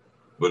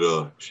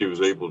 but she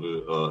was able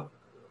to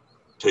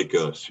take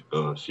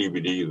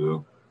CBD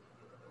though.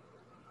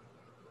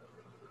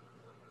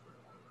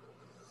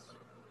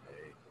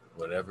 Hey,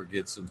 whatever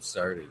gets them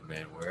started,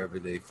 man. Wherever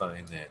they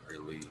find that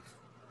relief,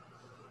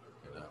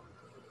 you know.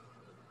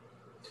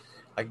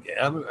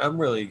 I'm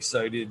really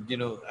excited. You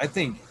know, I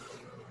think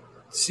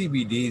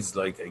CBD is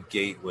like a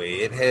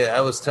gateway. I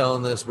was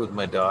telling this with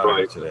my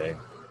daughter today.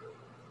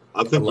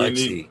 I think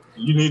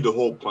you need the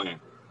whole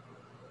plant.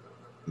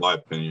 My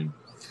opinion.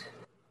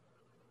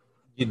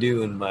 You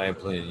do, in my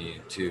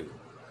opinion, too.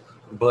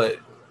 But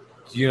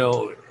you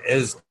know,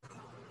 as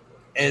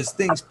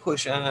things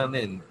push on,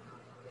 and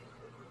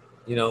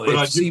you know, if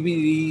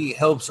CBD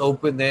helps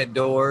open that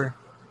door,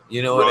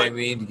 you know what I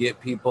mean, to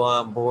get people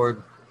on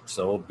board,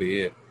 so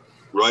be it.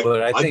 Right.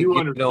 But I think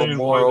you know,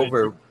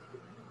 moreover,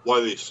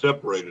 why they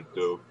separate it,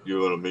 though. You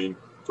know what I mean?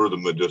 For the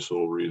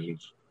medicinal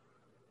reasons.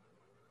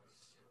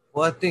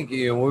 Well, I think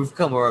we've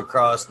come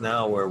across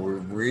now where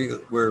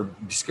we're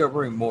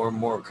discovering more and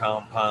more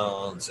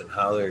compounds and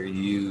how they're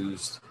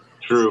used.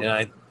 True.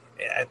 And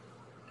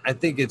I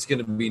think it's going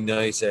to be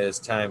nice as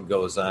time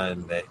goes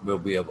on that we'll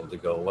be able to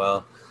go,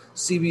 well,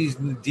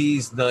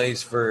 CBD's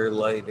nice for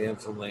light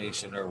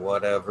inflammation or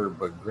whatever,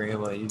 but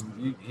Grandma,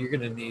 you're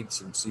going to need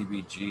some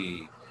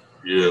CBG,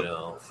 you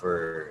know,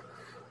 for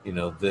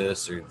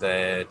this or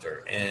that,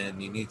 or N.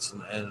 You need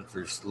some N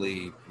for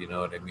sleep. You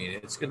know what I mean?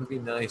 It's going to be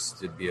nice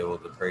to be able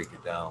to break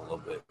it down a little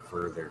bit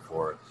further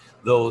for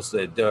those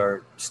that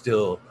are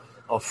still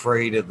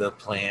afraid of the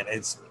plant.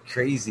 It's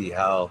crazy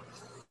how,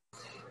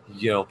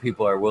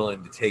 people are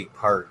willing to take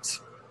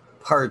parts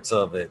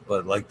of it,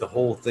 but like the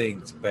whole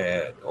thing's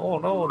bad. Oh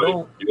no, Right.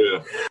 don't.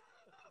 Yeah.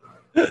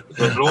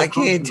 So it all I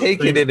comes can't from the take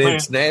it same in plant.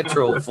 its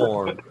natural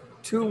form.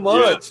 Too Yeah.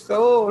 much.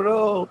 Oh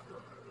no.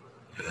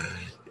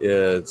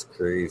 Yeah, it's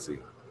crazy.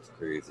 It's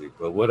crazy.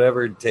 But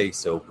whatever it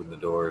takes to open the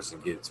doors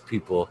and gets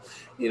people,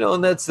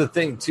 and that's the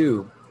thing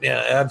too.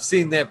 Yeah, I've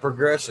seen that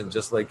progression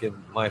just like in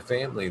my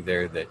family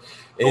there that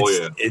Oh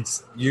yeah.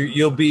 it's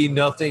you'll be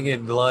nothing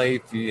in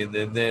life and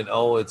then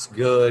oh it's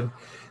good.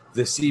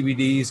 The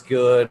CBD's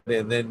good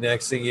and then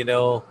next thing you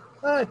know,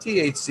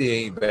 THC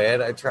ain't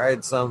bad. I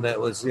tried some that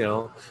was,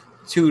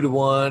 2 to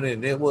 1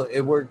 and it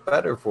worked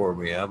better for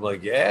me. I'm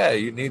like, yeah,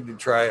 you need to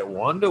try it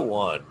 1 to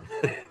 1.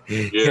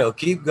 Yeah.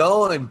 Keep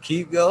going.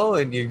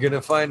 You're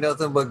gonna find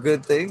nothing but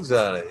good things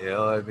on it. You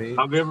know what I mean?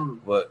 Have you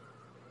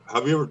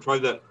ever But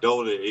tried that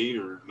Delta 8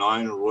 or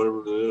 9 or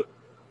whatever the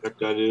heck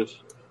that is?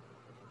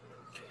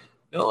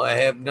 no, I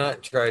have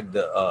not tried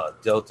the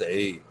Delta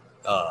 8.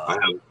 I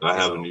You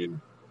haven't know,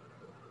 either.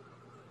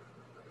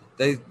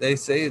 they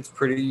say it's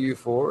pretty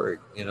euphoric.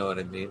 You know what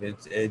I mean?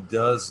 It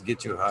does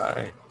get you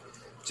high,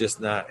 just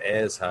not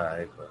as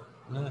high.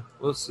 But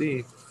we'll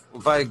see.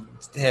 If I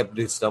happen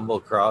to stumble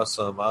across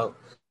some, I'll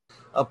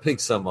pick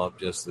some up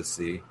just to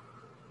see.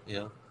 You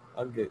know,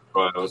 I'll get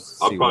Right.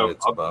 just to see what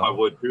it's I about.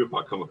 would too if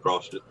I come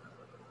across it.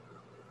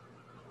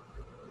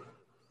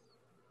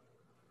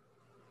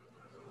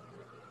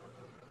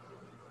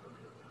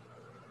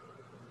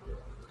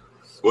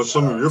 What's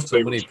some of your So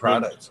favorite many strains?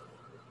 products.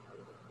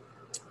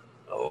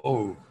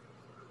 Oh,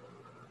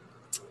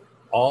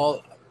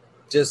 all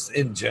just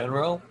in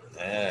general.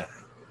 Man,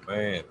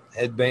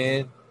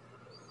 headband's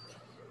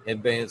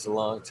a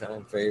long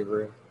time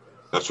favorite.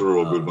 That's a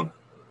real good Uh, one.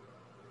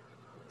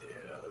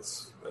 yeah,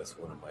 that's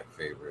one of my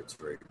favorites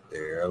right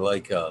there. I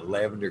like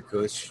Lavender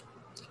Kush.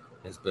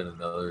 Has been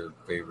another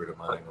favorite of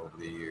mine over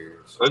the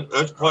years.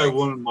 That's I probably like,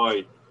 one of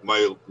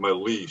my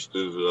least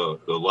is the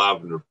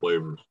lavender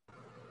flavors.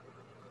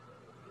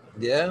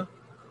 yeah.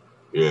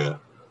 Yeah.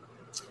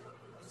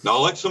 Now I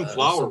like some There's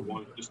flower some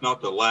ones, just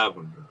not the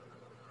lavender.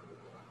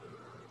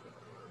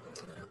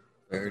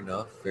 fair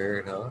enough. Fair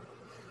enough.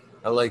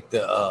 I like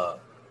the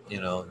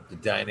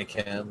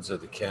Dynachems or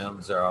the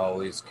Chems are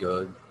always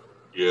good.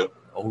 Yeah.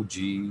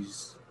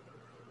 OGs.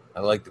 I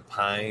like the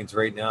Pines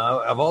right now.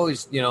 I've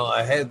always,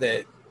 I had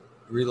that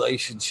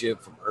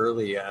relationship from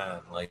early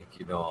on, like,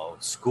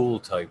 school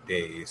type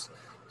days,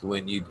 to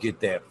when you'd get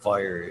that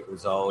fire. It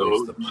was The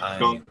always the OG skunk.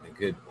 pine, the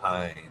good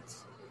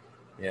pines.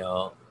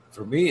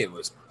 For me, it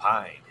was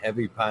pine,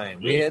 heavy pine.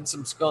 We Yeah. had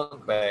some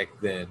skunk back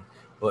then,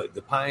 but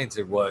the pines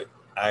are what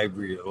I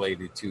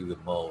related to the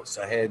most.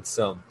 I had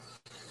some,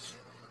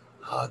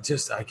 I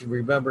can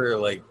remember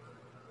like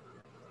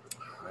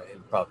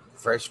about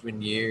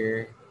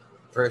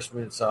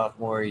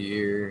sophomore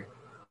year,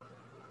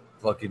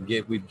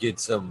 we'd get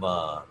some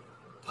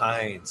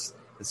pines.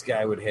 This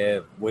guy would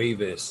have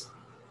Wavis.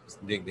 His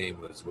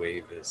nickname was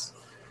Wavis.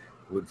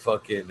 Would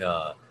fucking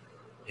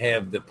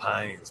have the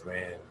pines,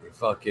 man.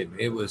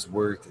 It was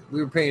worth it.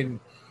 We were paying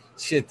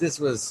shit. This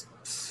was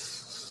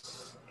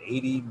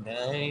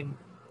 89,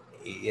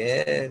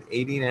 yeah,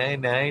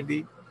 89,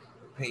 90.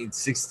 Paying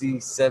 60,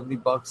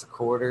 $70 a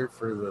quarter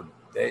for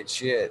that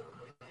shit.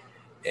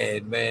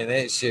 And man,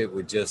 that shit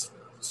would just,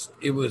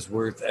 it was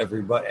worth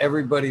everybody.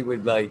 Everybody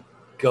would like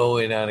go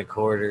in on a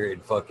quarter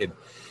and fucking,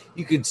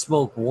 you could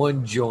smoke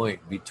one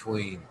joint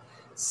between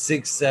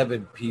 6,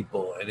 7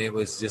 people, and it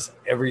was just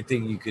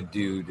everything you could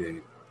do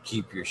to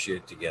keep your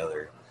shit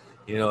together.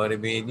 You know what I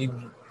mean?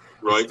 Your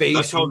Right. That's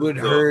face how would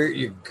hurt,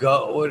 your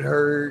gut would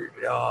hurt.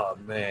 Oh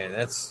man,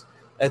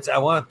 I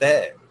want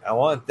that. I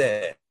want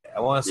that. I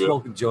want to yeah.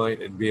 smoke a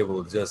joint and be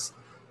able to just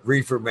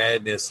reefer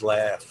madness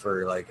laugh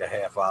for like a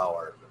half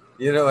hour.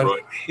 You know what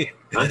Right. I mean?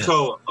 That's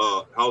how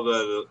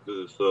that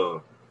is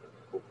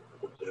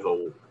what the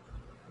hell?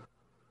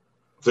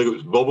 I think it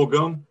was bubble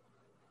gum.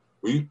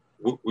 We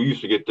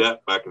used to get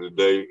that back in the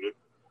day.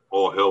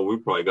 Oh hell, we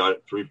probably got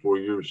it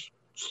 3-4 years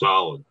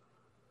solid.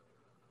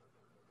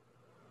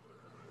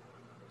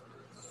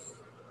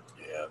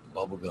 Yeah,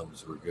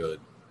 bubblegums were good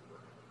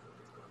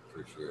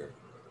for sure.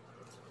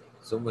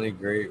 So many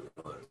great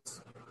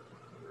ones.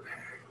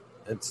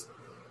 That's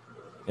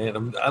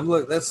and I'm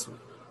look. That's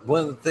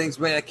one of the things,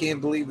 man. I can't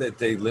believe that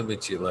they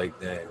limit you like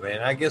that,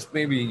 man. I guess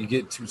maybe you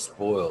get too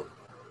spoiled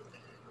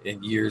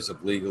in years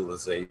of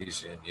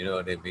legalization. You know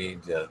what I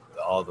mean?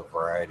 All the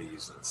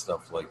varieties and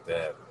stuff like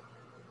that.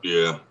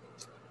 Yeah.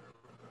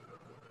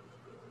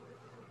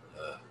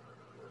 Uh,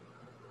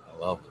 I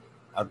love it.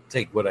 I'll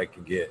take what I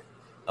can get.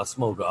 I'll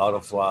smoke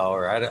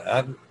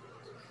autoflower.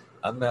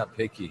 I'm not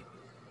picky.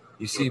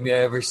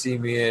 Ever see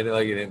me at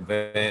like an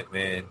event,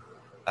 man?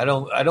 I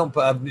don't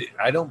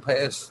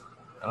pass.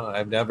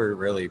 I've never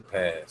really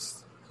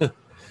passed.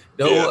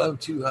 No, Yeah. I'm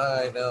too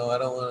high. No, I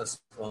don't want to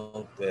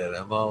smoke that.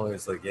 I'm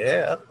always like,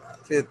 yeah, I'll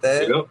fit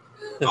that. Yep.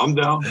 I'm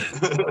down.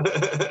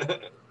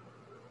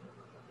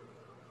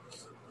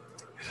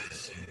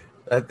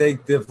 I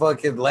think the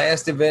fucking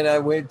last event I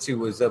went to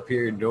was up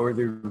here in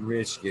northern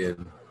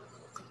Michigan,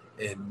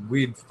 and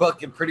we'd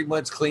fucking pretty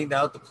much cleaned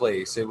out the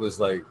place. It was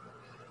like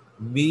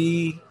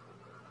me,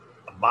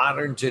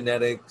 Modern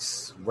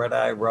Genetics, Red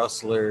Eye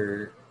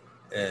Rustler,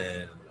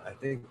 and I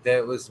think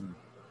that was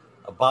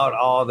about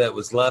all that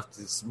was left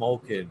is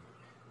smoking.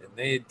 And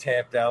they had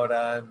tapped out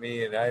on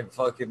me, and I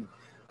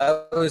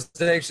was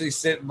actually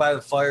sitting by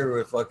the fire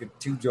with fucking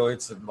 2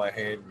 joints in my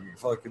hand, and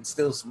fucking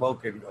still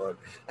smoking, going,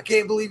 I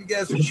can't believe you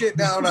guys are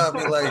shitting out on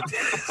me like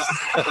this.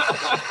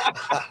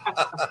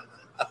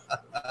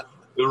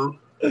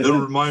 That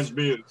reminds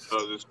me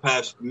of this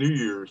past New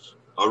Year's.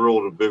 I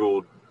rolled a big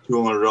old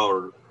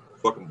 $200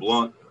 fucking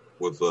blunt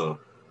with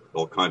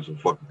all kinds of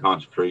fucking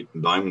concentrate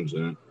and diamonds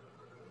in it,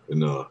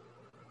 and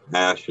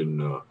hash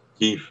and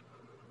keef,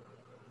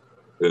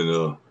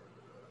 and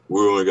we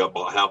only got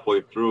about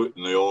halfway through it,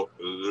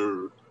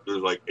 and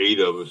there's like 8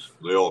 of us.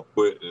 They all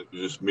quit. And it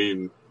was just me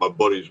and my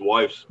buddy's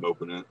wife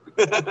smoking it.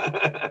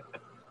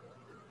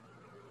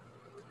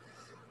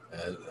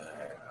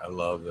 I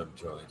love them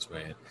joints,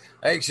 man.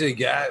 I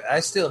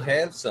still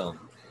have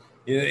some.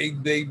 You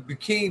know, they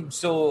became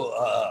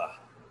so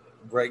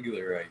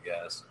regular, I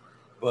guess.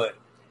 But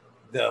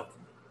the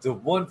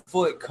 1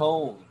 foot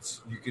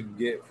cones you can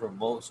get from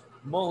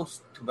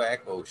most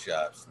tobacco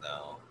shops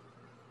now.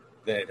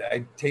 That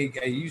I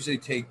usually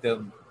take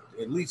them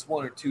at least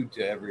 1 or 2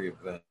 to every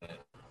event.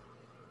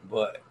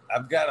 But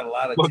I've got a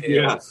lot of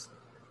tails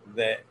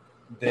that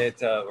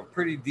are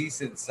pretty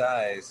decent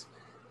size,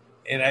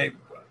 and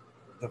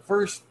the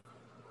first,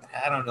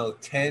 I don't know,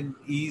 10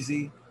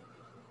 easy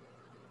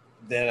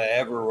that I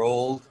ever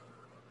rolled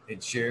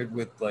and shared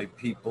with like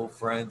people,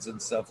 friends and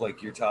stuff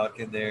like you're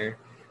talking there,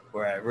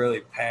 where I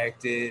really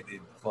packed it and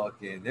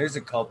fucking, there's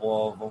a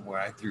couple of them where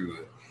I'd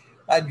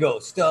go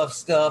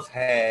stuff,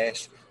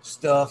 hash,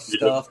 stuff,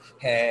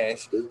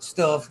 hash,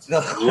 stuff.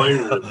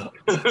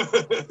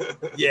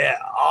 Yeah,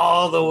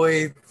 all the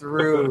way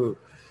through.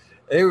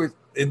 It was,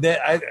 and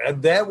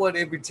that one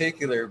in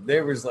particular,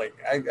 there was like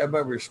I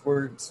remember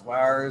squirting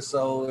Swire or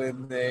so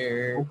in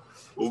there.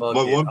 Well,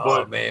 my one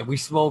buddy, man, we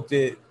smoked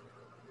it.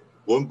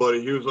 One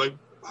buddy, he was like,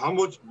 "How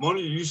much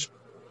money do you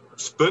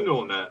spend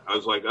on that?" I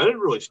was like, "I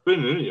didn't really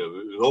spend any of it.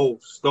 It was all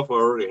stuff I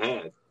already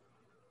had."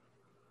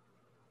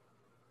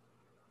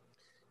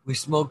 We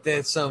smoked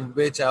that son of a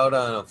bitch out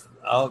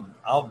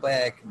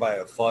back by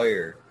a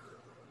fire,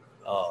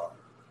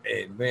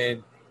 and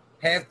man,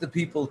 half the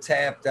people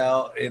tapped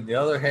out, and the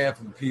other half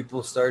of the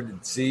people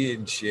started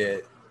seeing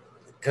shit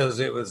because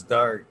it was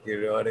dark.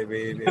 You know what I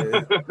mean?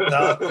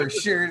 For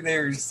sure, they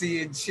were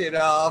seeing shit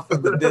off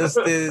in the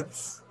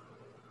distance.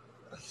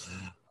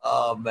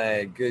 Oh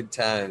man, good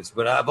times.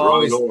 But I've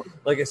always,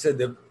 like I said,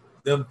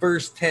 the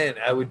first 10,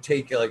 I would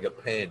take like a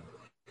pen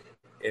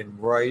and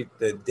write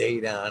the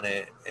date on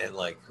it and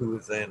like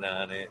who's in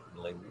on it,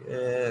 and like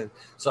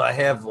So I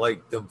have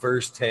like the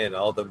first 10,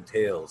 all them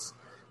tails,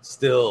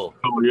 still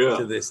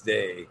to this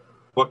day.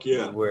 Fuck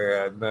yeah!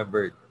 Where I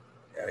remember,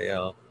 you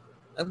know,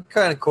 I'm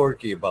kind of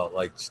quirky about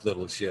like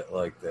little shit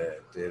like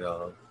that. You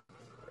know,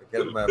 I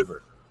can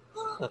remember.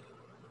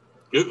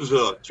 It was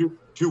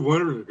two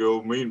winters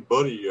ago. Me and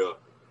Buddy,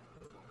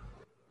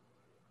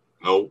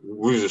 we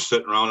was just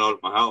sitting around out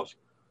at my house,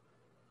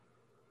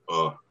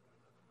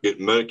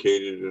 getting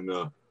medicated, and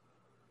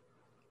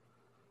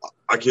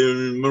I can't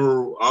even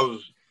remember. I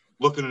was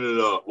looking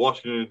at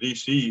Washington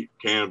D.C.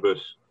 cannabis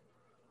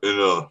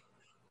and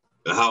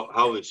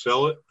how they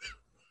sell it.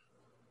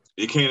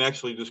 You can't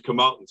actually just come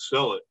out and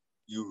sell it.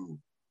 You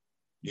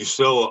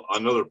sell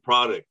another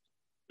product,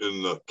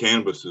 and the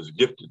cannabis is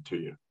gifted to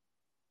you.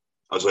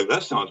 I was like,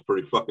 that sounds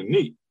pretty fucking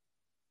neat.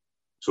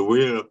 So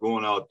we ended up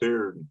going out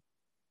there and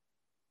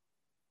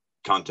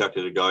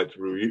contacted a guy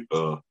through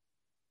on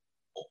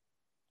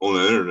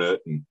the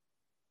internet, and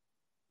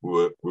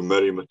we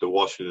met him at the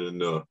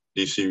Washington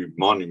D.C.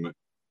 monument.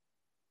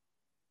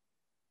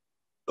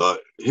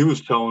 He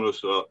was telling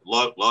us a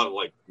lot of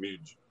like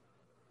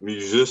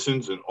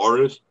musicians and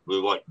artists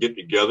will like get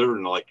together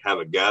and like have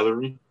a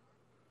gathering,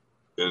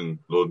 and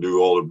they'll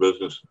do all their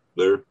business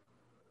there,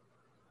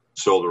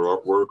 sell their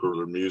artwork or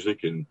their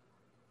music, and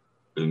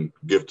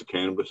gift the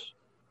cannabis.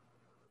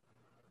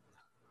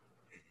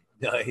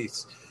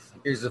 Nice.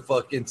 Here's a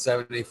fucking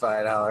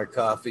 $75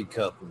 coffee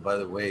cup, and by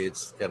the way,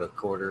 it's got a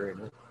quarter in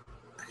it.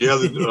 Yeah,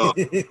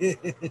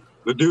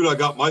 the dude I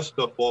got my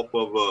stuff off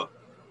of,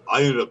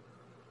 I ended up,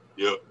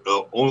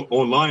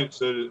 online it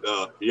said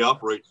he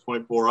operates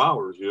 24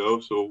 hours,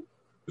 so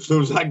as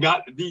soon as I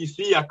got to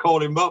DC, I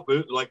called him up.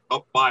 It was like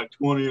up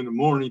 5:20 in the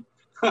morning.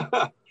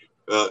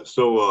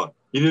 So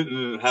he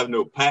didn't have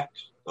no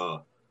packs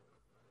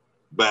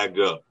bagged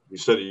up. He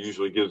said he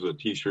usually gives a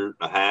t-shirt,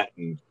 a hat,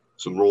 and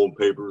some rolling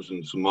papers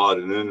and some odd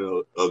and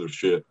then other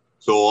shit.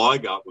 So all I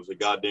got was a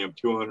goddamn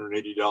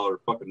 $280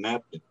 fucking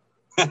napkin.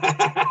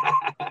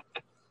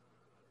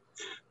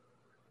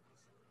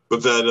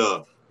 But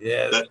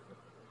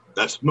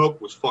that smoke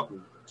was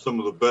fucking some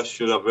of the best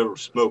shit I've ever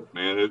smoked,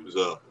 man. It was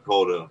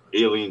called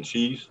Alien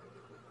Cheese.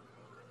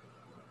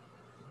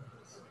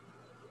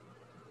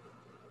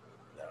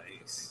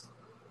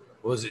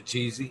 Was it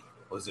cheesy?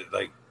 Was it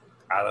like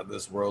out of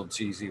this world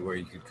cheesy where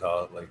you could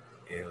call it like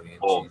Alien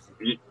Oh,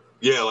 cheesy.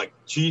 yeah, like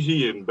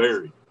cheesy and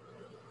berry.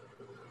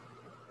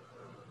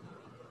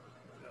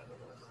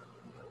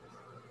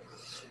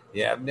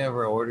 Yeah, I've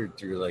never ordered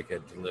through like a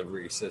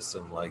delivery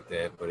system like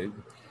that, but it's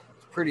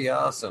pretty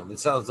awesome. It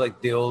sounds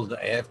like the old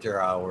after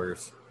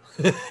hours.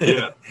 Yeah,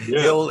 The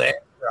yeah. old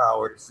after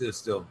hours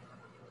system.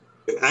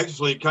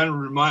 Actually, it kind of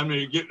reminded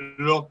me of getting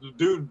it off the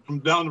dude from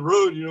down the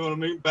road. You know what I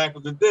mean? Back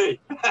in the day.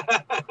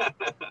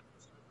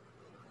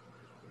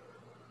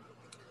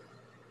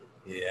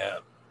 Yeah.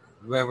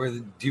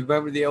 Do you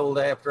remember the old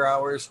after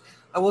hours?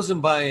 I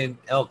wasn't buying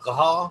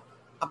alcohol.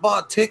 I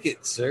bought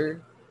tickets,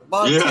 sir. I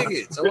bought Yeah,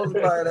 tickets. I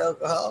wasn't buying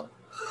alcohol.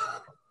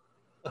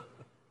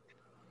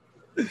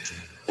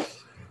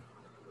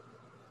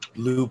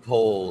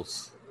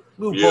 Loopholes.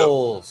 yeah,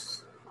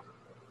 Loopholes.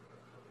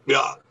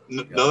 yeah.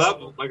 No, that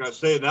Oh, was, like I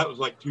said, that was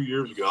like 2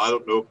 years ago. I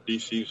don't know if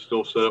DC is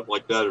still set up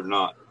like that or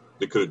not.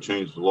 They could have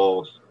changed the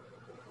laws.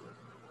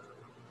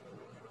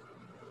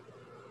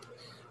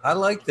 I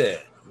like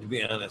that, to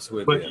be honest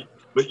with But you.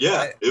 but yeah,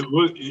 I, it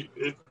was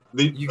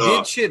the you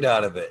get shit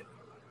out of it.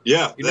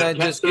 yeah, You're that not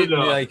cat just said getting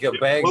like a it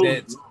bag flows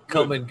that's real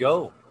come good. and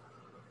go.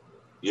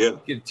 Yeah,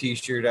 Get a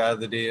T-shirt out of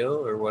the deal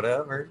or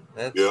whatever.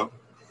 yeah.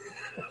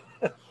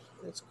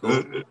 That's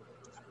cool.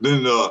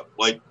 Then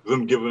like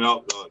them giving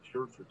out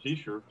shirts or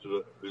T-shirts,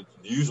 it's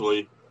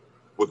usually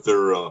with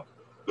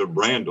their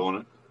brand on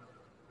it.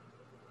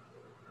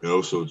 You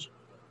know, so it's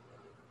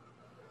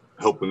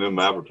helping them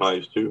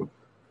advertise too.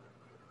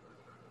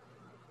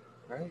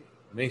 Right.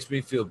 Makes me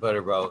feel better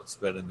about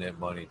spending that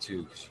money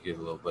too, because you get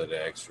a little bit of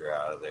extra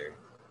out of there.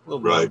 A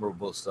little Right.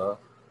 memorable stuff.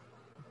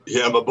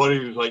 Yeah, my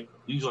buddy was like,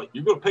 he's like,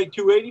 you're gonna pay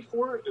 $280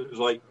 for it? It was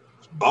like,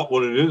 it's about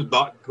what it is,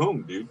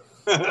 .com, dude.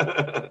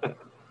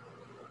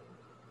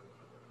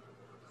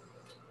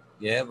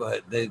 Yeah,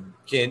 but they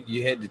can't.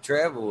 You had to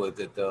travel with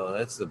it though.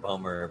 That's the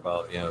bummer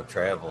about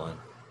traveling.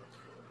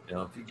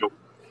 If you,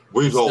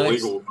 we was it's all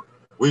nice. legal.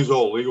 We was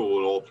all legal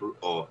in all through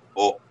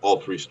all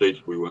three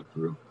states we went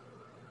through,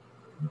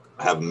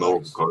 having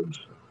medical cards.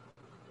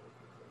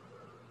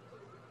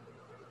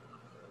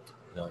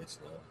 Nice.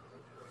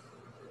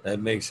 That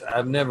makes.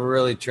 I've never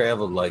really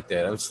traveled like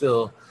that. I'm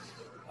still.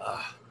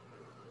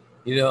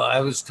 I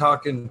was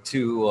talking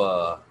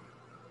to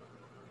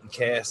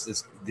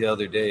Cass the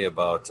other day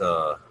about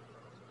the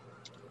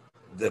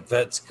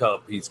Vets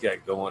Cup he's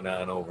got going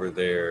on over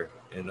there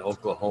in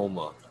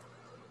Oklahoma.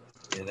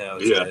 And I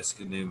was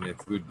asking him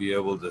if we'd be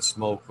able to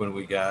smoke when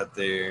we got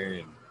there.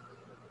 And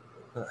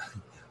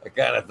I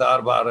kind of thought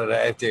about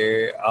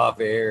it off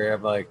air.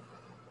 I'm like,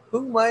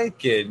 who am I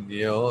kidding?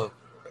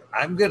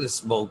 I'm going to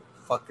smoke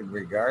fucking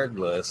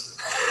regardless.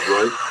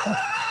 Right.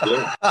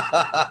 Yeah.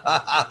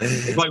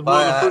 It's like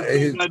one of the first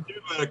things I do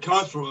at a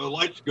concert when the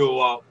lights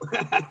go out.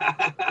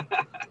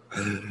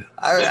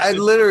 I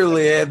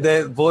literally had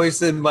that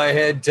voice in my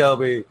head tell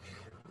me,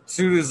 as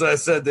soon as I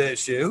said that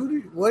shit,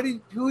 who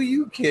are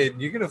you kidding?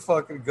 You're gonna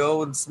fucking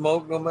go and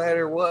smoke no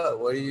matter what.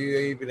 What are you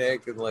even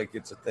acting like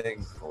it's a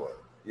thing for?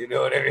 You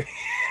know what I mean?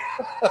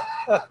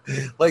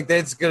 Like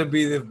that's gonna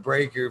be the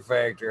breaker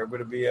factor. I'm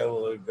gonna be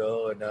able to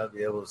go and not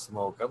be able to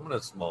smoke. I'm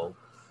gonna smoke.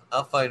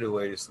 I'll find a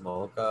way to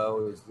smoke. I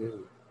always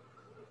do.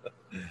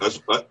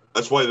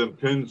 That's why them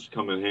pins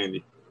come in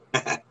handy.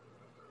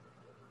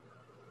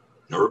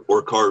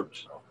 or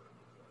cards.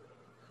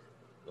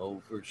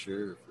 Oh, for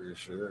sure.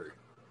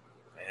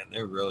 Man,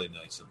 they're really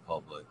nice in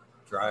public.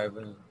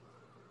 Driving.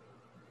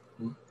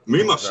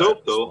 Me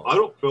myself though, I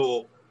don't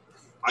feel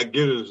I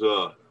get as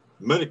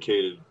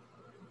medicated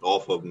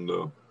off of them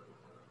though.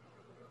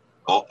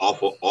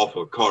 Off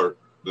a cart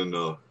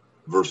than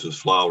versus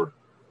flower.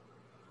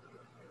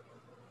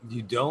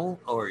 You don't,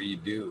 or you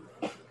do?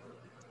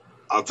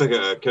 I think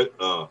I get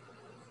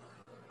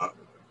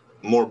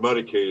more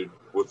medicated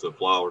with the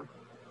flower.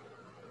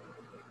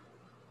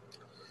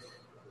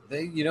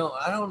 I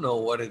don't know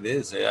what it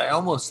is. I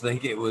almost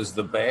think it was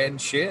the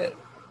bad shit.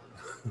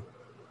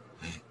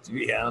 To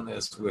be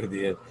honest with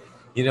you,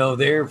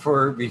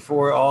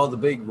 before all the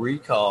big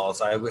recalls,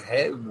 I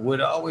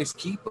would always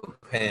keep a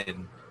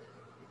pen,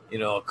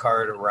 a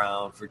card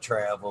around for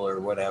travel or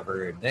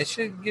whatever, and that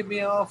should get me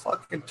all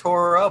fucking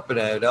tore up, and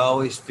I'd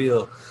always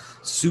feel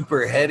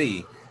super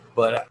heady.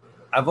 But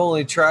I've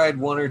only tried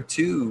one or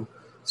two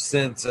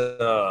since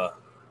I've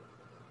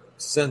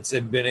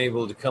been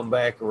able to come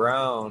back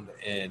around,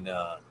 and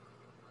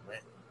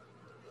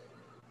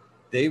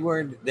they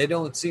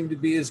don't seem to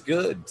be as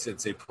good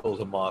since they pulled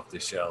them off the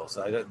shelves.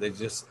 I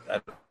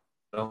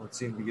don't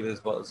seem to get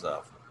as buzz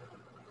off.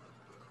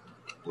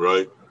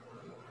 Right.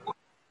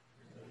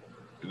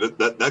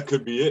 That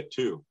could be it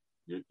too.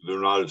 They're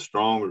not as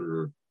strong,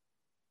 or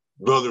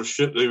the other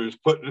shit they was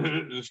putting in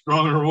it is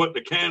stronger than what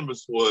the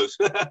canvas was.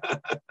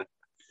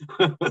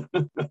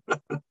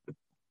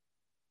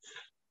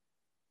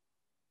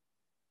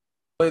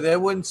 But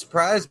that wouldn't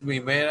surprise me,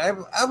 man.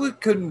 I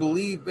couldn't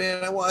believe,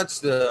 man. I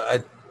watched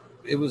it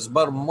was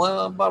about a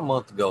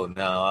month ago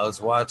now. I was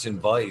watching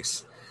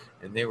Vice,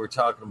 and they were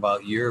talking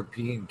about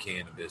European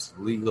cannabis,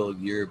 legal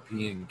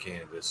European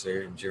cannabis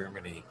there in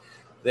Germany,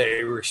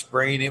 they were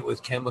spraying it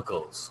with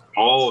chemicals.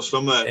 Oh,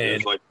 some of that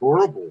is like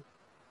horrible.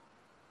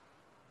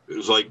 It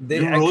was like,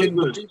 you really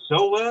going to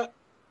sell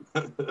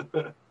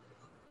that?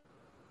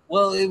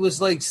 Well, it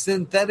was like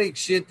synthetic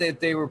shit that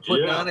they were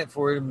putting on it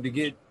for them to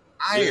get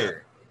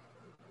higher.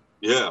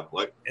 Yeah,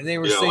 and they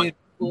were saying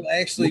people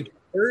actually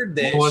heard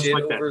that shit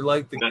like over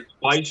that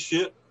spice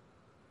shit.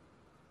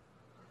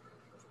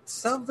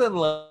 Something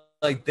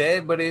like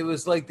that, but it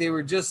was like they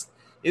were just,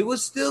 it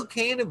was still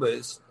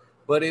cannabis,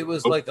 but it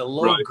was like a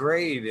low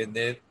grade, and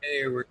then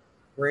they were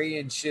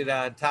spraying shit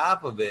on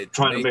top of it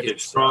trying to make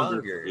it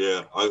stronger.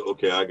 Yeah,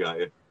 I got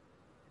you.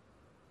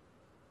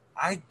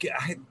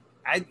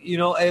 I you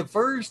know, at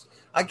first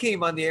I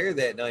came on the air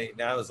that night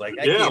and I was like,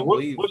 I can't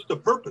believe. What's the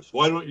purpose?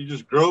 Why don't you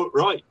just grow it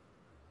right?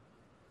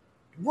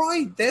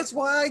 Right, that's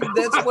what I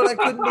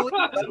couldn't believe.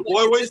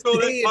 Why waste all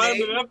that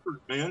time and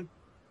effort, man?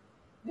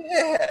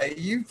 Yeah,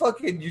 you're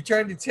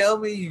trying to tell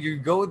me you're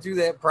going through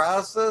that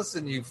process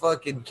and you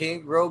fucking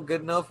can't grow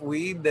good enough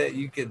weed that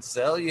you can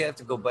sell. You have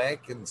to go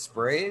back and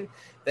spray it.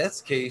 That's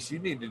the case. You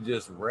need to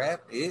just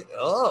wrap it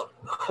up.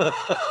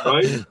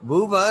 Right.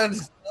 Move on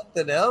to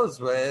something else,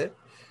 man.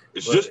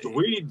 It's just the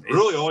weed.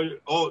 Really,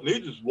 all it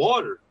needs is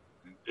water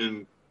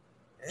and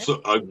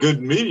a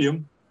good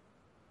medium.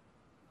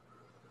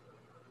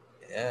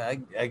 Yeah,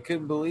 I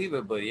couldn't believe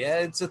it, but yeah,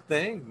 it's a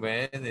thing,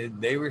 man.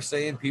 They were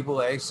saying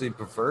people actually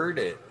preferred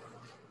it,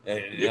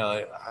 and you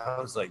know, I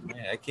was like,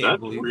 man, I can't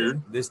believe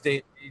it. This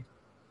day,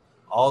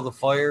 all the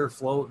fire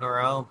floating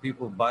around,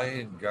 people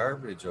buying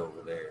garbage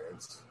over there.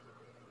 It's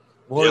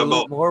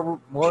more.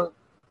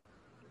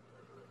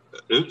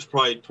 It was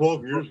probably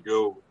 12 years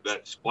ago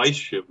that spice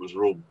shit was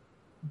real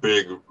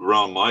big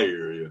around my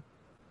area,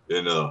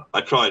 and I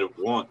tried it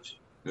once.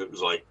 And it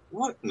was like,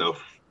 what in the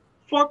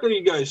fuck are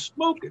you guys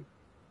smoking?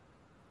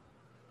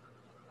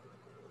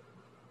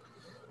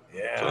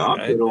 Yeah, so I'm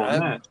good on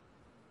that.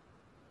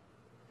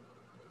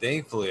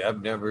 Thankfully,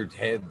 I've never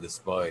had the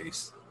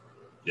spice.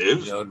 It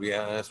was, to be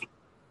honest,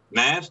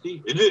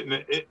 nasty. I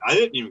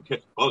didn't even catch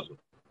a buzz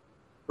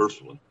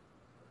personally.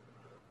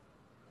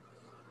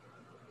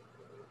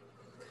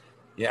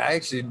 Yeah, I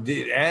actually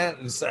did.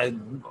 And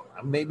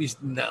maybe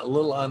not a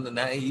little on the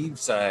naive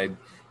side,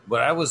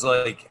 but I was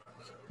like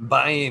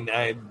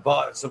I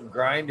bought some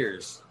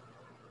grinders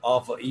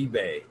off of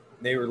eBay.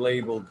 They were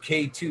labeled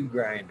K2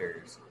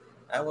 grinders.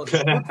 I was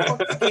like, what the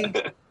fuck is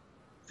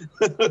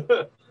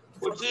K2?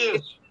 What's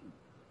this?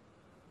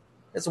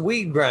 It's a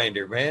weed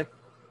grinder, man.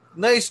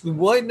 Nice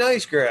grind.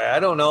 I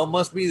don't know.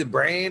 Must be the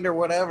brand or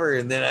whatever.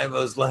 And then I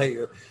was like,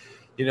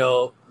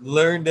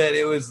 learned that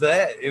it was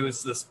that. It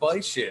was the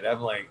spice shit.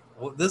 I'm like,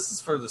 well, this is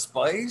for the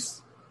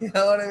spice? You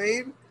know what I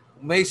mean?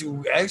 Makes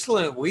you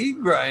excellent weed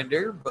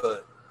grinder,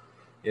 but,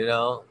 I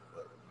don't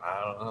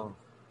know.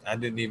 I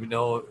didn't even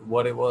know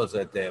what it was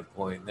at that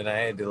point. Then I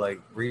had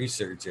to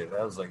research it.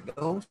 I was like,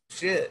 no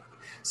shit.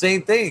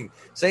 Same thing.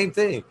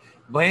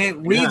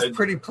 Man, weed's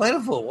pretty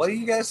plentiful. What are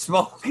you guys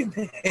smoking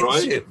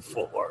that shit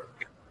for?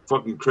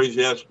 Fucking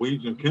crazy ass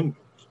weeds and chemicals.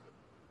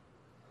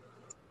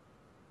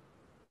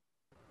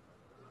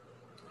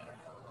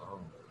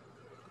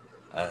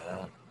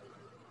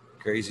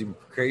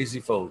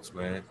 Crazy folks,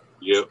 man.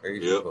 Yep.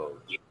 Crazy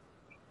folks.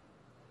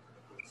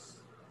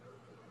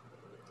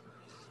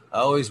 I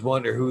always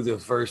wonder who the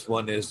first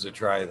one is to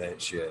try that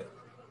shit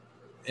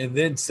and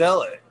then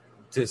sell it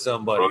to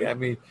somebody. Right. I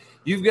mean,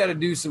 you've got to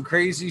do some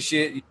crazy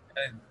shit.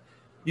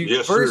 You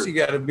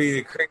got to be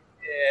the crazy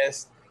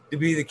ass to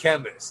be the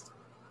chemist.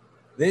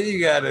 Then you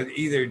got to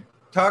either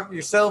talk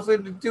yourself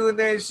into doing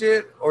that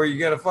shit, or you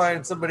got to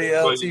find somebody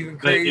else even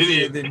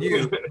crazier than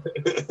you.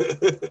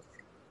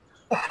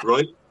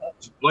 Right?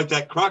 Like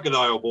that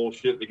crocodile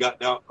bullshit they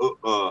got down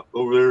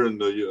over there in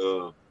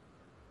the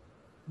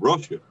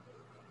Russia.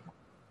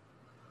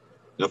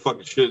 That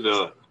fucking shit,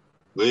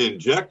 they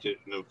inject it,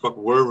 and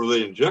fucking wherever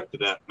they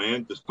injected that,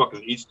 man, just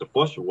fucking eats the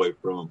flesh away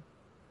from them.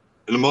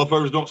 And the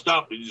motherfuckers don't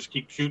stop. They just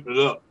keep shooting it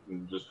up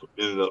and just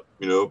ended up,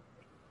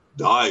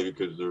 die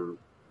because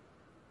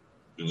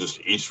it just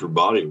eats their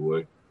body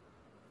away.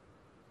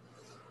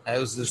 That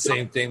was the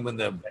same thing when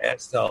the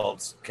bath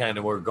salts kind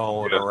of were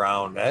going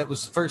around. That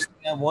was the first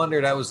thing I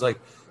wondered. I was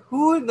like,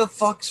 who in the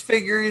fuck's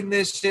figuring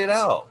this shit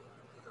out?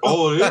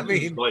 Oh, it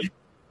is. Like a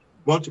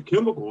bunch of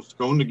chemicals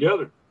going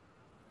together.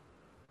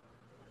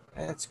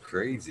 That's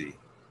crazy.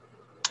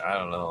 I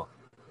don't know.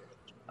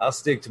 I'll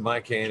stick to my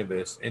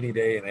cannabis any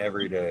day and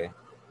every day.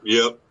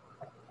 Yep.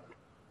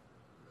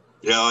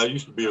 Yeah, I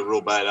used to be a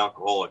real bad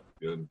alcoholic,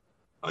 and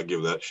I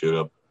give that shit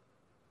up.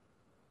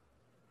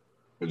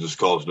 It just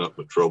caused nothing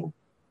but trouble.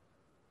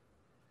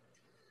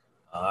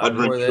 I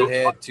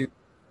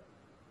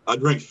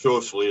drink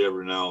socially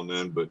every now and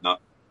then, but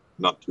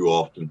not too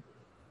often.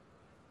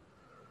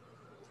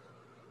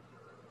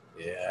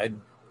 Yeah,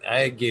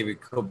 I gave it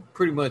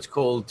pretty much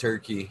cold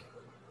turkey.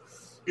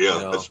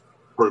 Yeah, that's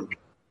pretty much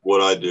what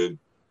I did.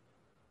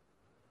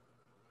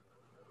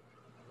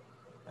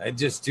 I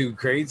just too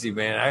crazy,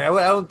 man. I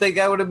don't think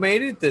I would have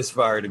made it this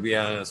far, to be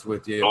honest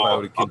with you, if I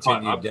would have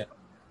continued down.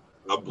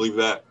 I believe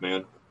that,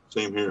 man.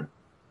 Same here.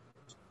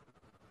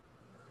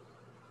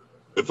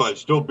 if I'd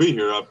still be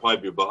here, I'd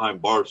probably be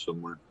behind bars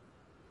somewhere.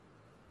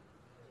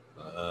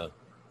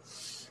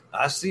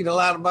 I've seen a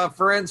lot of my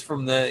friends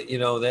from that,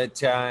 that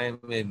time,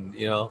 and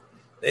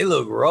they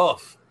look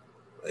rough.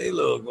 They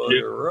look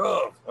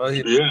rough.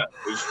 Yeah,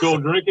 they're still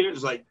drinking.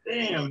 It's like,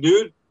 damn,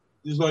 dude.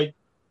 He's like,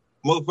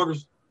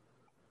 motherfuckers.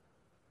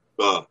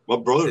 My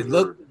brothers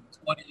look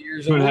 20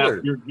 years 2.5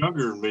 older. years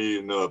younger than me,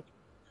 and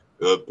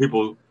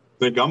people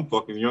think I'm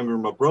fucking younger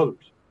than my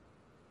brothers.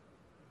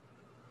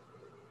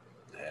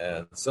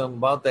 Yeah, something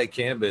about that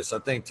cannabis. I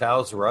think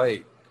Tao's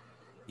right.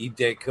 Eat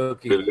that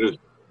cookie. It is.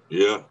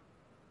 Yeah.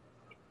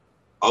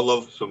 I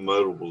love some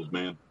edibles,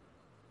 man.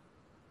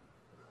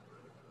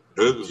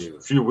 It was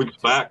a few weeks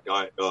back.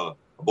 I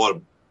bought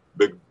a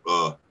big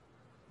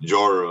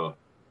jar of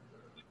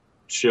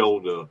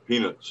shelled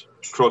peanuts,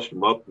 crushed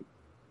them up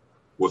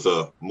with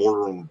a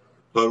mortar and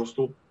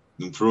pedestal,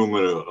 and threw them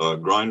in a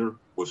grinder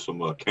with some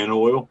canola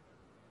oil.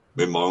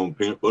 Made my own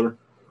peanut butter.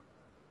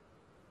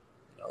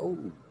 Oh.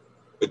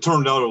 It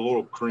turned out a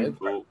little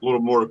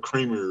more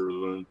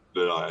creamier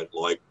than I had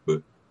liked,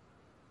 but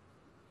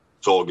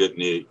it's all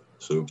getting ate.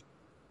 So.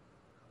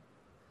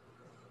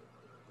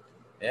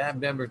 Yeah,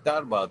 I've never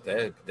thought about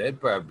that. That'd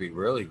probably be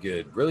really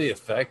good, really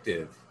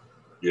effective.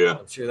 Yeah.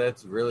 I'm sure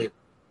that's a really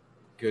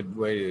good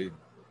way to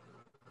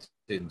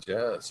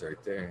ingest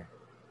right there.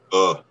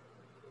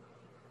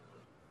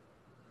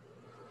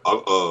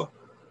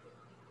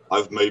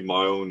 I've made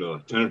my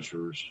own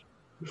tinctures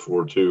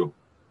before too,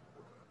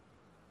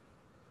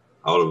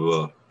 out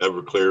of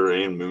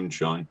Everclear and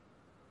moonshine.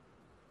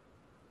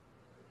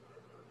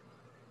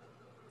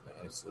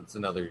 Nice. That's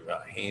another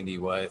handy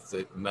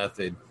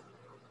method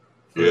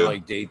for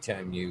like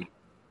daytime use.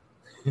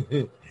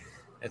 That's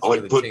I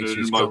like putting it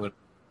in my.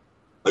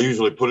 I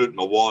usually put it in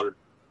the water.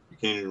 You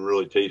can't even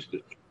really taste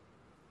it.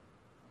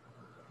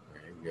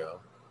 There you go.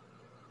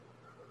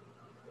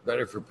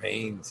 Better for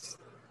pains.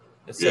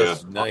 That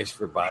stuff's nice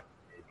for body.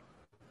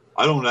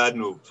 I don't add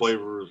no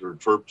flavors or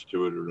terps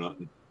to it or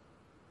nothing.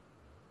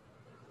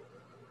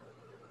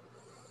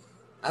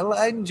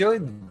 I enjoy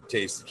the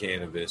taste of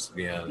cannabis, to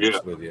be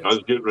honest with you. I was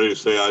getting ready to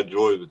say I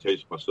enjoy the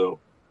taste myself.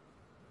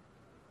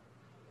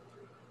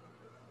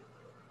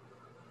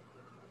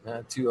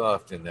 Not too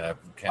often. I've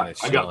kind of.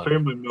 I got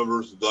family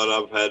members that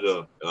I've had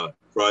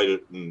tried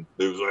it, and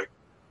they was like,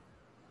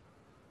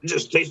 "It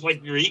just tastes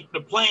like you're eating a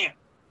plant."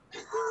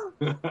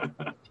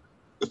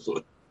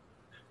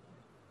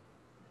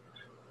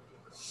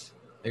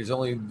 There's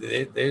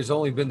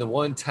only been the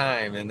one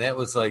time, and that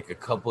was like a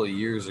couple of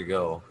years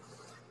ago,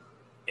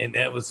 and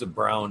that was a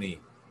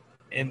brownie,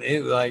 and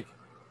it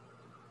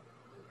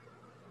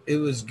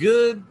was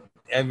good.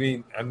 I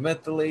mean, I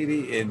met the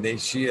lady, and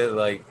she had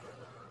like.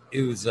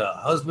 It was a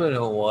husband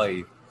and a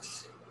wife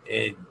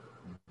and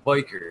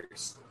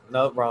bikers.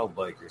 Not wrong with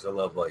bikers. I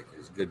love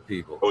bikers. Good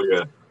people. Oh,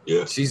 yeah.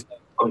 Yeah.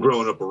 I'm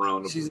growing up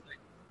around them. She's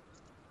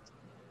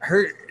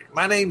like,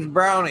 my name's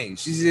Brownie.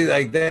 She's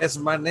like, that's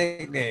my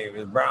nickname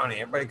is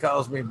Brownie. Everybody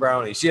calls me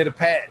Brownie. She had a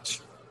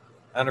patch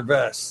on her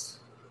vest.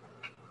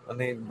 My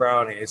name's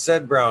Brownie. It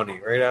said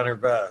Brownie right on her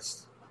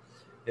vest.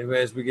 And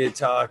as we get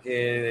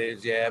talking,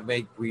 I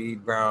make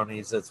weed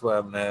brownies. That's what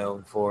I'm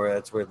known for.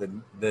 That's where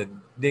the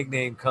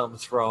nickname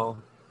comes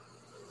from.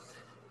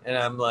 And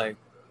I'm like,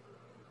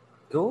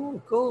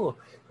 cool.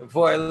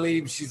 Before I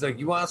leave, she's like,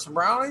 you want some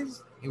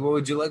brownies?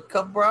 Would you like a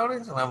couple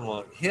brownies? And I'm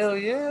like, hell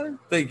yeah.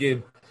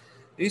 Thinking,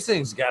 these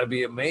things got to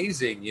be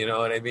amazing. You know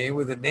what I mean?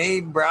 With the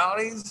name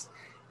brownies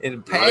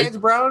and patch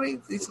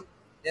brownies.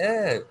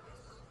 Yeah.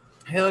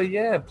 Hell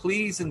yeah.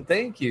 Please and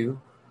thank you.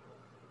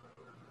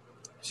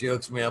 She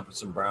hooks me up with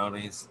some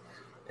brownies.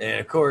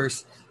 And, of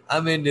course,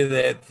 I'm into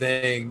that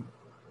thing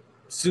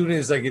as soon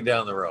as I get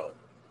down the road.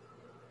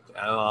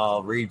 I'm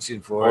all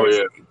reaching for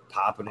it,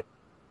 popping it.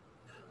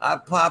 I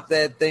pop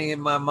that thing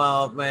in my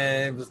mouth,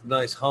 man. It was a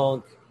nice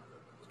hunk.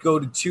 Go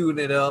to chewing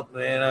it up,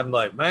 man. I'm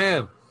like,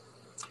 man,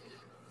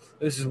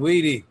 this is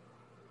weedy.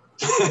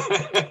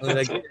 What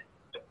I get?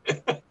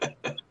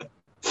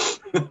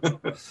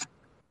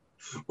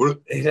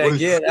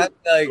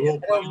 I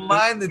don't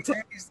mind the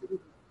taste.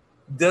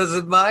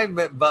 Doesn't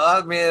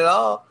bother me at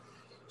all.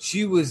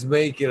 She was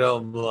making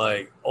them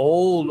like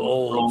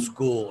old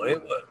school.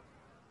 It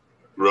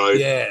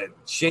was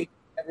shape.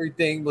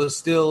 Everything was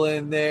still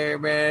in there,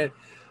 man.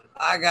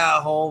 I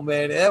got home,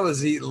 man. I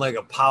was eating like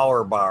a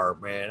power bar,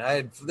 man.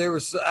 I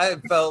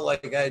felt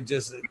like I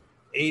just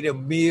ate a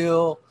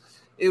meal.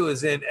 It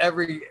was in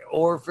every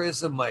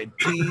orifice of my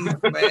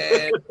teeth,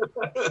 man.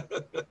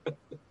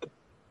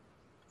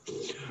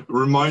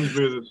 Reminds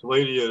me of this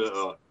lady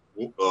at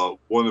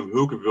one of the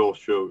Hookahville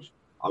shows.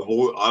 I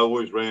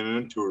always ran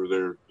into her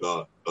there,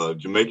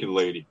 Jamaican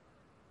lady,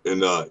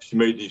 and she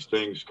made these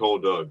things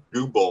called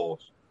goo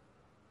balls.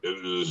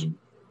 It was a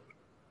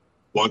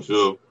bunch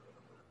of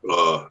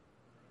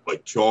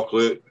like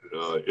chocolate,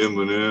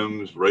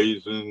 M&Ms,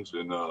 raisins,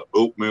 and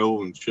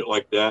oatmeal and shit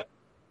like that.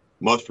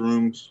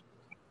 Mushrooms,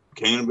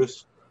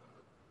 cannabis.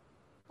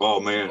 Oh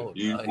man,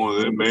 you nice. One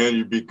of them, man.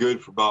 You'd be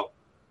good for about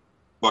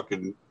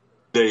fucking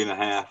day and a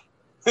half.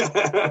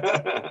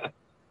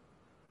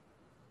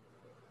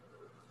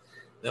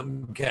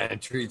 Them kind of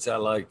treats I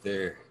like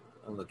there.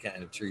 Them the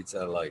kind of treats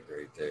I like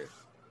right there.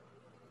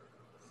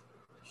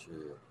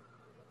 Sure.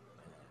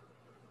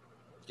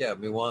 Got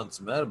me wanting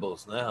some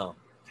edibles now.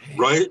 Damn.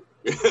 Right?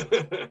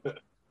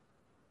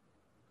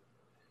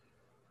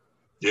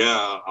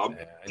 Yeah.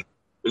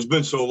 It's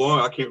been so long.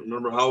 I can't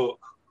remember how.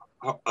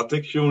 I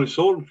think she only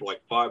sold them for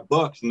like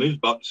 $5, and these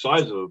about the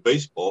size of a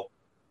baseball.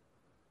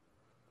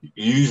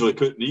 You usually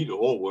couldn't eat a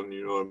whole one.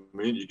 You know what I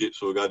mean? You get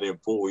so goddamn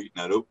full eating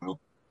that oatmeal.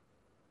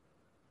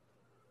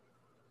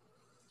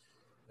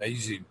 I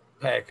usually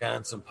pack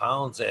on some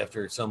pounds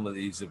after some of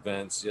these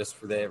events just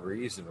for that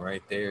reason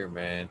right there,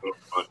 man.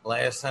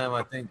 Last time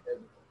I think I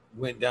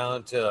went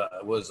down to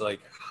was like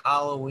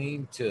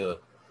Halloween to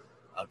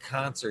a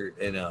concert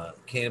in a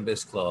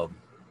cannabis club.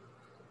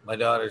 My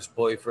daughter's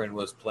boyfriend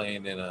was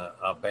playing in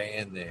a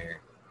band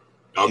there.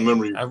 I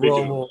remember you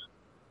speaking.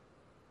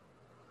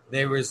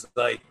 They was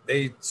like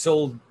they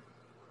sold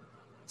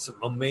some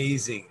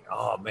amazing.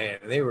 Oh man,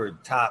 they were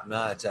top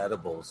notch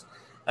edibles.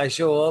 I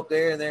show up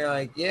there and they're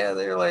like, yeah,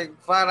 they're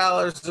like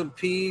 $5 a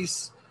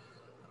piece,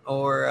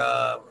 or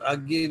I'll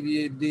give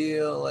you a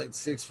deal like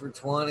 6 for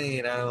 $20,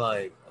 and I'm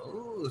like,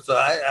 oh, so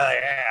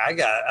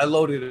I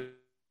loaded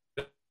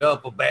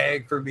up a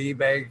bag for me,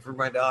 bag for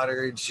my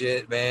daughter and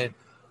shit, man.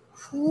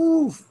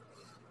 Whew.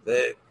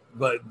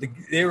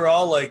 They were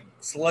all like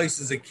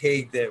slices of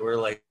cake that were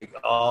like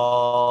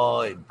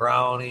and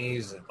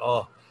brownies and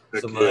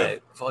some of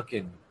that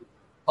fucking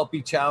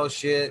puppy chow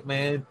shit,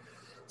 man.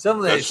 Some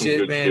of that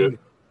shit, man. Shit.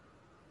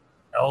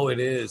 Oh, it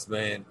is,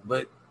 man.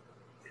 But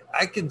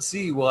I can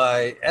see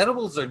why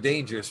edibles are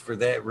dangerous for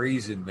that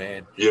reason,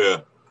 man.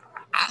 Yeah.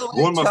 I like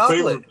one of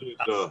chocolate. My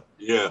favorites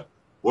is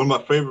one of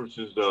my favorites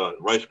is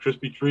Rice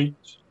Krispie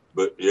treats.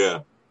 But yeah,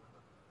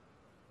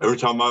 every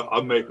time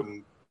I make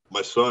them,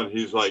 my son,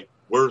 he's like,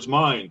 "Where's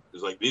mine?"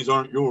 He's like, "These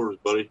aren't yours,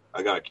 buddy.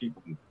 I gotta keep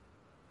them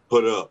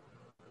put up."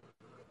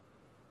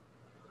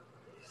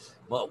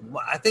 Well,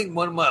 I think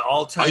one of my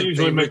all-time. I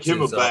usually make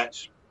him a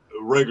batch,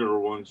 regular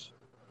ones.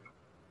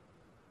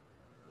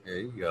 There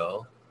you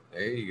go.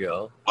 There you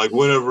go. Like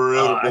whatever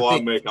edible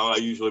I make, I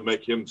usually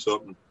make him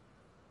something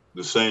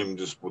the same,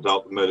 just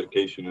without the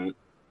medication in it.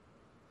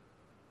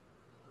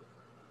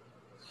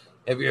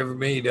 Have you ever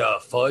made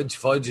fudge?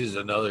 Fudge is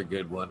another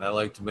good one. I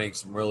like to make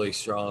some really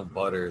strong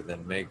butter,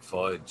 then make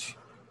fudge.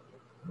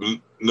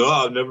 No,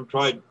 I've never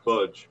tried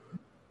fudge.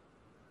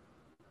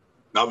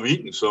 I've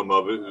eaten some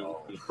of it.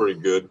 It's pretty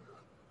good.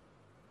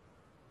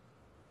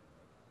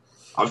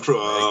 I've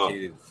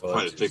tried.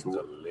 Fudge is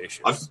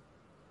delicious.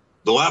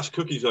 The last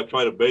cookies I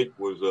tried to bake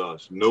was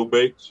some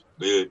no-bakes.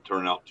 They didn't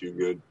turn out too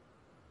good.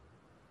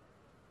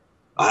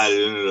 I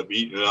ended up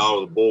eating it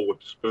out of the bowl with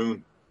the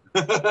spoon.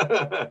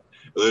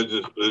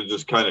 It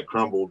just kind of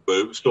crumbled, but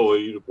it was still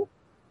eatable.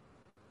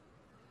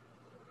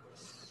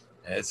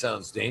 That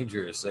sounds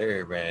dangerous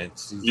there, man.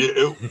 Yeah,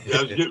 I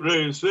was getting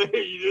ready to say,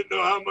 you didn't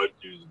know how much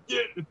you was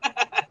getting.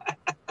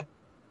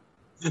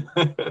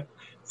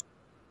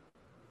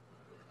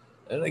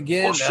 And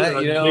again,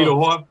 I need a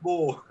hot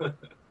bowl.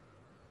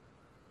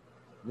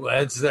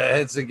 Well,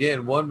 that's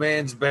again, one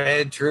man's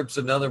bad trip's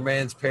another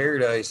man's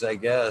paradise, I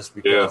guess,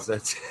 because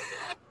that's.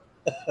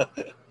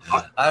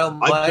 I don't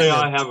mind. I'd say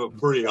I have a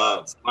pretty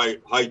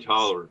high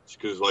tolerance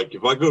because, like,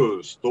 if I go to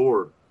the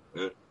store,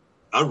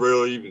 I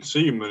rarely even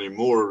see them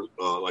anymore.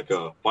 Like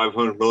a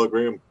 500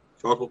 milligram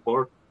chocolate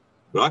bar,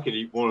 but I could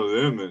eat one of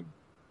them and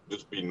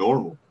just be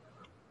normal.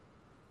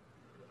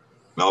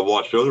 Now I've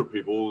watched other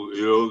people,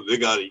 they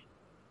got to eat.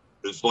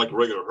 It's like a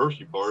regular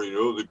Hershey bar,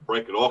 they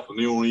break it off and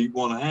they only eat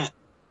one half.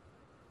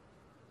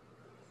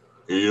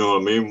 You know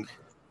what I mean?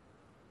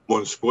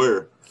 One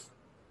square.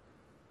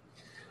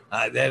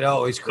 That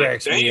always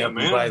cracks me up.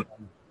 Man.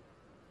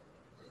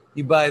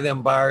 You buy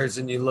them bars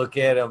and you look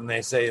at them, and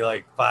they say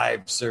like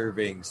 5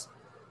 servings.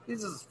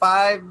 These is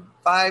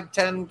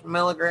 10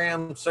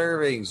 milligram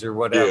servings or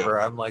whatever.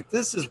 Yeah. I'm like,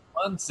 this is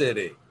Fun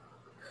City.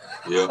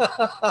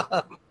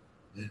 Yeah.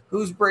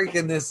 Who's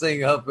breaking this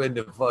thing up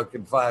into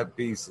fucking 5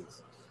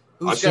 pieces?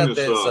 Who's got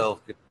that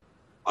self?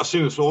 I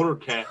seen this older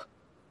cat.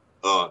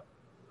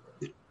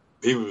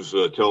 He was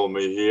telling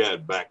me he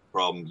had back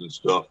problems and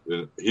stuff.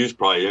 And he was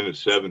probably in his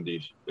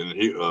 70s, and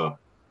he,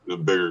 the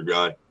bigger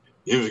guy,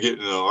 he was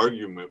getting in an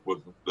argument with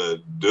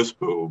the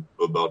dispo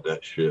about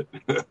that shit.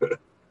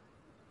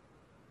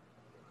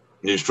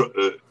 He's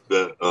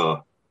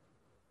the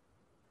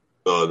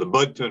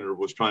bud tender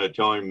was trying to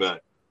tell him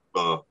that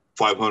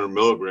 500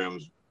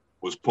 milligrams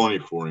was plenty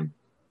for him.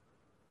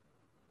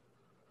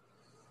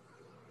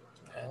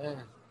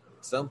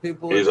 Some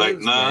people. He's like,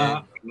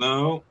 nah,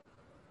 no.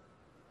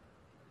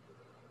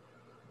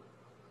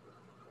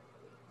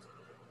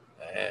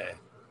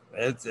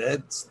 That's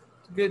a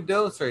good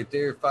dose right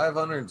there.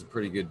 500 is a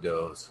pretty good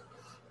dose.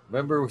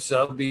 Remember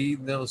Subby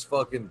eating those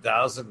fucking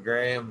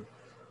 1,000-gram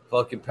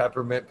fucking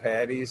peppermint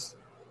patties?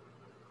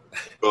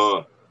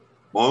 My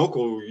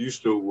uncle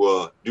used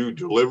to do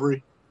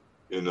delivery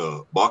in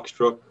a box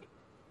truck,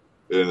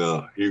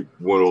 and he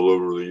went all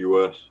over the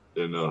U.S.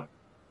 and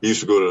he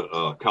used to go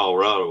to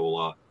Colorado a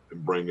lot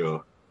and bring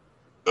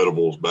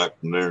edibles back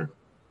from there.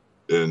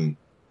 and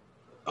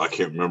I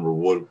can't remember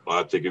what,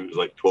 I think it was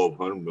like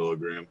 1,200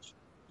 milligrams.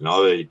 And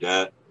I ate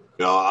that.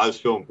 You know, I was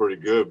feeling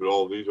pretty good, but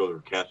all these other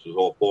cats was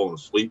all falling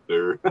asleep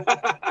there.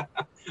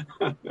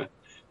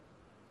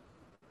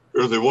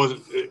 Or there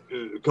wasn't,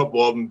 a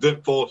couple of them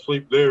didn't fall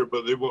asleep there,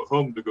 but they went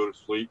home to go to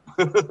sleep.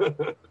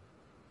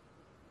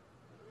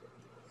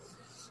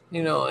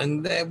 You know,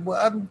 and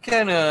I'm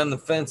kind of on the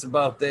fence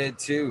about that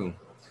too.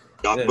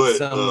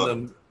 But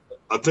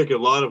I think a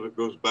lot of it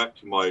goes back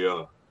to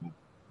my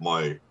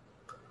my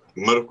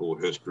medical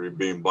history,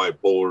 being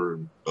bipolar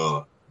and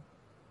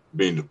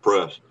being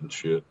depressed and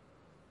shit.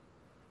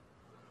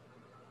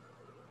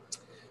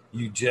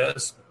 You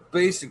just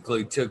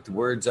basically took the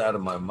words out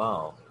of my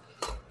mouth.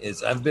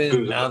 I've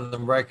been on the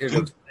record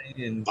of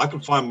saying, I can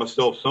find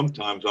myself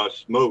sometimes I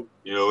smoke,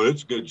 you know, and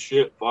it's good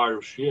shit,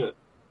 fire shit,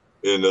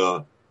 and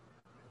I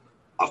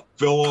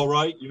feel all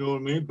right, you know what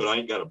I mean, but I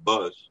ain't got a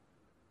buzz.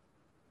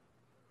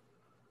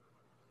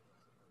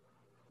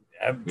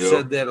 I've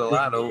said that a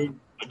lot. You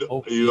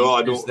know,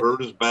 I don't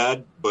hurt as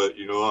bad, but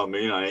you know what I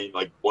mean? I ain't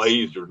like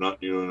blazed or nothing,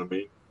 you know what I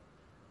mean?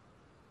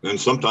 And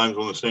sometimes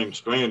on the same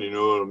strand, you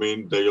know what I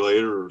mean, a day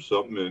later or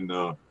something, and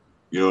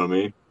you know what I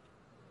mean?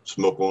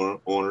 Smoke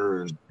on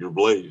her and you're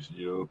blazed,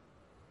 you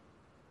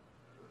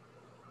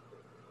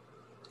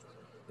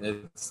know?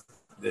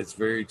 That's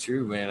very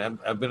true, man.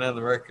 I've been on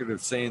the record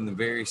of saying the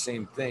very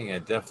same thing. I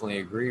definitely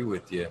agree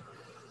with you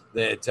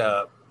that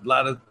a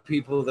lot of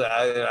people that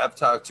I've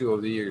talked to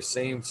over the years,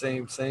 same.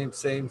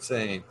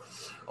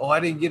 Oh, I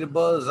didn't get a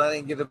buzz.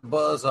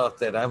 Off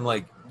that. I'm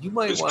like, you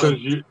might want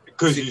to.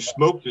 Because you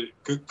smoked it,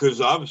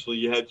 because obviously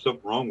you had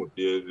something wrong with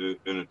you,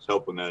 and it's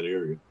helping that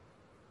area.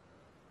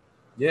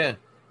 Yeah,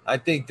 I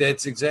think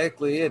that's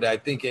exactly it. I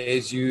think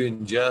as you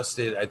ingest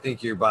it, I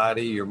think your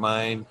body, your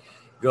mind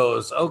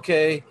goes,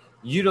 okay,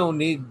 you don't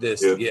need this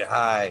to get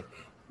high.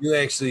 You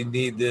actually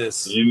need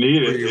this. You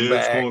need it,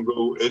 and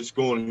it's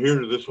going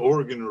here to this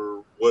organ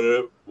or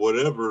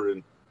whatever,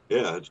 and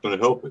yeah, it's going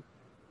to help it.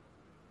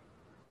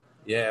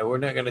 Yeah, we're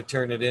not going to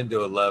turn it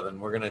into 11.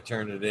 We're going to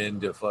turn it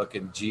into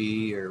fucking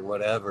G or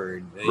whatever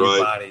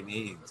your body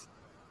needs.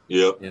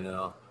 Yep. You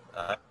know,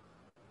 I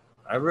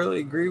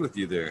really agree with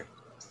you there.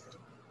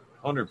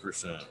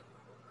 100%.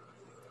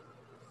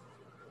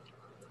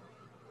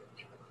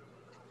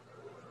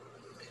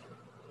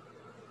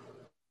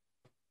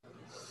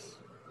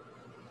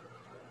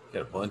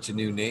 Got a bunch of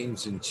new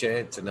names in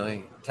chat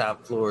tonight.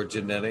 Top Floor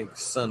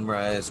Genetics,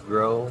 Sunrise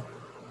Grow.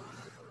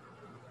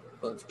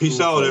 Peace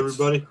out,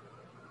 everybody.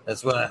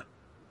 That's what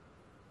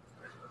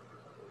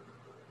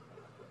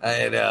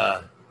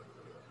I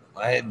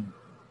had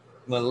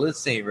my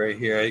list ain't right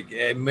here. I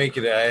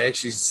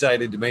actually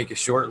decided to make a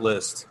short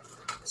list,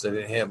 so I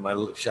didn't have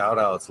my shout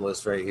outs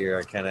list right here.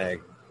 I kind of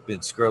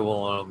been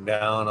scribbling them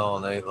down all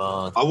night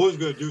long. I was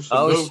going to do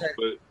some notes,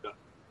 but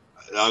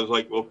I was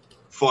like, well,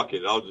 fuck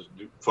it. I'll just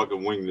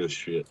fucking wing this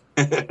shit.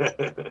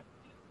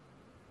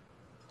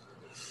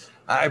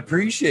 I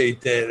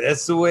appreciate that.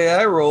 That's the way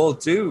I roll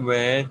too,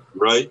 man.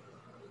 Right?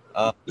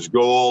 Just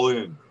go all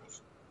in.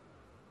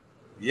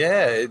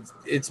 Yeah,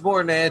 it's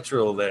more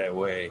natural that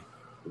way.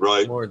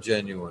 Right. More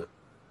genuine.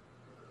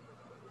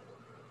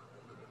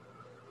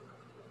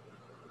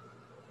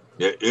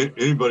 Yeah,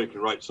 anybody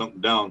can write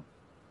something down.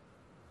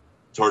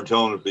 It's hard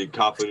telling if they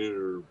copied it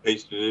or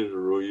pasted it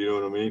or, you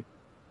know what I mean?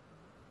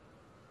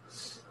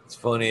 It's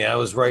funny. I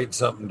was writing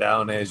something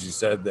down as you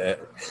said that.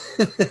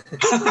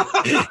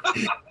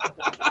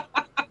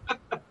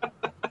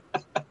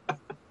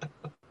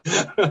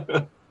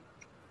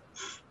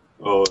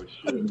 Oh,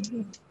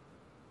 shit.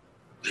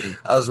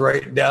 I was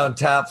writing down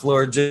Top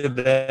Floor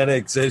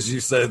Genetics as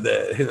you said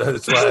that.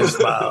 That's why I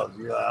smiled.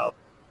 You know,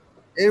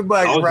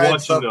 everybody can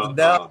write something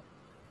down.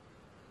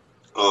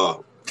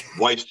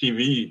 Vice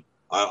TV.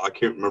 I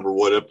can't remember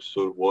what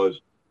episode it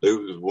was. It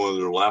was one of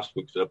their last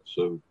week's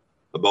episodes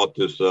about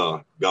this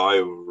guy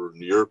over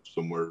in Europe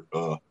somewhere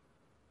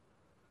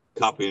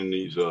copying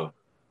these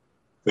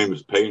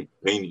famous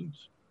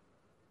paintings.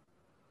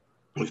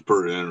 It was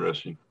pretty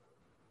interesting.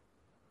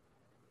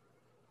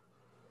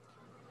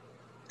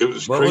 It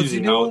was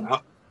crazy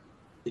how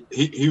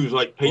he was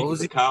like painting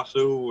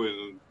Picasso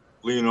and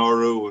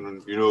Leonardo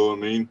and you know what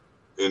I mean,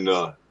 and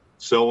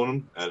selling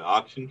them at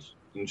auctions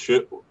and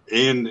shit,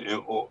 and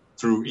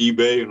through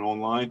eBay and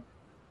online.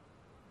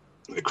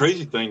 The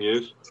crazy thing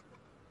is,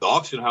 the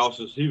auction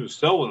houses he was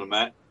selling them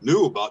at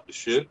knew about the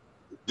shit,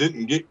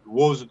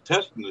 wasn't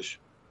testing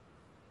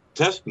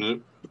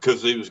it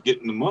because they was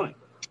getting the money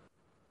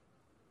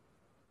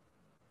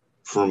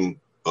from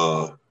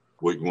what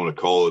you want to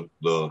call it,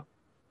 the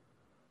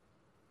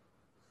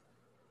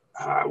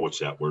what's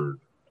that word?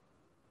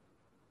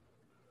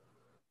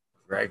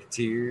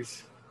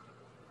 Racketeers?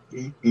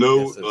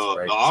 No,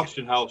 the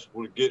auction house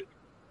would get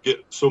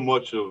so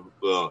much of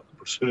the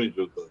percentage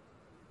of the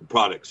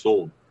product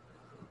sold.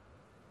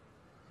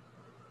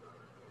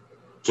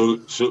 So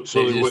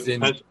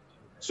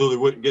they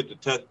wouldn't get the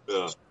test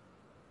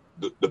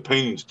the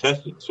paintings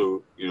tested,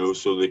 so you know,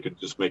 so they could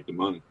just make the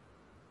money.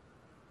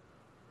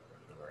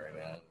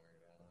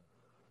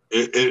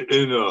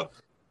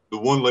 the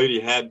one lady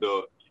had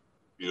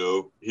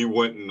he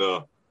went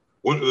to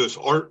this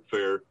art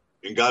fair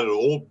and got an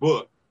old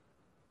book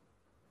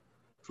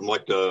from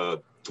like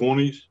the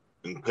 20s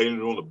and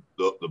painted on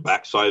the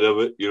backside of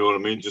it. You know what I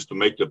mean? Just to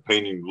make the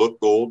painting look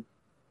gold,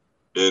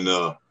 and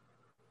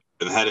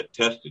had it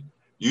tested.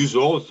 Used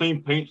all the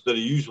same paints that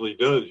he usually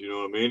does. You know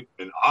what I mean?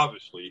 And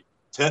obviously,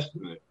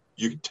 testing it,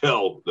 you could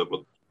tell that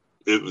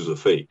it was a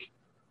fake.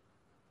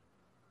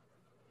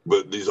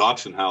 But these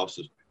auction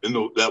houses, and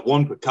that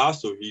one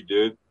Picasso he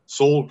did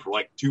sold for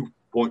like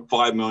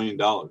 $2.5 million.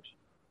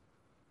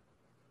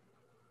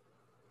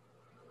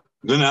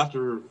 Then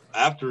after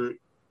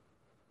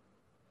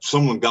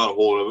someone got a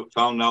hold of it,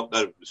 found out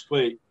that it was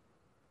fake,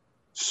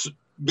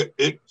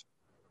 it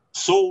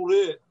sold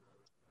it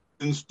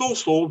and still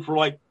sold for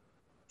like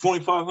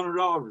 $2,500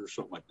 or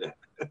something like that.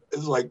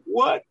 It's like,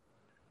 what?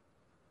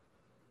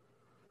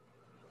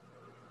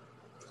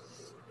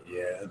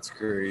 Yeah, it's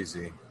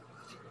crazy.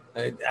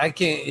 I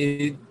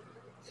can't.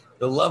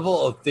 The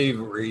level of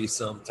thievery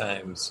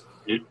sometimes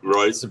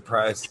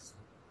surprises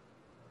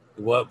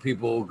what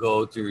people will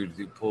go through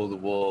to pull the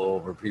wool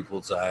over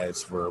people's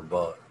eyes for a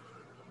buck.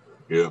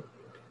 Yeah.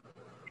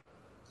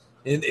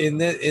 In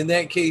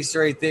that case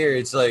right there,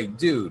 it's like,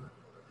 dude,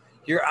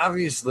 you're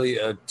obviously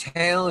a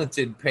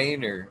talented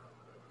painter.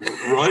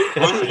 Right? Why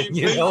don't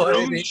you paint your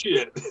own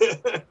shit?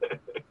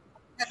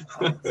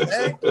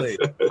 Exactly.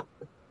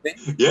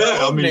 Yeah,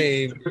 I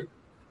mean,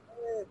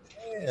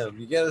 damn,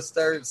 you got to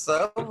start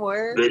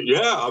somewhere.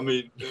 Yeah, I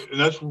mean, and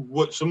that's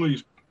what some of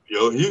these,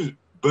 he's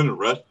been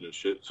arrested and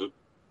shit. So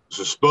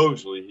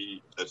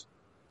supposedly that's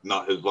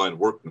not his line of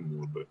work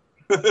anymore.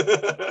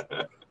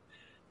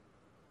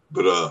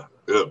 But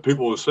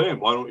people were saying,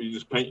 why don't you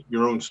just paint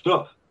your own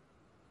stuff?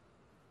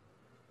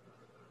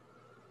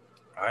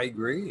 I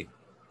agree.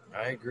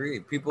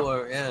 People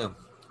are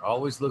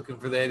always looking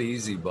for that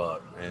easy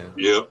buck, man.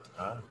 Yep.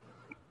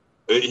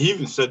 He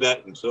even said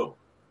that himself.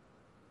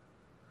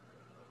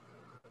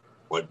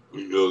 Like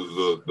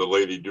the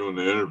lady doing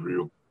the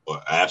interview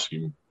asked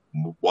him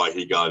why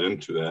he got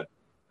into that.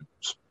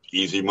 It's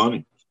easy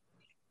money.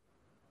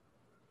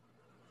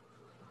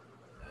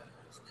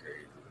 That's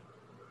crazy.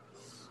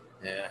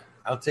 Yeah,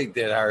 I'll take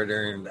that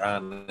hard-earned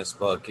honest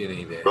buck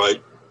any day.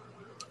 Right.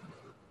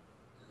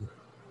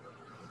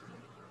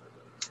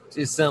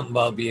 Just something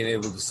about being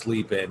able to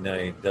sleep at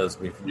night does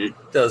me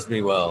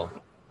well.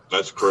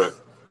 That's correct.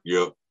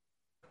 Yeah.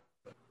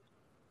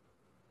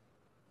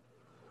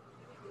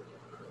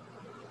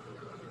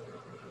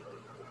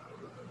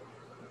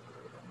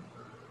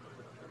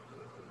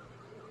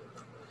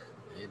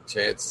 And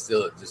Chad's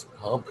still just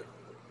pumping.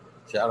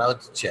 Shout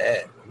out to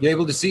Chad. You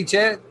able to see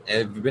Chad?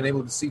 Have you been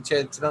able to see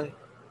Chad tonight?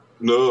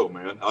 No,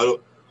 man. I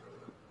don't.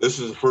 This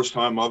is the first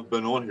time I've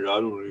been on here. I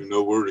don't even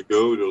know where to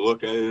go to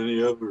look at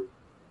any of it.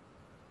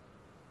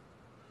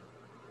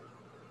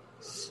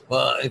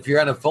 Well, if you're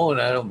on a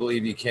phone, I don't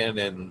believe you can,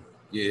 and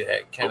you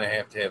kind of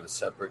have to have a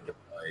separate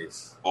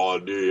device. Oh,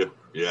 do you?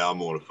 Yeah, I'm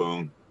on a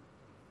phone.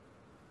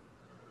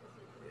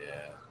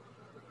 Yeah.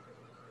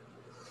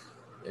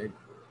 They're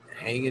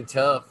hanging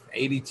tough.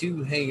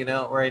 82 hanging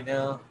out right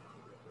now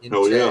in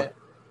chat. Yeah.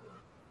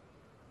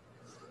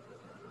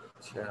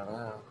 Shout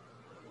out.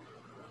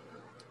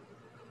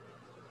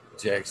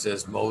 Jack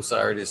says most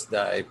artists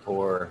die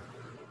poor.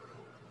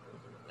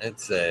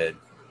 That's sad.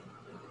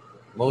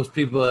 Most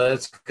people,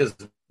 that's because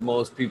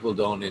most people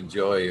don't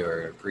enjoy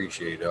or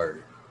appreciate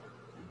art.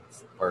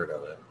 It's part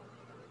of it.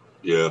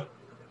 Yeah.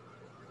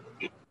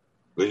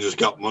 They just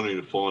got money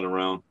to flying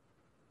around.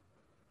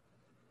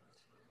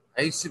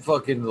 I used to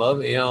fucking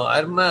love it.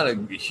 I'm not a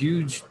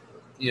huge,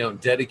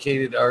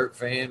 dedicated art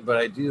fan, but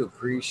I do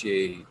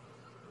appreciate,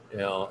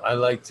 I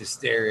like to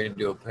stare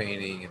into a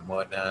painting and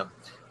whatnot.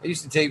 I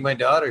used to take my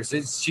daughters.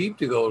 It's cheap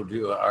to go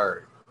to an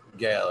art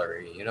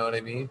gallery. You know what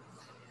I mean?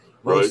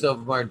 Most of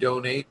them are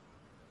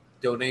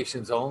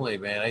donations only,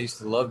 man. I used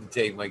to love to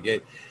take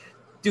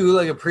do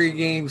like a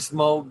pregame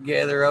smoke,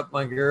 gather up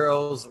my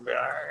girls, and be, all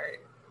right,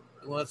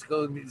 let's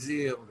go to the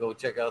museum, go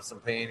check out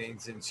some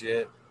paintings and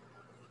shit.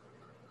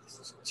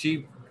 It's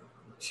cheap,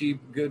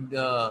 good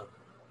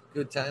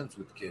times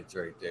with kids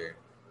right there.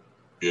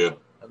 Yeah.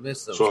 I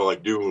miss those. So I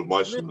like doing with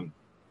my son.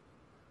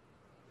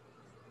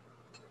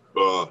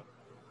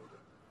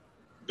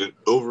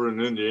 Over in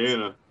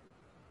Indiana,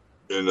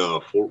 in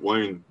Fort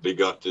Wayne, they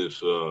got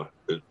this.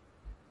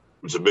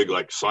 It's a big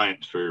like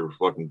science fair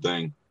fucking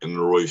thing, and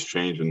they're always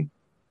changing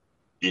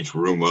each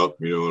room up.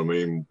 You know what I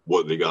mean?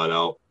 What they got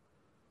out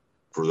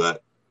for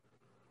that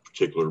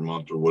particular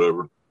month or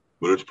whatever.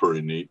 But it's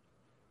pretty neat.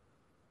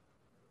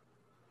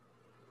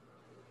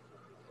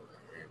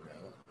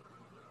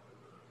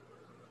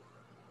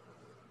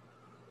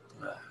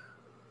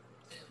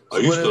 I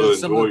used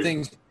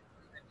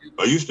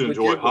to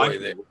enjoy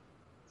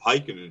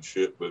hiking and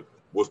shit, but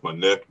with my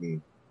neck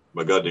and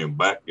my goddamn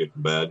back getting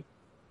bad,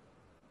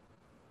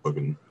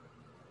 fucking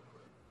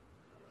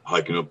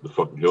hiking up the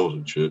fucking hills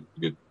and shit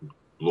get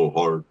a little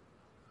hard.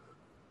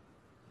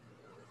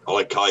 I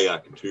like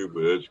kayaking too,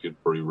 but it's getting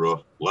pretty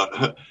rough.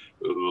 Last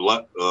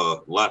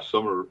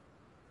summer,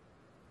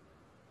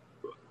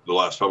 the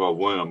last time I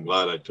went, I'm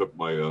glad I took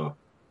my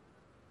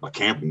my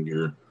camping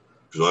gear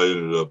because I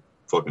ended up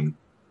fucking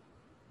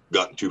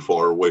gotten too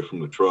far away from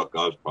the truck.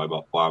 I was probably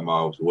about 5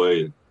 miles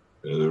away,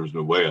 and there was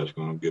no way I was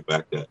going to get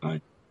back that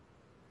night.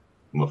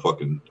 My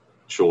fucking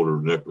shoulder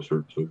and neck was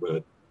hurting so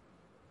bad.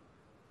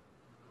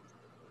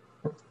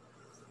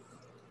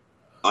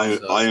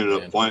 I ended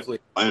up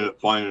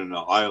finding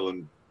an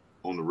island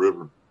on the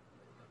river.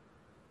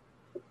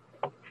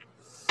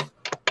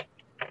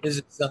 Is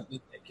it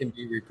something that can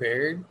be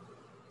repaired?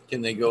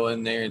 Can they go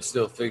in there and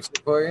still fix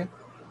it for you?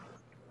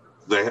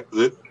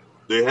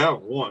 They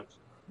have once.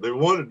 They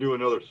want to do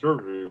another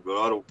surgery,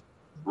 but I don't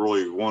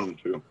really want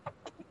them to.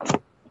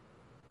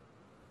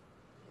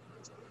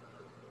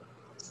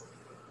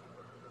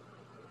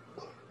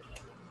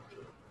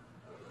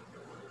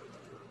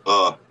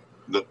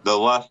 The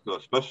last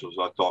specialist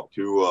I talked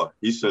to,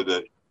 he said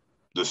that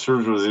the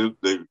surgery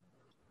they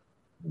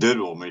did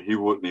on me, he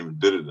wouldn't even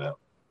did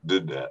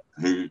that.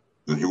 He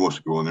wants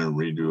to go in there and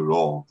redo it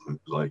all.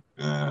 It's like,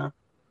 I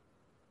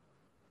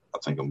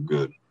think I'm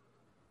good.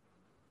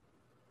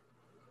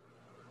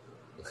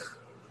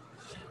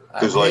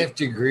 I have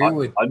to agree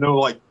with. I know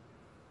like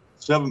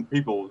 7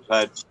 people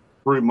had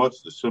pretty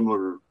much the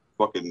similar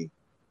fucking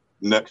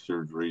neck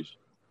surgeries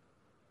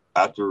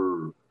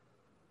after,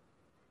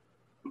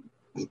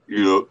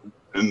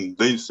 and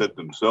they said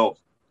themselves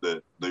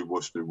that they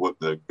wish they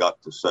wouldn't have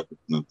got the second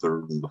and the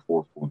third and the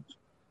fourth ones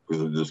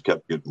because it just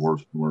kept getting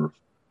worse and worse.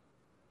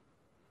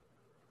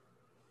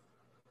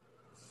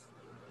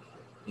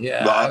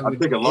 Yeah, I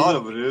think a lot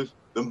of it is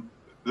them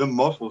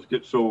muscles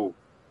get so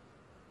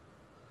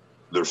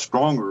they're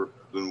stronger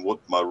than what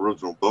my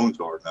original bones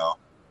are now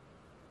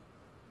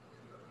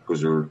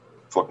because they're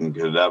fucking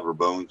cadaver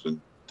bones and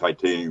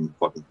titanium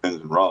fucking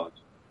pins and rods.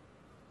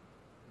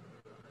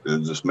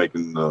 And just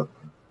making the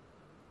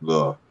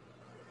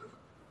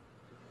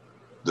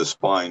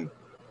spine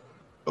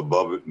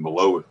above it and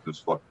below it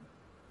just fucking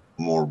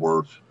more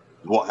worse.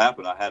 What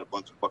happened? I had a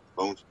bunch of fucking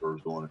bone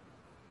spurs on it.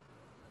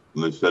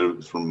 And they said it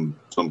was from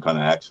some kind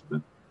of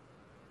accident.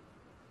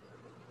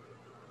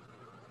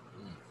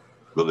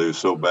 But they were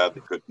so bad they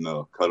couldn't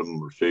cut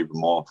them or shave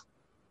them off.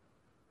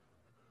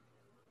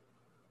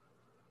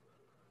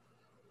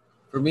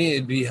 For me,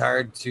 it'd be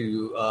hard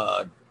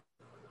to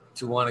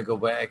want to go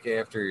back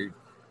after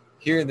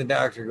hearing the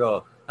doctor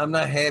go, I'm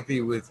not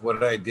happy with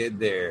what I did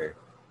there.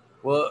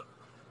 Well,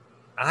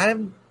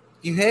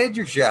 you had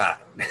your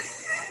shot.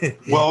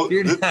 Well,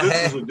 this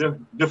is a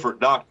different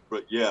doctor,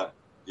 but yeah.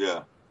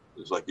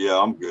 It's like, yeah,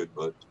 I'm good,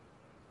 but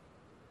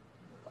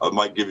I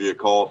might give you a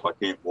call if I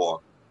can't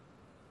walk.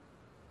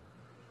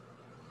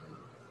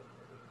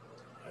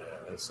 Yeah,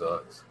 that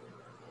sucks.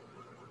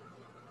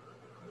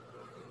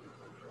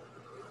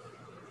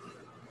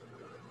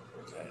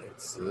 That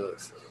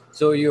sucks.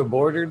 So you're a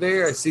boarder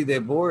there? I see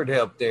that board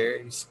up there.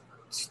 You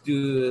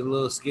do a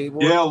little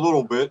skateboard? Yeah, a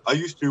little bit. I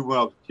used to when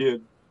I was a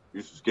kid. I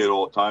used to skate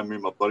all the time. Me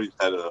and my buddies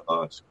had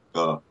a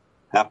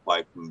half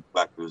pipe in the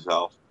back of his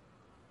house.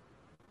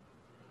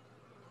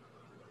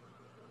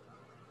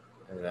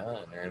 Right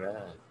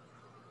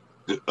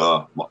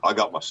on. I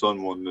got my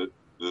son one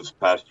this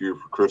past year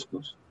for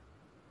Christmas.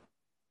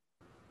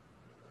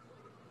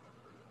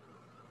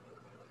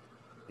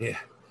 Yeah,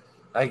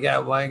 I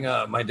got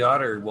my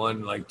daughter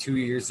one like 2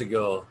 years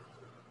ago,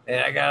 and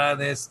I got on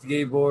that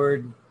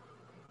skateboard.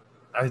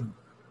 I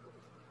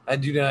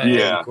do not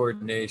have the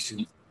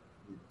coordination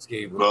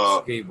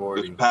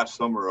skateboarding. This past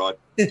summer, I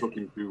took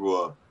him to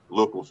a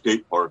local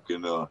skate park,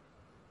 and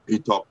he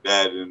talked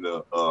Dad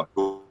into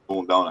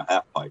going down a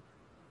half pipe.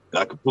 And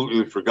I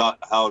completely forgot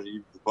how to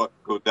even fucking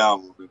go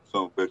down when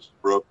some bitch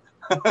broke.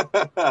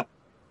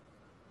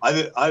 I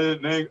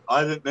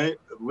didn't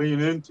lean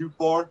in too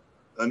far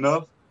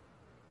enough.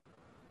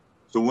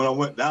 So when I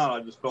went down, I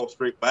just fell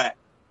straight back,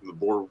 and the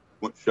board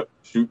went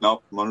shooting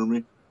out from under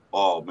me.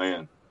 Oh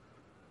man,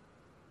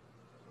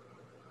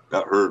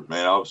 got hurt,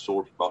 man. I was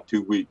sore for about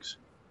 2 weeks.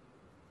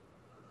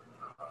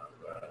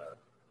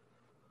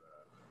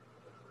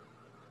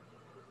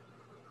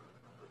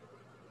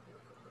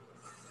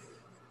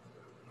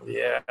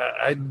 Yeah,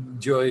 I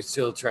enjoy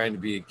still trying to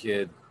be a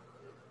kid,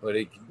 but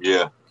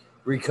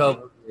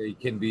recovery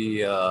can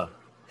be a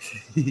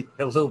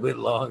little bit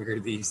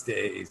longer these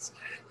days.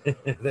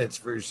 That's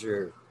for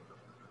sure.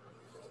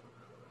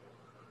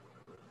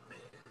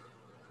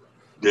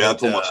 Yeah, I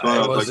told my son,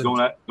 I was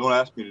like, don't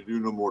ask me to do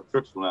no more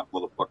tricks on that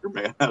motherfucker,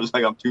 man. I was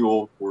like, I'm too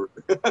old for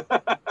it.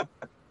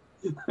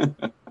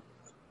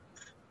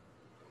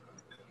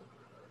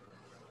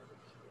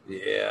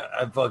 Yeah,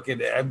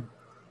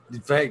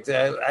 in fact,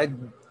 I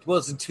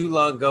wasn't too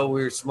long ago,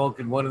 we were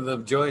smoking one of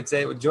them joints.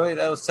 That joint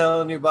I was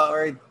telling you about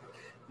right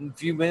a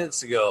few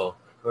minutes ago,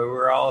 where we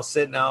were all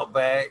sitting out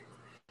back.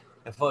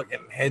 I fucking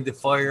had the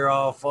fire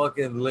all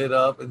fucking lit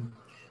up. And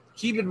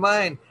keep in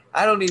mind,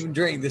 I don't even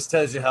drink. This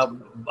tells you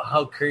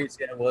how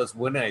crazy I was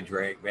when I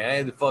drank, man. I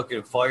had the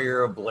fucking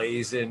fire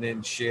ablazing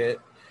and shit.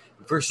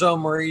 For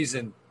some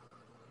reason,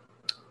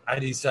 I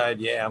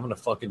decided, I'm going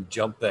to fucking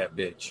jump that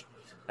bitch.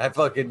 I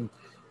fucking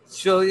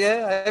So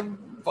yeah, I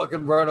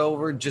fucking run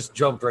over, just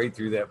jumped right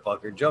through that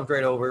fucker. Jumped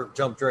right over,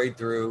 jumped right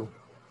through.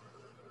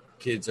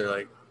 Kids are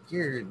like,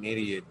 "You're an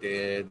idiot,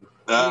 Dad."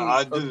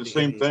 I did the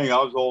same thing. I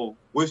was all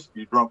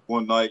whiskey drunk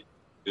one night,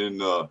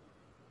 and I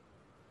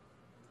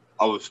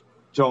was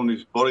telling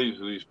these buddies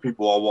of these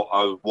people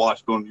I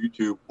watched on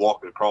YouTube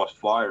walking across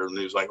fire, and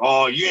he was like,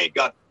 "Oh, you ain't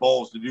got the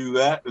balls to do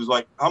that." It was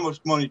like, "How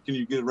much money can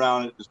you get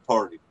around at this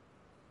party?"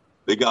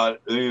 They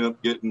ended up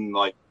getting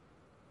like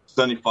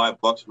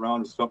 $75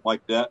 around or something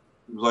like that.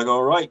 It was like,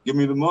 "All right, give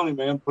me the money,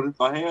 man. Put it in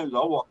my hands.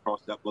 I'll walk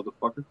across that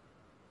motherfucker."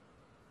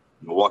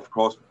 I walked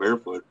across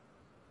barefoot.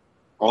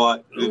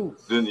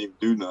 It didn't even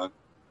do nothing.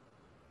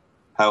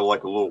 Had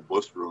like a little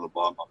blister on the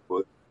bottom of my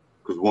foot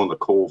because one of the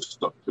coals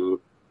stuck to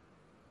it.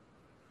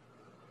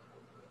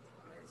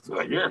 It's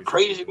like, "You're a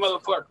crazy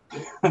motherfucker."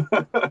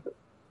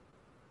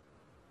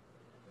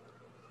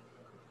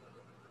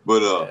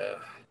 But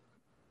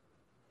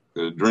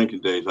the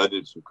drinking days, I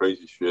did some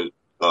crazy shit.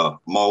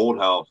 My old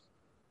house,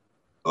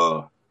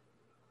 while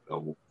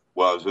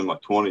I was in my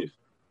 20s,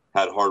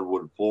 had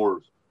hardwood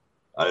floors.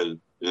 I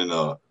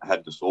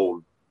had this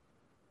old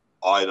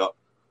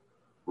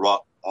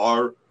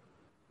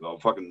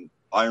fucking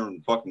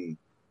iron fucking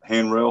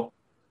handrail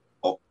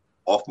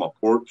off my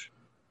porch.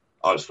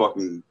 I was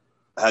fucking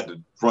had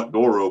the front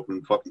door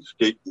open, fucking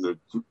skating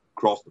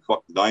across the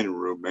fucking dining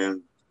room,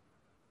 man.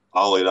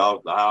 I laid out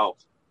of the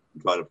house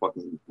and try to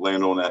fucking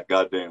land on that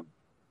goddamn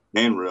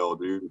handrail,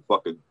 dude. And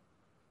fucking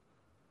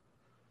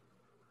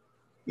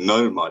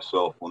nutted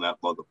myself on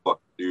that motherfucker,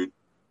 dude.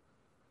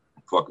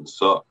 It fucking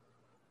sucked.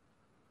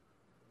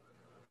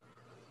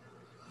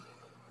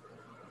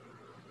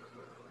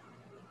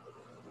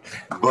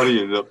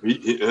 Buddy ended up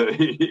he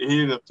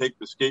ended up taking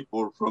the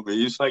skateboard from me.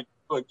 He's like,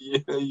 "Fuck yeah,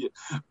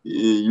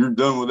 you're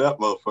done with that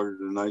motherfucker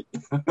tonight."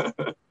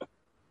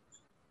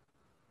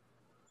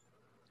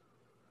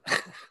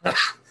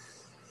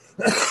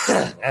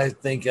 I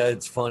think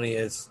it's funny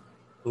as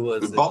who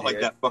was it felt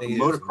like that fucking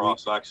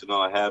motocross accident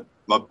I had.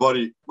 My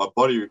buddy,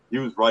 he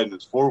was riding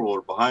his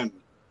 4-wheeler behind me,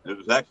 and it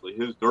was actually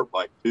his dirt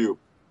bike too.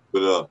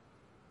 But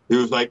he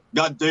was like,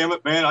 "God damn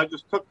it, man! I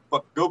just took the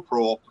fucking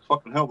GoPro off the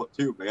fucking helmet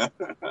too, man."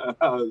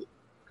 I was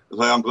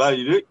like, "I'm glad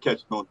you didn't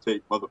catch it on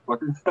tape,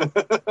 motherfucker."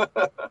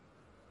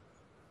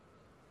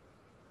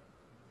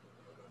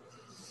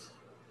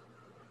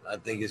 I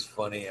think it's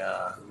funny.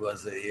 Who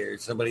was it here?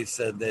 Somebody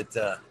said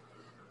that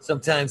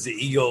sometimes the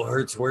ego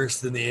hurts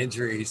worse than the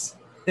injuries.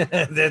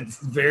 That's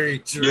very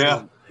true.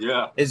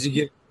 Yeah. As you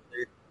get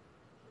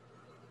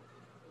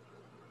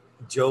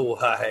Joe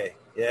Y.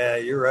 Yeah,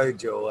 you're right,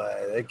 Joe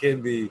Y. That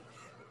can be,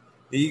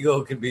 the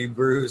ego can be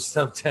bruised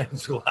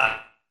sometimes a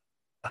lot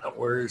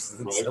worse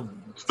than right.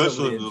 some.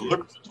 Especially the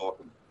lips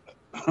talking.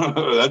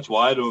 That's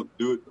why I don't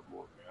do it no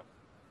more, man.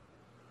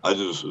 I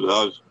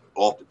was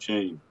off the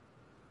chain.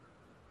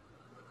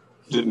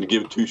 Didn't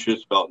give two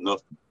shits about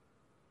nothing.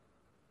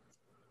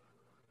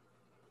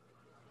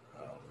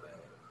 Oh man,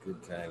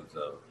 good times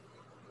though.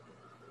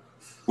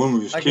 When we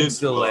was kids, I can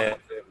still laugh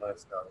at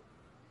myself.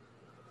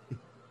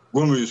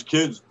 When we was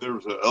kids, there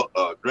was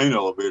a grain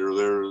elevator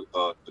there.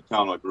 The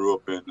town I grew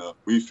up in,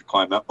 we used to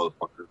climb that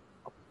motherfucker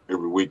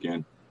every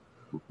weekend.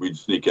 We'd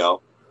sneak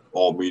out,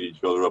 all meet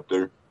each other up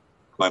there,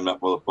 climb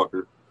that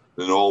motherfucker,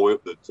 then all the way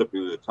up the tip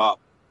of the top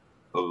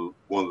of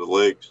one of the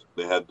legs.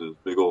 They had this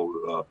big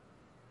old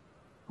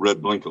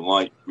red blinking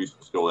light. We used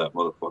to steal that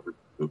motherfucker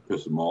to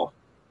piss him off.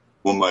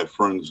 One of my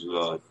friends'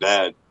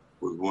 dad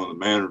was one of the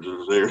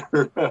managers there.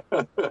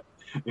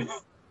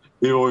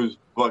 He always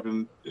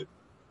fucking.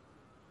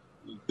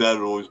 Dad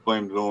always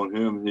blamed it on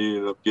him. He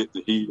ended up getting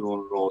the heat on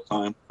it all the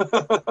time.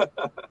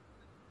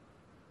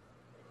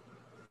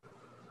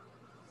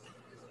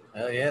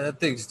 Oh yeah, that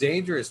thing's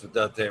dangerous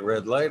without that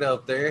red light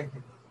out there.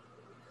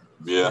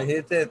 Yeah, I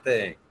hit that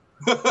thing.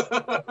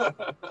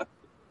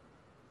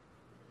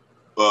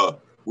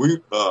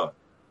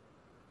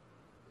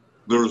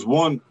 There was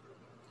one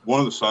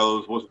of the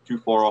silos wasn't too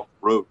far off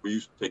the road. We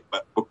used to take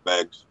book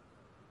bags,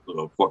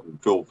 fucking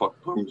fill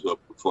fucking rooms up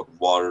with fucking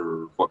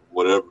water or fucking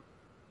whatever,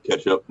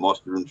 catch up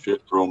mustard and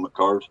shit, throw them at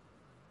cars.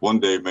 One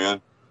day,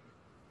 man,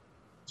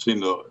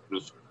 seen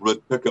this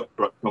red pickup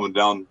truck coming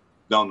down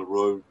the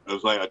road. I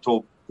was like, I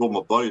told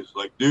my buddies,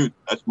 like, "Dude,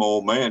 that's my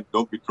old man.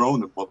 Don't be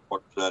throwing them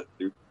motherfuckers at it,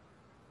 dude."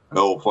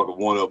 No, fucking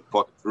one of them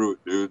fucking threw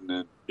it, dude. And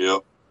then, yeah,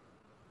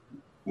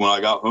 when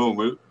I got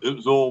home, it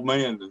was old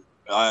man, and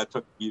I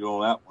took the heat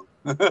on that one.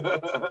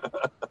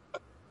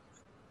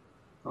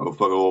 Oh,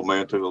 fucking old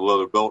man took a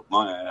leather belt in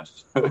my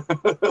ass.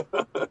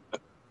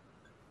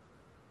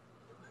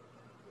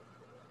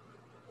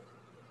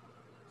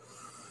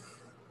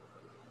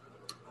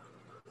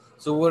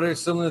 So, what are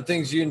some of the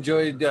things you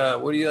enjoyed?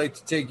 What do you like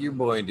to take your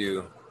boy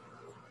to?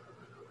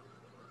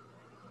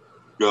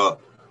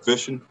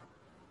 Fishing,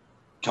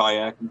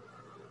 kayaking.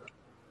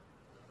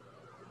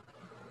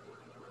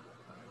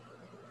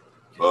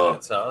 Yeah,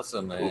 that's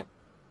awesome, man.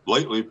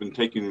 Lately, I've been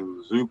taking him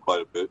to the zoo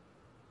quite a bit.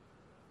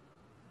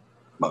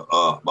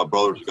 My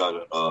brother's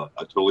got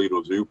a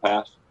Toledo Zoo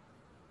pass,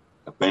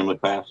 a family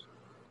pass.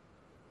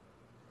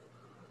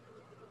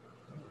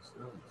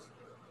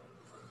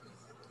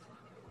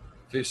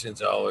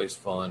 Fishing's always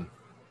fun.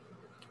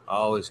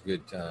 Always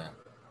good time.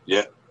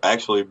 Yeah,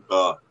 actually,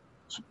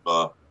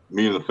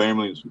 me and the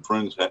family and some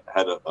friends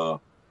had a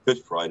fish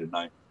fry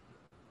tonight.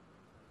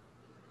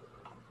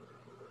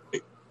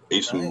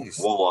 Ate some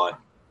walleye.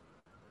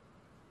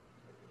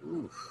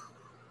 Oof.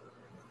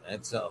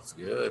 That sounds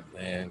good,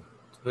 man.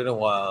 It's been a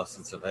while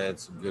since I've had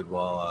some good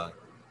walleye.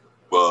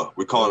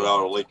 We caught it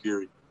out of Lake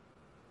Erie.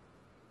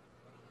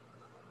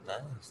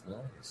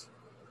 Nice.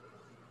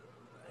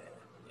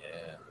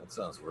 Yeah, that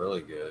sounds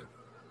really good.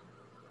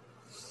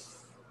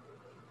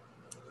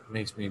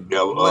 Makes me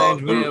there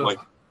was like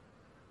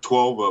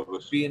 12 of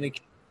us.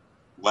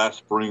 Last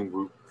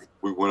spring,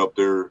 we went up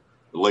there to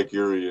Lake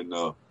Erie and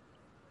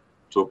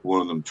took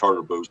one of them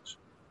charter boats,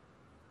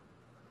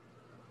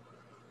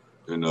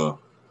 and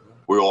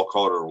we all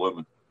caught our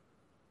limit.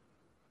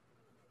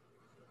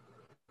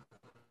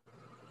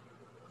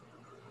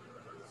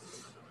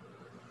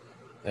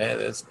 Yeah,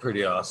 that's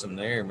pretty awesome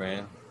there,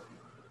 man.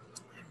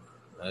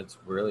 That's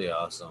really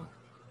awesome.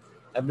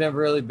 I've never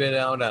really been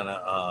out on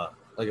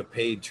a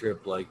paid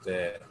trip like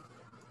that.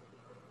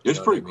 It's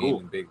pretty cool.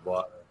 In big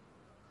water.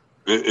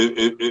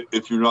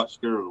 If you're not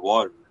scared of the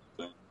water.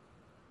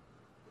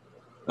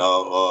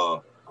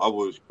 Now, I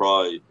was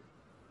probably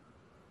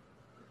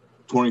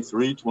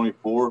 23,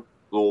 24.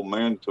 The old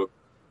man took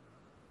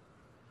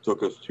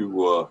us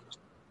to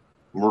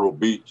Myrtle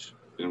Beach,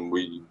 and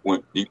we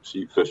went deep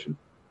sea fishing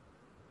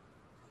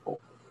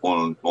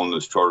on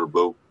this charter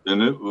boat.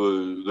 And there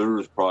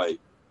was probably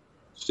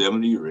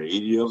 70 or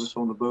 80 of us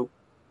on the boat.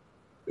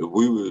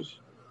 We was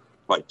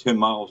like 10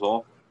 miles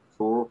off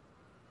shore,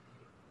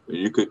 and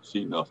you couldn't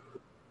see nothing.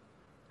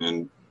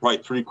 And probably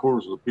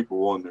 3/4 of the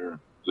people on there,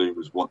 they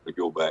was wanting to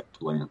go back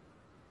to land.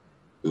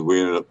 Because we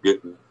ended up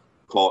getting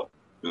caught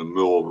in the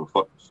middle of a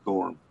fucking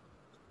storm.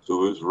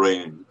 So it was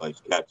raining like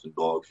cats and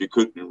dogs. You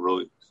couldn't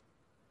really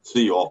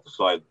see off the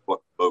side of the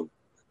fucking boat.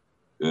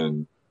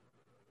 And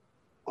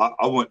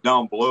I went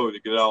down below to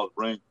get out of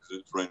the rain because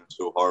it was raining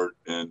so hard.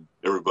 And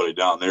everybody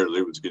down there,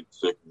 they was getting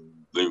sick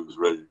and they was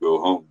ready to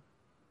go home.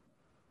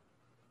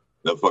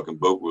 That fucking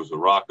boat was a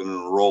rocking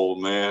and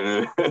rolling,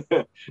 man.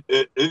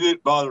 It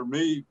didn't bother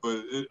me,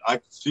 but I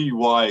could see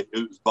why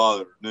it was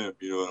bothering them,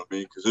 you know what I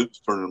mean? Because it was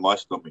turning my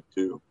stomach,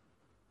 too.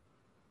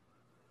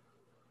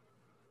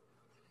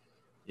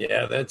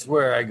 Yeah, that's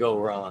where I go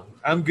wrong.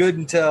 I'm good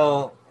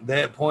until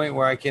that point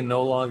where I can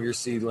no longer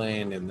see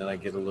land, and then I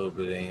get a little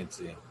bit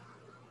antsy.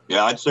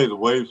 Yeah, I'd say the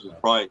waves was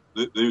probably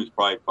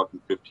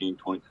fucking 15,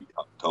 20 feet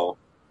tall.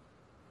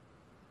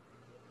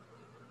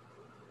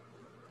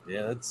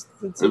 Yeah, that's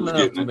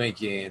enough to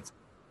make you antsy.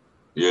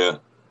 Yeah.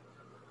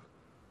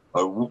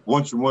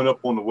 Once you went up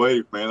on the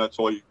wave, man, that's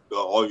all you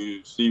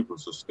see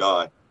was the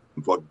sky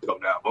and fucking come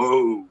down.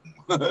 Boom.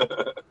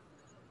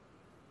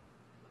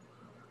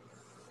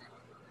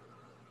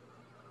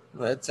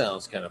 That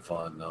sounds kind of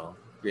fun, though.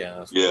 To be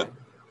honest. Yeah,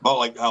 about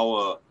like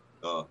how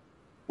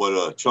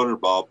what Chutter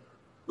Bob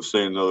was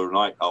saying the other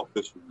night, how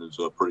fishing is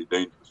pretty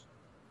dangerous,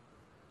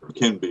 or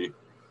can be.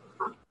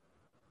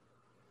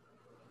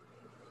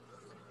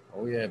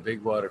 Oh yeah,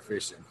 big water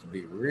fishing can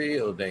be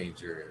real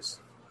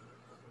dangerous.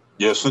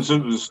 Yeah, since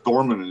it was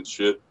storming and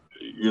shit,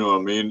 you know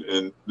what I mean.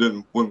 And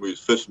then when we was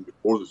fishing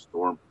before the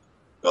storm,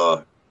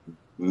 I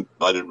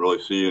didn't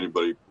really see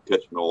anybody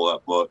catching all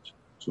that much.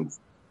 Some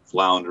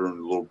flounder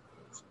and little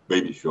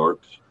baby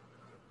sharks.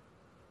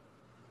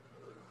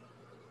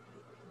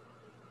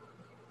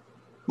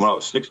 When I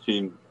was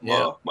 16,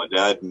 my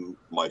dad and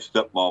my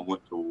stepmom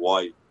went to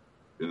Hawaii,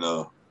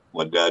 and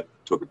my dad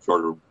took a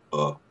charter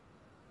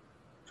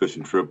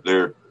fishing trip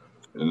there,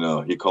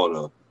 and he caught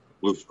a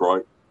blue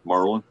stripe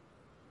marlin,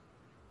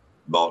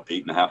 about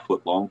 8.5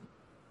 foot long.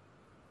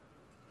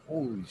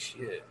 Holy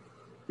shit!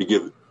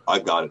 I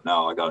got it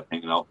now. I got it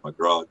hanging out in my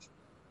garage.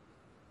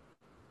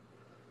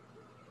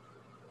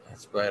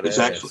 That's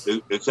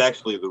badass. It's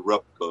actually the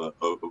replica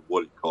of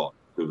what he caught,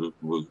 because it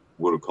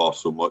would have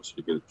cost so much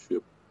to get it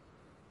shipped,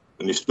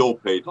 and he still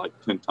paid like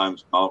 10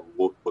 times the amount of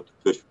what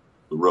the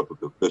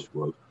replica fish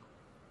was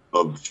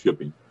of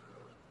shipping.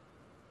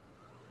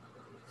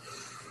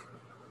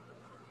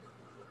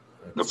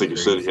 I think he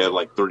said he had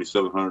like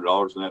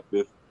 $3,700 in that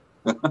fish.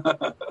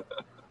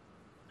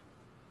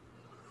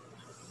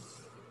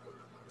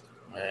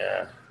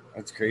 Yeah,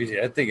 that's crazy.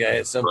 I think I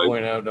at some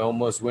point I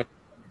almost went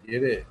to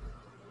get it.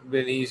 It'd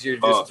been easier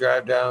to just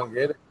drive down and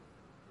get it.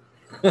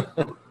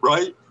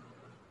 Right?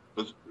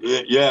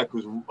 Yeah,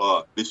 because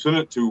they sent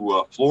it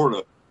to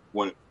Florida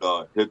when it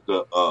hit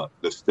the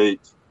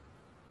States.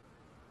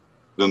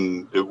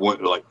 Then it went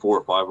to like 4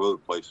 or 5 other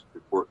places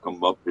before it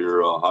come up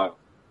here, Ohio.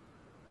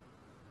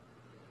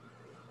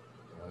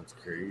 That's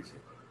crazy.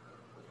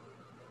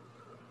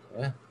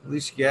 Yeah, at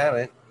least you got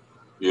it.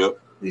 Yep.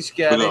 At least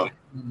you got it.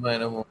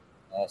 Man, I'm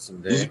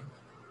awesome day.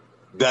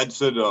 Dad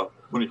said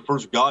when he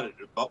first got it,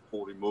 about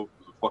pulled him over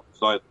to the fucking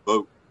side of the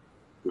boat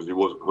because he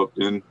wasn't hooked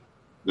in,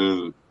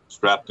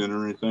 strapped in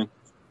or anything.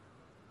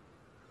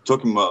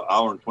 Took him an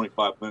hour and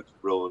 25 minutes to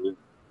reel it in.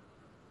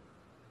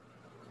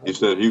 He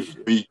said he was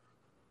beat.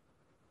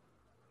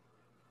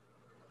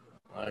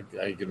 I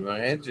can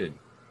imagine.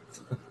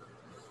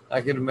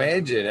 I can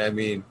imagine. I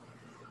mean,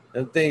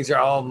 them things are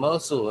all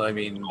muscle. I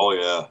mean, Oh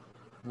yeah.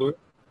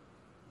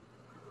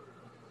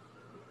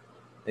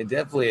 They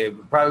definitely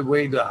probably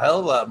weighed a hell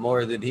of a lot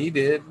more than he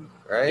did,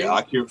 right? Yeah,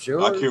 I can't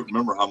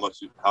remember how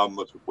much it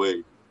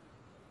weighed.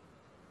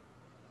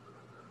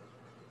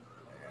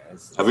 Yeah,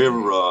 have you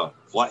ever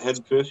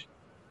flathead fish?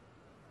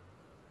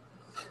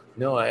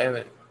 No, I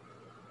haven't.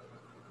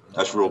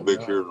 That's real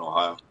big here in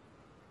Ohio,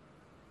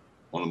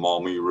 on the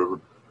Maumee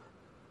River.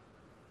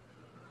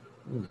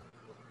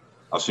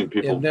 I've seen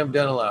people. Yeah, I've never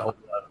done a lot of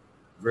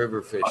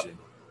river fishing.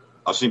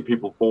 I've seen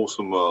people pull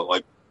some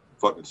like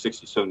fucking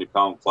 60, 70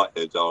 pound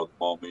flatheads out of the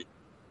Maumee.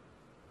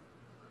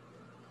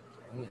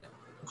 Yeah.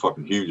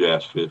 Fucking huge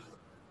ass fish.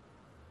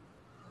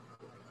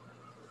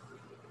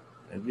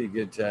 That'd be a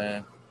good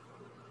time.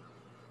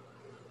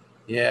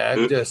 Yeah,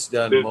 I've just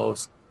done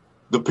most.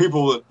 The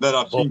people that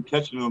I've seen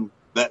catching them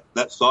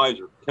that size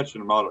are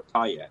catching them out of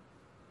kayak.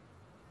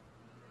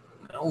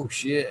 Oh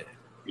shit!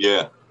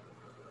 Yeah.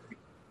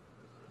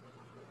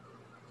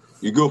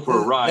 You go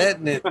for a ride.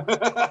 That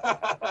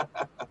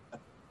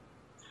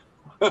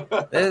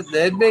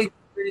makes it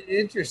pretty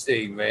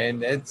interesting, man.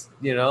 That's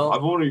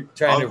I've only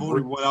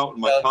went out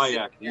in my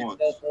kayak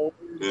once,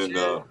 and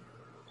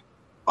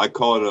I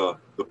caught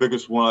the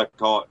biggest one I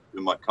caught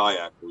in my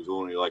kayak was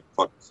only like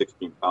fucking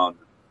 16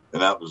 pounder,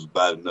 and that was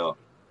bad enough.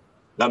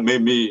 That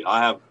made me.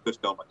 I haven't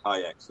fished on my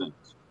kayak since.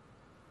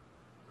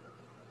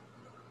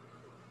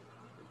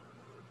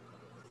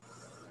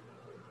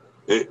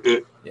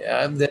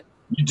 Yeah,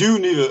 you do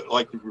need if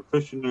you're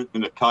fishing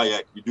in a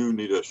kayak, you do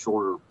need a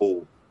shorter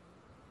pole.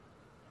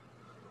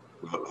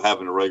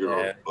 Having a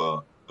regular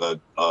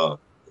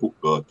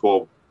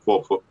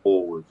 12-foot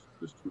pole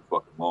is too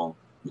fucking long.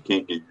 You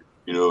can't get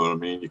you know what I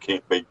mean. You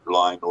can't bait your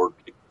line or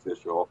kick the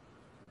fish off.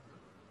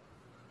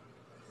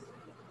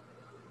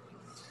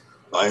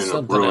 I ended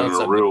up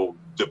ruining a reel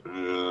dipping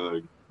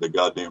in the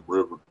goddamn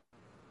river,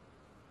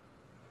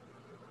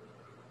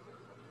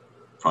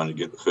 trying to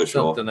get the fish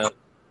off.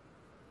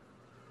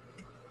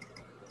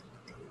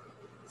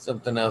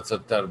 Something else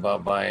I've thought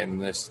about buying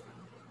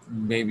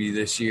maybe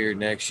this year,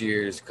 next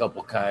year, is a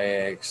couple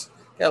kayaks.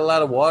 Got a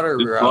lot of water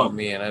around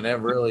me, and I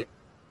never really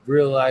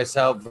realized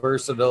how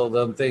versatile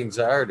them things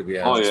are, to be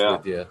honest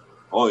with you.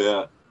 Oh,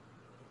 yeah.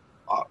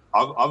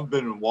 I've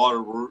been in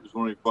water where it's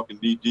only fucking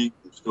knee deep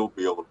and still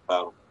be able to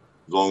paddle.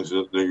 As long as,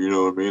 you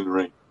know what I mean, there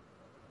ain't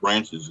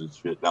branches and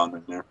shit down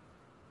in there.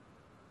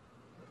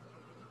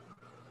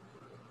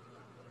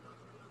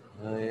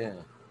 Oh, yeah.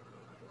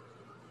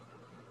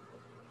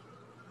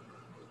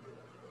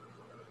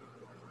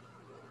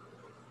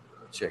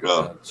 Check it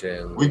out,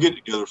 Chad. We get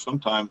together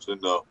sometimes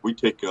and we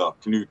take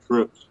canoe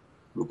trips,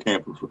 go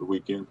camping for the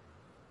weekend.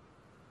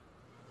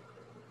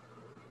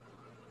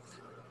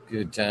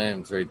 Good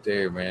times right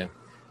there, man.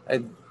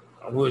 I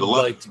would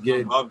like to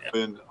get.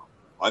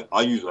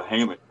 I use a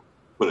hammock,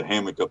 put a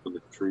hammock up in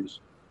the trees.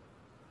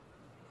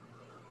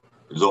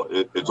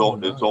 It's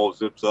all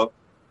zips up.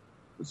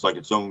 It's like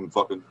its own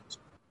fucking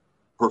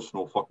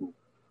personal fucking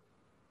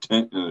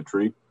tent in a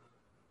tree.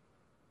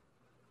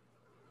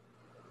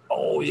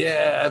 Oh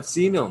yeah, I've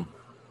seen them.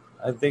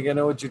 I think I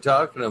know what you're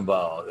talking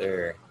about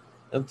there.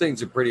 Them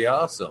things are pretty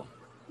awesome.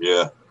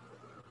 Yeah.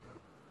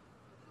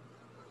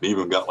 They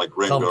even got like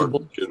rain guards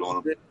and shit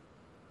on them.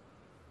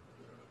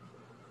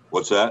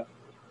 What's that?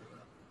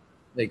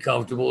 They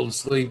comfortable to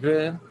sleep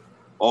in?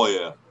 Oh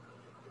yeah.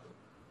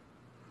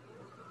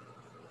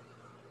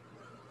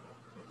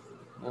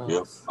 Nice.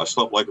 Yep. I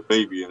slept like a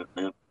baby in it,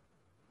 man.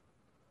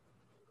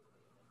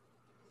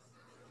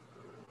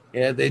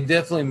 Yeah, they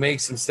definitely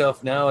make some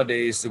stuff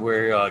nowadays to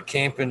where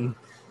camping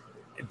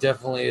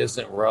definitely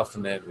isn't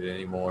roughing it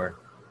anymore.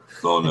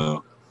 Oh,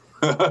 no.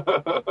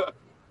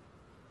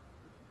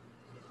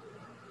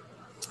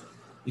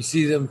 You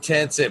see them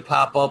tents that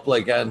pop up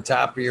like on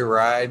top of your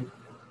ride?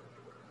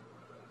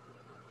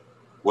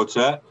 What's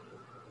that?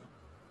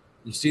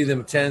 You see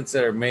them tents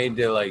that are made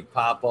to like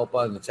pop up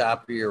on the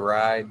top of your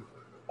ride?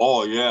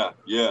 Oh, yeah,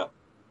 yeah.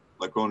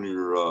 Like on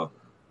your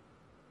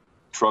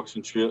trucks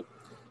and shit.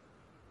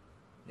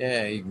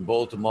 Yeah, you can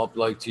bolt them up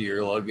like to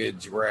your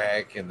luggage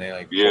rack, and they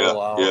like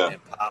pull out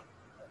and pop.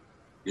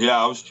 Yeah,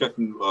 I was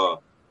checking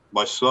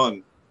my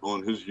son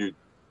on his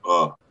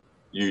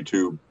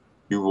YouTube.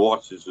 He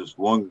watches this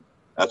one.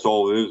 That's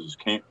all it is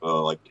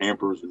like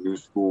campers and new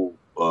school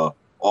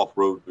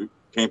off-road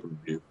camping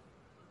video.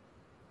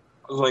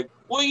 I was like,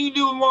 "What are you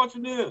doing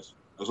watching this?"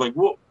 I was like,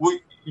 "What?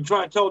 You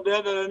trying to tell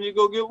Dad that I need to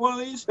go get one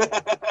of these?" But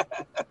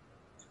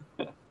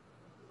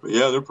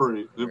yeah, they're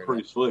pretty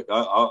slick.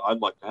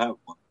 I'd like to have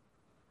one.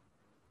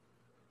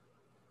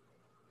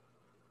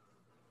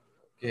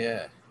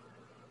 Yeah.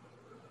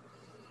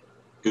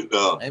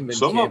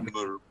 Some of them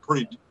are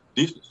pretty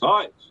decent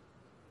size.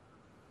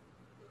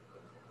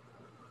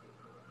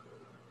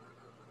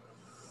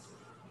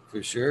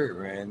 For sure,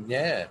 man.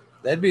 Yeah.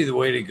 That'd be the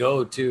way to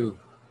go, too.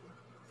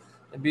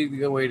 That'd be the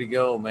good way to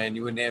go, man.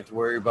 You wouldn't have to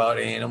worry about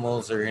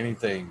animals or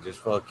anything. Just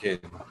fucking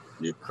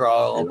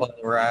crawl up on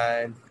the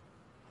ride.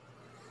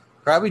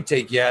 Probably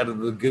take you out of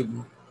the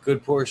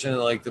good portion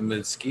of like the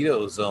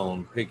mosquito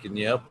zone, picking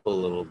you up a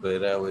little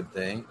bit, I would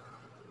think.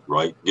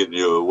 Right, getting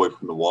you away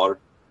from the water.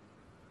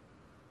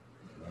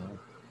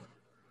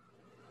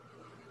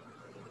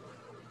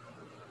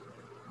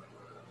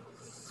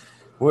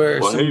 Where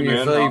are some of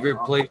your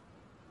favorite places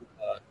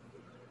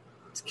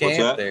to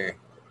camp there?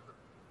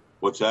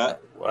 What's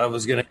that? I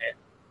was gonna.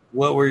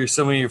 What were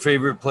some of your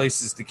favorite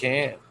places to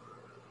camp?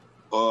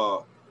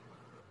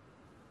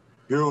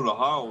 Here in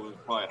Ohio was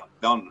probably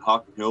down in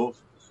Hocking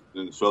Hills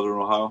in southern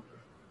Ohio.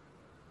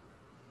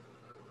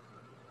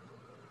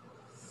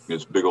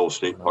 It's a big old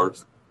state park.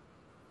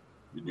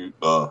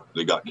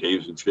 They got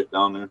caves and shit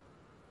down there.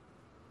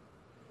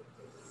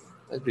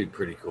 That'd be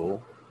pretty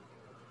cool.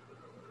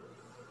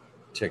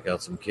 Check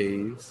out some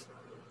caves.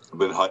 I've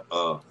been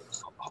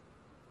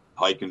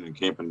hiking and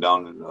camping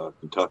down in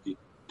Kentucky,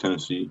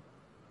 Tennessee,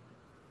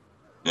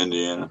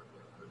 Indiana,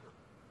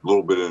 a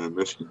little bit in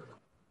Michigan.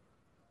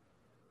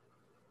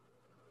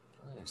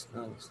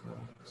 Nice.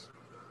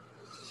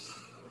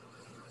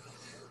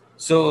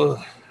 So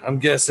I'm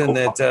guessing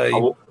that I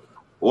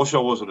wish I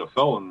wasn't a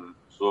felon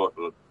so I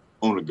could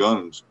own a gun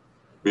and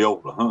be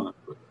able to hunt.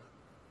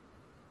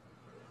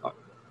 But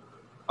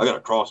I got a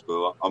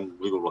crossbow. I'm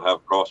legal to have a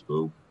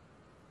crossbow.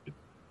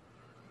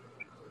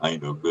 I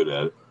ain't no good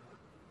at it.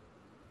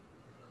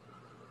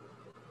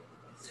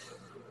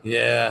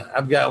 Yeah,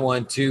 I've got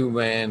one too,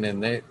 man.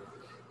 And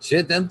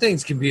them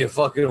things can be a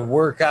fucking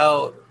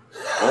workout.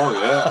 Oh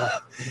yeah.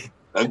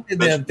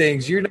 Them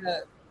things, you're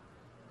not.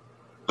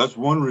 That's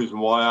one reason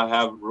why I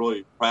haven't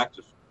really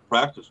practiced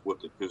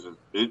with it, because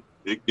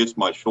it gets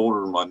my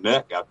shoulder and my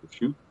neck after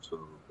shooting son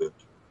of a bitch.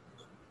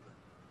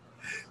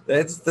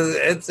 It's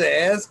the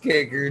ass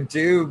kicker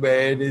too,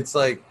 man. It's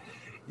like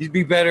you'd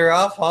be better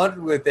off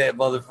hunting with that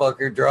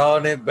motherfucker,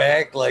 drawing it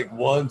back like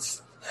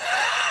once.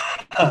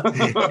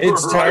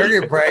 It's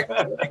target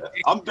practice.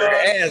 I'm done.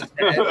 Ass,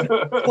 man.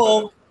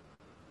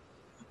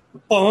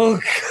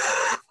 Bonk.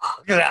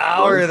 An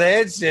hour of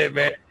that shit,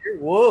 man. You're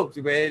whooped,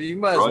 man. You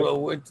might as well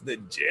went to the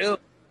gym.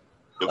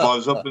 If I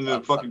was up in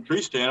the fucking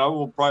tree stand, I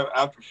would probably,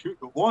 after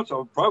shooting it once, I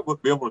would probably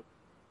be able to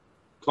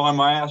climb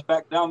my ass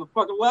back down the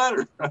fucking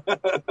ladder.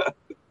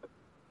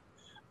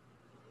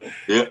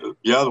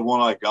 Yeah, the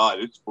one I got,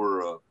 it's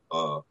for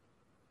a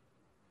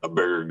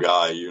bigger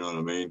guy. You know what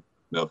I mean?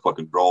 The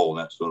fucking draw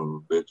that son of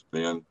a bitch,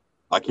 man.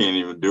 I can't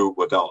even do it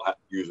without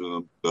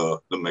using the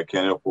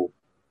mechanical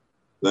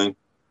thing.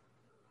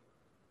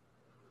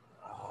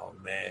 Oh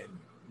man,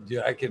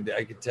 yeah, I could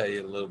tell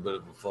you a little bit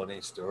of a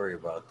funny story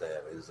about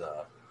that. Is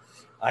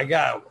I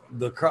got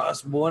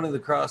one of the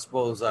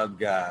crossbows I've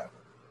got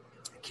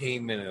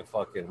came in a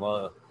fucking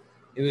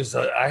it was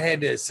I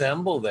had to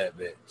assemble that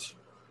bitch.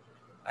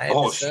 I had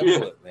to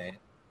assemble it, man.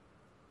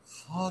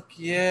 Fuck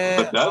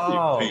yeah! That'd be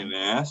a pain in the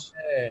ass.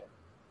 Yeah.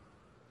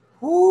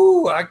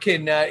 Whoo! I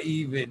cannot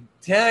even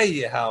tell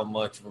you how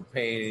much of a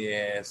pain in the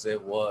ass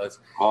it was.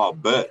 Oh, I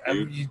bet,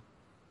 dude. You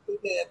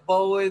put that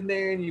bow in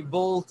there and you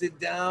bolt it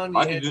down.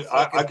 I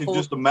could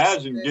just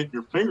imagine getting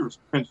your fingers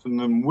pinching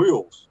them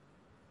wheels.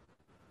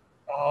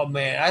 Oh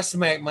man, I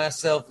smacked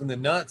myself in the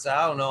nuts.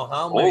 I don't know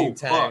how many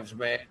times,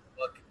 man.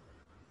 Look,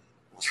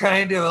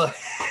 trying to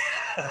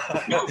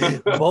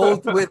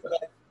bolt with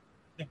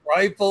the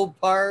rifle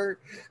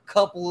part,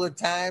 couple of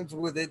times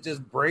with it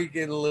just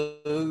breaking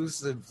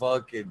loose and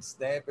fucking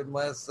snapping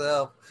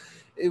myself.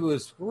 It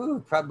was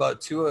probably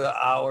about 2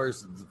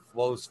 hours of the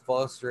most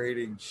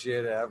frustrating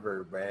shit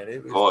ever, man.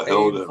 It was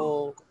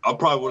painful. I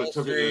probably would have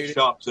took it to the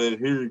shop and said,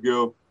 "Here you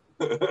go."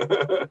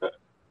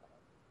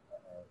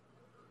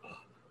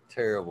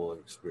 Terrible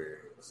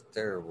experience.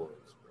 They're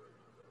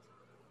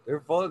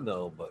fun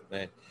though, but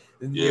man,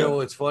 you know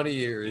what's funny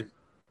here?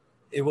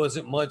 It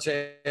wasn't much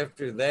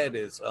after that.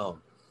 Is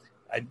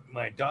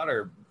my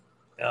daughter,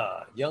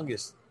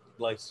 youngest,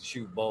 likes to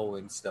shoot bow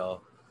and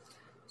stuff,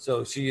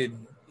 so she'd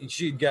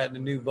gotten a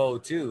new bow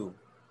too.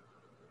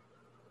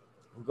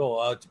 We'll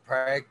go out to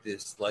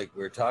practice like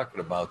we were talking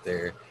about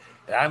there.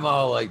 And I'm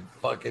all like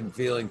fucking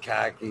feeling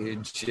cocky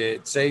and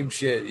shit. Same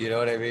shit, you know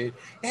what I mean?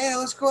 Yeah,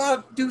 let's go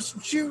out and do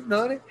some shooting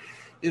on it.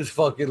 It was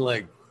fucking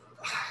like,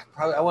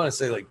 probably, I want to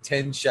say like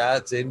 10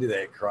 shots into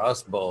that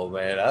crossbow,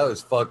 man. I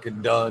was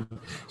fucking done.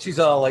 She's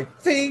all like,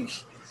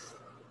 think.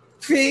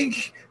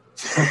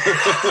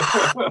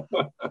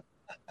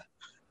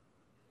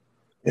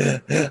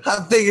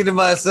 I'm thinking to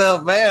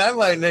myself, man, I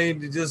might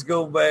need to just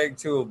go back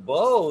to a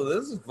bow.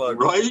 This is fucking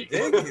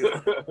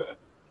ridiculous.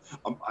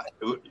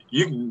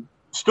 You can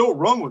still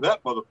run with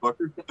that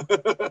motherfucker.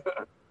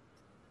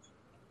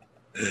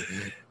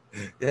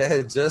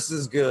 Yeah, just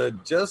as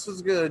good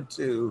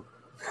too.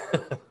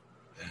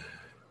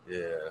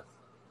 Yeah,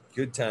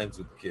 good times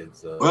with the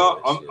kids.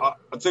 Well,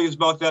 I think it's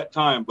about that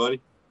time,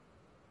 buddy.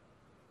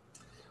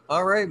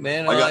 All right,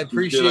 man. I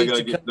appreciate I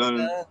gotta get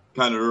done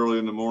kind of early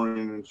in the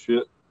morning and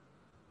shit.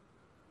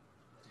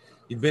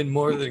 You've been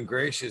more than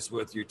gracious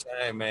with your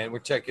time, man. We're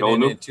checking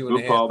in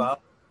 2.5 hours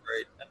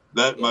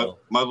right now.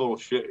 My little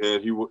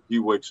shithead, he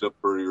wakes up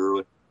pretty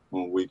early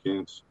on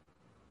weekends.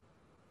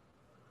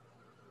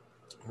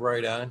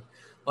 Right on.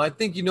 Well, I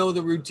think you know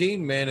the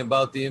routine, man,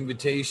 about the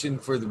invitation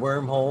for the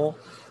wormhole.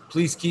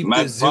 Please keep the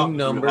Mad Zoom props for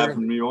number.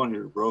 having me on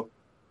here, bro.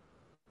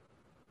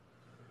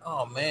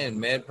 Oh, man,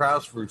 mad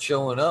props for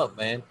showing up,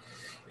 man.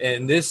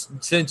 And this,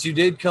 since you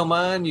did come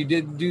on, you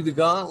did do the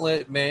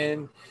gauntlet,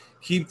 man.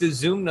 Keep the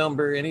Zoom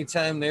number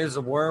anytime there's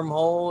a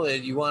wormhole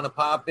that you want to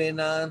pop in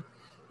on.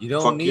 You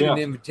don't Fuck need yeah. an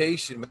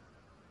invitation, man.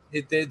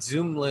 Hit that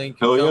Zoom link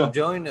and Hell come yeah.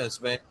 join us,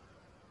 man.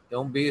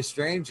 Don't be a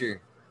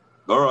stranger.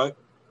 All right.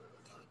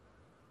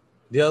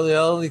 The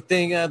only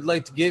thing I'd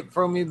like to get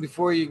from you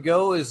before you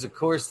go is, of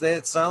course,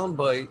 that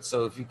soundbite.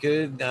 So if you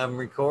could, I'm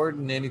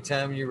recording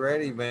anytime you're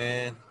ready,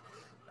 man.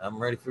 I'm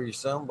ready for your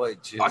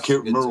soundbite, Chips. I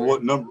can't remember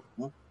what number.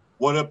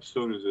 What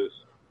episode is this?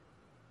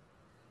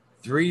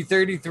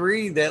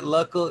 333, that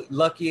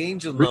lucky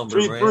angel number,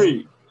 man.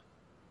 333.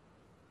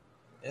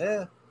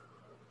 Yeah.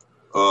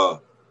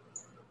 Hell,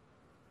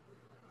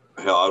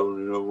 I don't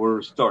even know where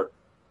to start.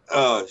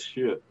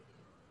 Shit.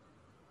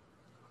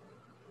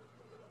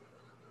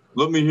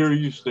 Let me hear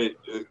you say.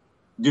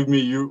 Give me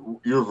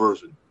your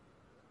version.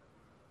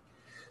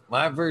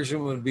 My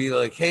version would be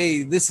like,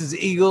 hey, this is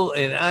Eagle,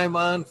 and I'm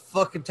on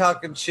fucking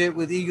Talking Shit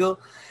with Eagle,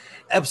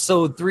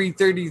 episode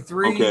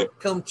 333. Okay.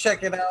 Come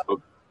check it out.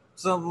 Okay.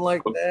 Something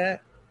like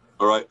that.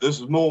 All right. This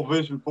is Mole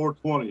Vision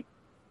 420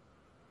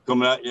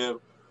 coming at you,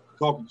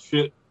 Talking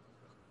Shit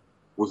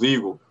with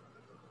Eagle,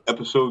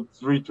 episode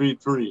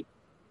 333.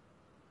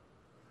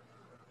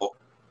 Oh,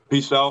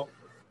 peace out.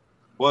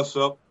 Bless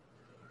up.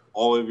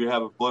 All of you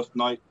have a blessed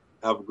night.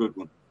 Have a good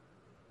one.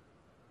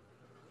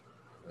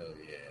 Oh,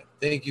 yeah.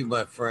 Thank you,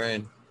 my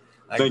friend.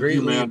 I Thank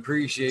greatly you, man.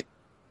 appreciate it.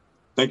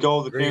 Thank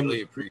all the Greatly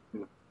cameras. appreciate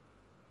it.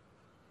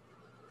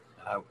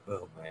 I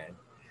will, man.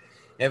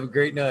 Have a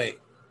great night.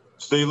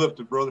 Stay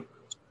lifted, brother.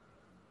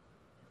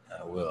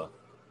 I will.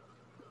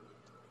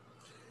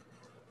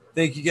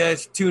 Thank you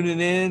guys for tuning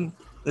in.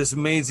 This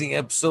amazing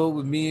episode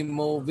with me and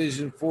Mole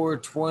Vision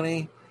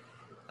 420.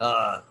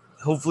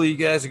 Hopefully you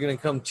guys are going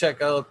to come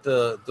check out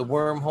the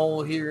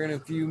wormhole here in a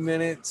few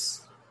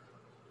minutes.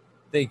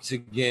 Thanks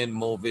again,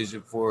 Mole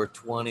Vision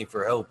 420,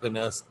 for helping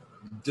us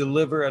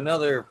deliver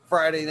another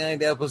Friday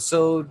night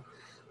episode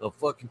of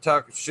fucking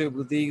Talking Shit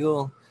with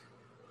Eagle.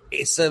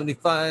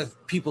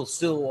 875 people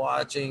still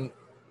watching.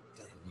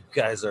 You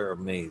guys are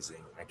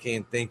amazing. I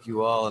can't thank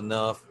you all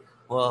enough.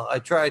 Well, I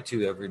try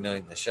to every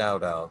night in the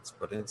shout outs,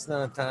 but it's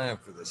not time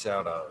for the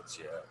shout outs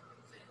yet.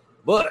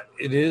 But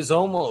it is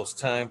almost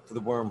time for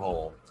the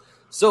wormhole.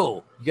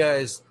 So, you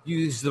guys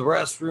use the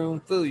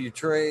restroom, fill your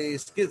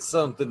trays, get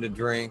something to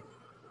drink.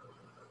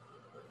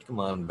 Come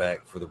on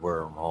back for the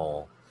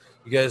wormhole.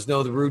 You guys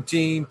know the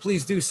routine.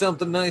 Please do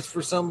something nice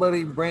for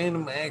somebody.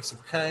 Random acts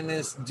of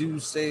kindness do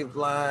save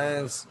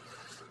lives.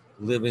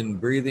 Living,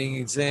 breathing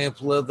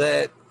example of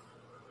that.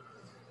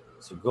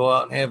 So go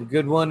out and have a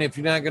good one. If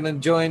you're not going to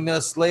join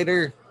us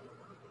later,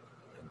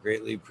 I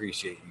greatly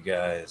appreciate you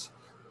guys.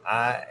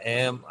 I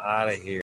am out of here.